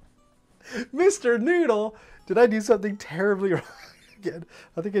 Mr. Noodle, did I do something terribly wrong again?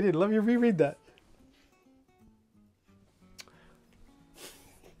 I think I did. Let me reread that.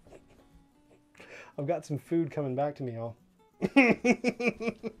 I've got some food coming back to me, all.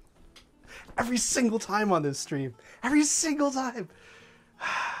 Every single time on this stream. Every single time.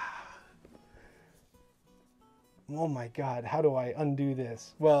 Oh my God, how do I undo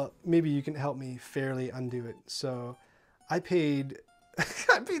this? Well, maybe you can help me fairly undo it. So I paid,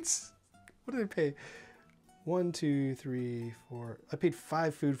 what did I pay? 1, 2, 3, 4. I paid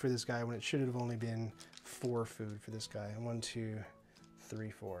 5 food for this guy when it should have only been 4 food for this guy. 1, 2, 3,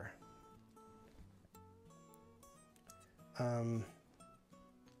 4.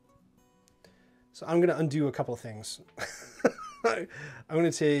 So I'm gonna undo a couple of things. I'm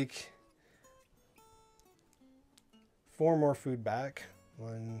gonna take 4 more food back.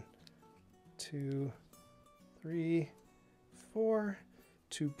 1, 2, 3, 4.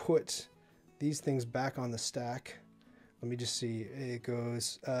 To put these things back on the stack. Let me just see. It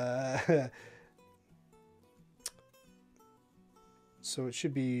goes. So it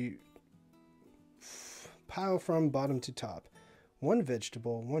should be pile from bottom to top. 1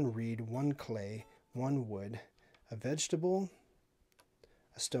 vegetable, 1 reed, 1 clay, 1 wood, a vegetable,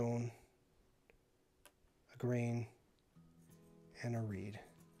 a stone, a grain, and a reed.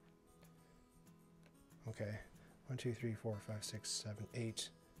 Okay. 1, 2, 3, 4, 5, 6, 7, 8.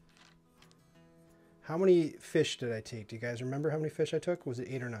 How many fish did I take? Do you guys remember how many fish I took? Was it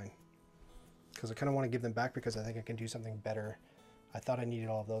 8 or 9? Because I kind of want to give them back because I think I can do something better. I thought I needed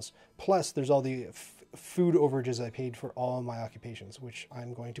all of those. Plus, there's all the food overages I paid for all of my occupations, which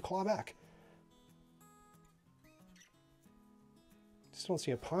I'm going to claw back. Just don't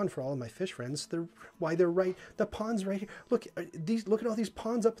see a pond for all of my fish friends. They're right. The pond's right here. Look, look at all these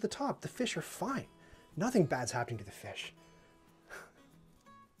ponds up at the top. The fish are fine. Nothing bad's happening to the fish.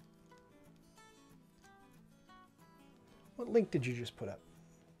 What link did you just put up?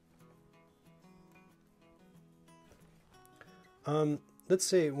 Let's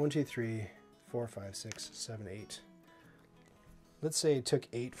say 1, 2, 3, 4, 5, 6, 7, 8. Let's say it took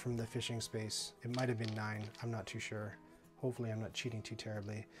 8 from the fishing space. It might have been 9. I'm not too sure. Hopefully I'm not cheating too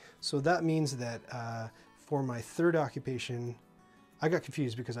terribly. So that means that for my 3rd occupation, I got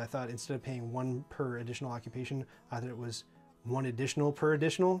confused because I thought instead of paying 1 per additional occupation, I thought it was 1 additional per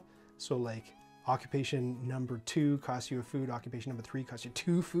additional. So like occupation number 2 costs you a food, occupation number 3 costs you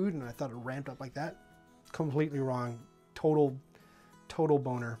 2 food, and I thought it ramped up like that. Completely wrong. Total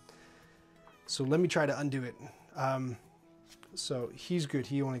boner. So let me try to undo it. So he's good.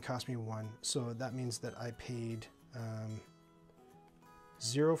 He only cost me 1. So that means that I paid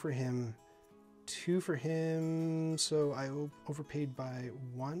 0 for him, 2 for him, so I overpaid by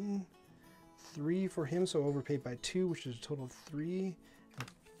 1, 3 for him, so overpaid by 2, which is a total of 3,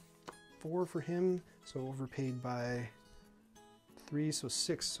 4 for him, so overpaid by 3, so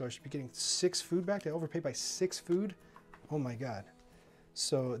 6, so I should be getting 6 food back. I overpaid by 6 food. Oh my God.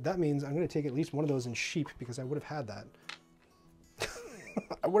 So that means I'm going to take at least one of those in sheep because I would have had that.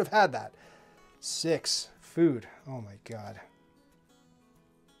 I would have had that. 6 food. Oh my God.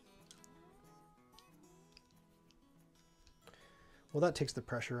 Well, that takes the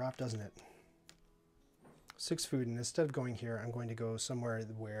pressure off, doesn't it? 6 food, and instead of going here, I'm going to go somewhere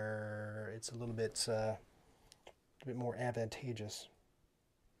where it's a little bit more advantageous.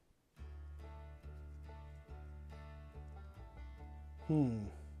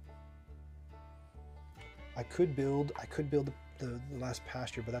 I could build the last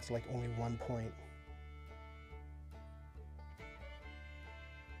pasture, but that's like only 1 point.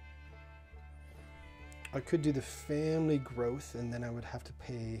 I could do the family growth, and then I would have to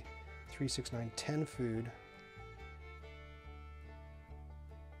pay 3, 6, 9, 10 food.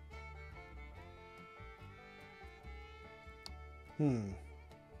 Hmm.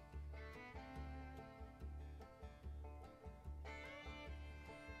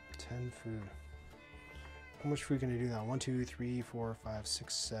 Food. How much food can I do now? 1, 2, 3, 4, 5,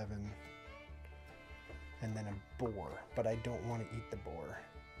 6, 7. And then a boar. But I don't want to eat the boar.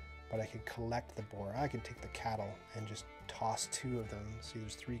 But I could collect the boar. I could take the cattle and just toss 2 of them. See,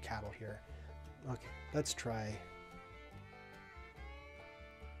 there's 3 cattle here. Okay, let's try.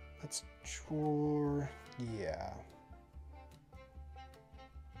 Let's try. Yeah.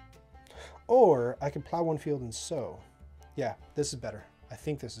 Or I could plow 1 field and sow. Yeah, this is better. I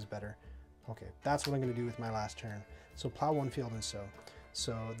think this is better. Okay, that's what I'm going to do with my last turn. So plow 1 field and sow.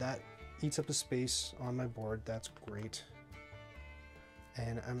 So that eats up the space on my board. That's great.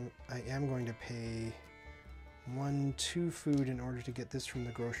 And I am going to pay 1, 2 food in order to get this from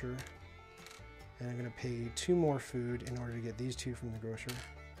the grocer. And I'm going to pay 2 more food in order to get these 2 from the grocer.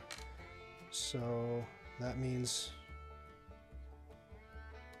 So that means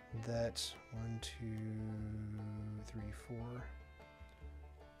that 1, 2, 3, 4.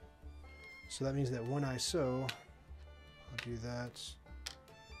 So that means that when I sow, I'll do that.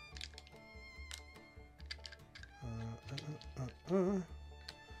 I don't know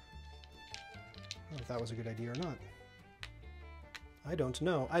if that was a good idea or not. I don't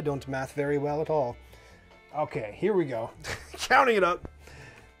know. I don't math very well at all. Okay, here we go. Counting it up.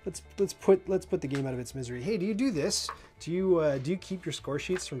 Let's put the game out of its misery. Hey, do you do this? Do you keep your score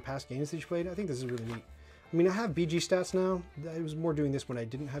sheets from past games that you played? I think this is really neat. I mean, I have BG stats now. I was more doing this when I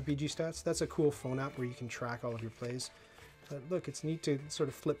didn't have BG stats. That's a cool phone app where you can track all of your plays. But look, it's neat to sort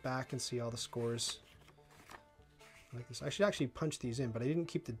of flip back and see all the scores like this. I should actually punch these in, but I didn't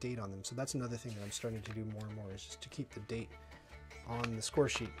keep the date on them. So that's another thing that I'm starting to do more and more, is just to keep the date on the score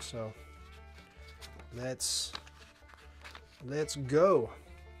sheet. So let's go.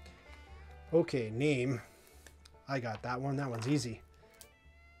 Okay, name. I got that one. That one's easy.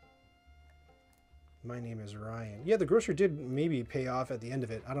 My name is Ryan. Yeah, the grocer did maybe pay off at the end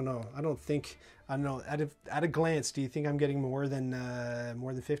of it. I don't know. I don't know. At a glance, do you think I'm getting more than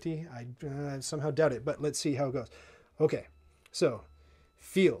 50? I somehow doubt it, but let's see how it goes. Okay, so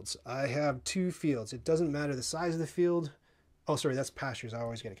fields. I have 2 fields. It doesn't matter the size of the field. Oh, sorry, that's pastures. I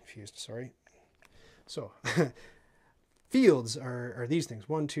always get confused. Sorry. So fields are these things.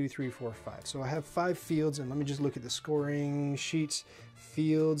 1, 2, 3, 4, 5. So I have 5 fields, and let me just look at the scoring sheets.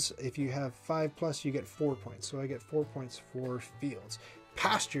 Fields, if you have 5+, you get 4 points. So I get 4 points for fields.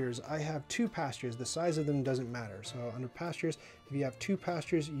 Pastures, I have 2 pastures. The size of them doesn't matter. So under pastures, if you have 2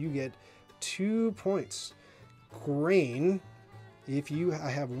 pastures, you get 2 points. Grain, I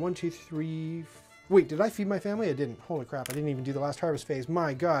have 1, 2, 3. Wait, did I feed my family? I didn't. Holy crap, I didn't even do the last harvest phase.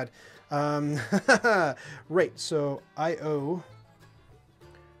 My God. Right, so I owe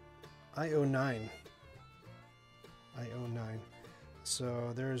 9. I owe 9.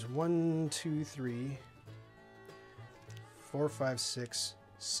 So there's 1, 2, 3, 4, 5, 6,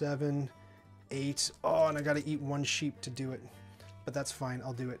 7, 8. Oh, and I got to eat 1 sheep to do it. But that's fine.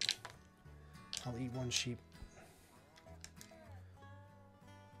 I'll do it. I'll eat 1 sheep.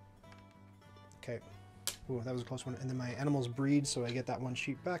 Okay. Ooh, that was a close one. And then my animals breed, so I get that 1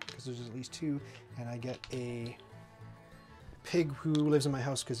 sheep back because there's at least 2. And I get a pig who lives in my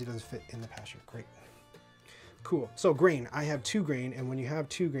house because he doesn't fit in the pasture. Great. Cool. So grain. I have 2 grain, and when you have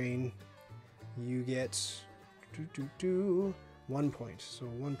 2 grain, you get 1 point. So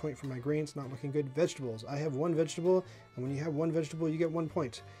 1 point for my grains. Not looking good. Vegetables. I have 1 vegetable, and when you have 1 vegetable, you get 1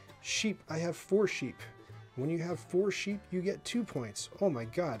 point. Sheep. I have 4 sheep. When you have 4 sheep, you get 2 points. Oh my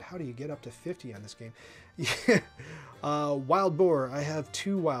God, how do you get up to 50 on this game? Wild boar, I have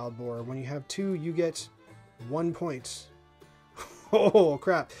 2 wild boar. When you have 2, you get 1 point. Oh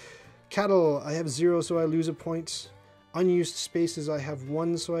crap. Cattle, I have 0, so I lose a point. Unused spaces, I have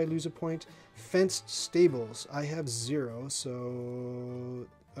 1, so I lose a point. Fenced stables, I have 0, so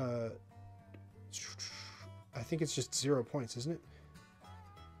I think it's just 0 points, isn't it?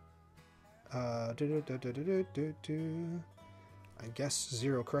 I guess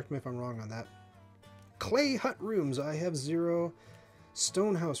 0. Correct me if I'm wrong on that. Clay hut rooms, I have 0.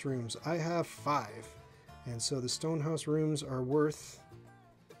 Stone house rooms, I have 5. And so the stone house rooms are worth...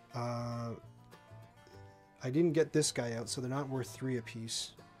 I didn't get this guy out, so they're not worth 3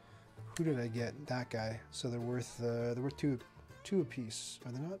 apiece. Who did I get? That guy. So they're worth 2 apiece.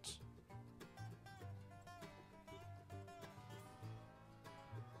 Are they not?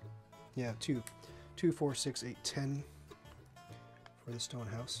 Yeah, 2, 4, 6, 8, 10 for the stone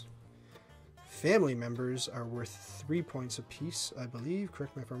house. Family members are worth 3 points apiece, I believe.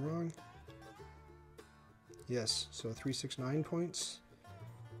 Correct me if I'm wrong. Yes, so 3, 6, 9 points.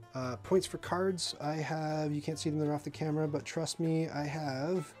 Points for cards, I have, you can't see them, they're off the camera, but trust me, I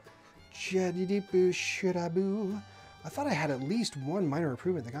have Jadidipu Shirabu. I thought I had at least 1 minor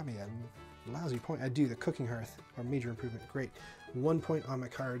improvement that got me a lousy point. I do, the cooking hearth, or major improvement, great. 1 point on my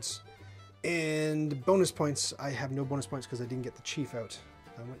cards. And bonus points, I have no bonus points because I didn't get the chief out.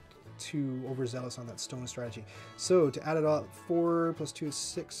 I went too overzealous on that stone strategy. So to add it all, 4 plus 2 is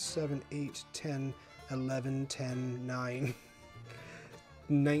 6, 7, 8, 10, 11, 10, 9.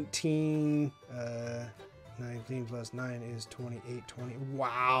 19, 19 plus 9 is 28, 20.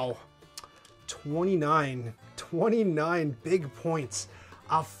 Wow. 29 big points.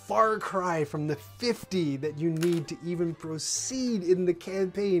 A far cry from the 50 that you need to even proceed in the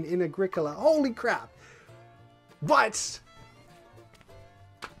campaign in Agricola. Holy crap. But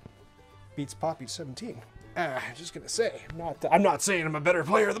beats Poppy 17. Just gonna say, I'm not saying I'm a better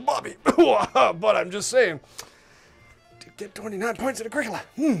player than Bobby, but I'm just saying, to get 29 points at Agricola.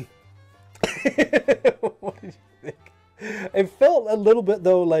 What did you think? It felt a little bit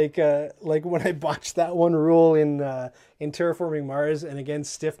though like when I botched that one rule in Terraforming Mars, and again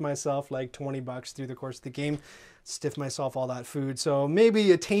stiffed myself like $20 through the course of the game, stiffed myself all that food. So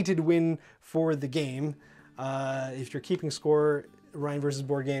maybe a tainted win for the game. If you're keeping score, Ryan versus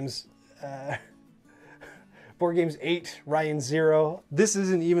Board Games. Board Games 8, Ryan 0. This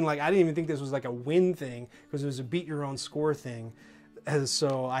isn't even like, I didn't even think this was like a win thing, because it was a beat your own score thing.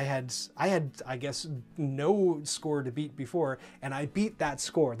 So I had, I guess, no score to beat before, and I beat that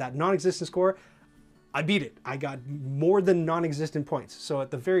score, that non-existent score. I beat it. I got more than non-existent points. So at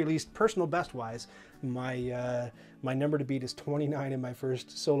the very least, personal best wise, my number to beat is 29 in my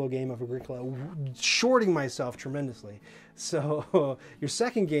first solo game of Agricola, shorting myself tremendously. So your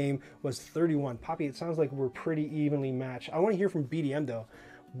second game was 31. Poppy, it sounds like we're pretty evenly matched. I want to hear from BDM though.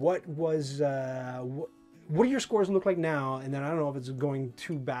 What do your scores look like now? And then I don't know if it's going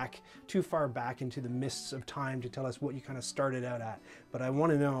too far back into the mists of time to tell us what you kind of started out at. But I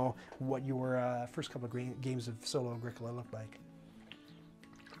want to know what your first couple of games of solo Agricola looked like.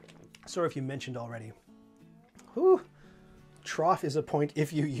 Sorry if you mentioned already. Whew. Trough is a point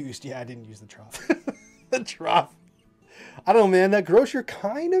if you used. Yeah, I didn't use the trough. The trough. I don't know, man. That grocer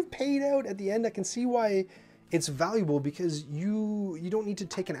kind of paid out at the end. I can see why it's valuable, because you don't need to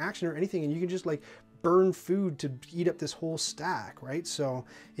take an action or anything, and you can just like burn food to eat up this whole stack, right? So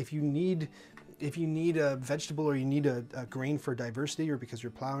if you need a vegetable, or you need a grain for diversity, or because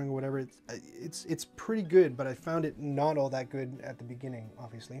you're plowing or whatever, it's pretty good. But I found it not all that good at the beginning,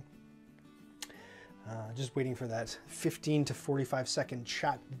 obviously. Just waiting for that 15 to 45 second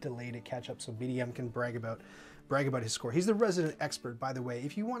chat delay to catch up so BDM can brag about his score. He's the resident expert, by the way.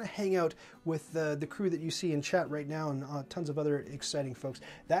 If you want to hang out with the crew that you see in chat right now, and tons of other exciting folks,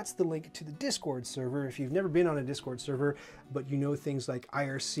 that's the link to the Discord server. If you've never been on a Discord server, but you know things like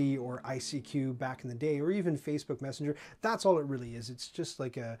IRC or ICQ back in the day, or even Facebook Messenger, that's all it really is. It's just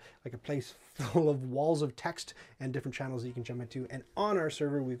like a place full of walls of text and different channels that you can jump into. And on our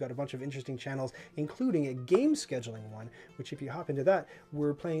server, we've got a bunch of interesting channels, including a game scheduling one, which if you hop into that,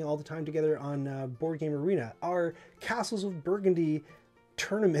 we're playing all the time together on Board Game Arena. Our Castles of Burgundy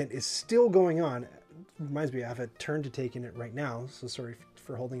tournament is still going on. Reminds me, I have a turn to take in it right now, so sorry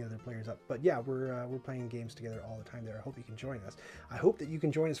for holding other players up. But yeah, we're playing games together all the time there. I hope you can join us. I hope that you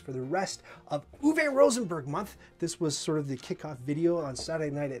can join us for the rest of Uwe Rosenberg Month. This was sort of the kickoff video on Saturday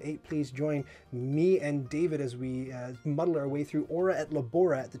night at 8. Please join me and David as we muddle our way through Ora et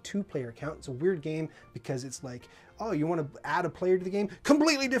Labora at the 2-player count. It's a weird game because it's like, oh, you want to add a player to the game?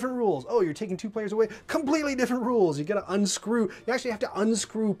 Completely different rules. Oh, you're taking 2 players away? Completely different rules. You got to unscrew. You actually have to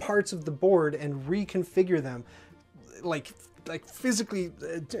unscrew parts of the board and reconfigure them, like physically.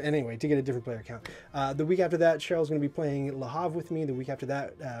 Anyway, to get a different player count. The week after that, Cheryl's going to be playing Le Havre with me. The week after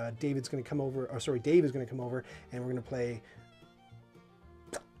that, David's going to come over. Or sorry, Dave is going to come over, and we're going to play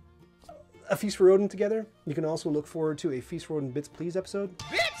A Feast for Odin together. You can also look forward to a Feast for Odin Bits Please episode.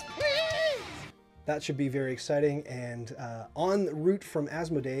 That should be very exciting. And en route from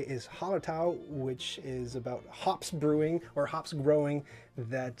Asmodee is Hallertau, which is about hops brewing or hops growing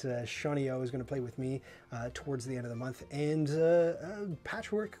that Shawnee O is going to play with me towards the end of the month. And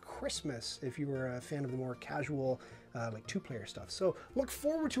Patchwork Christmas, if you were a fan of the more casual like 2-player stuff. So look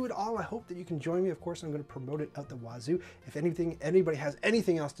forward to it all. I hope that you can join me. Of course, I'm going to promote it out the wazoo. If anybody has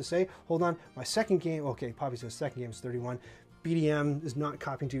anything else to say, hold on. My second game, okay, Poppy says second game is 31. BDM is not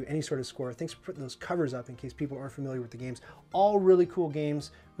copying to any sort of score. Thanks for putting those covers up in case people aren't familiar with the games. All really cool games.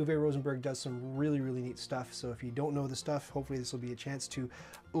 Uwe Rosenberg does some really, really neat stuff. So if you don't know the stuff, hopefully this will be a chance to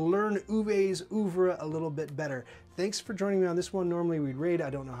learn Uwe's oeuvre a little bit better. Thanks for joining me on this one. Normally we'd raid. I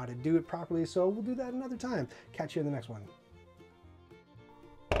don't know how to do it properly, so we'll do that another time. Catch you in the next one.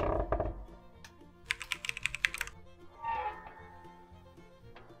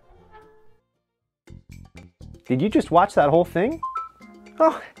 Did you just watch that whole thing?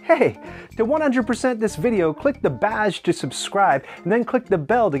 Oh, hey, to 100% this video, click the badge to subscribe, and then click the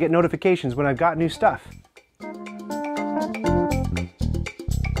bell to get notifications when I've got new stuff.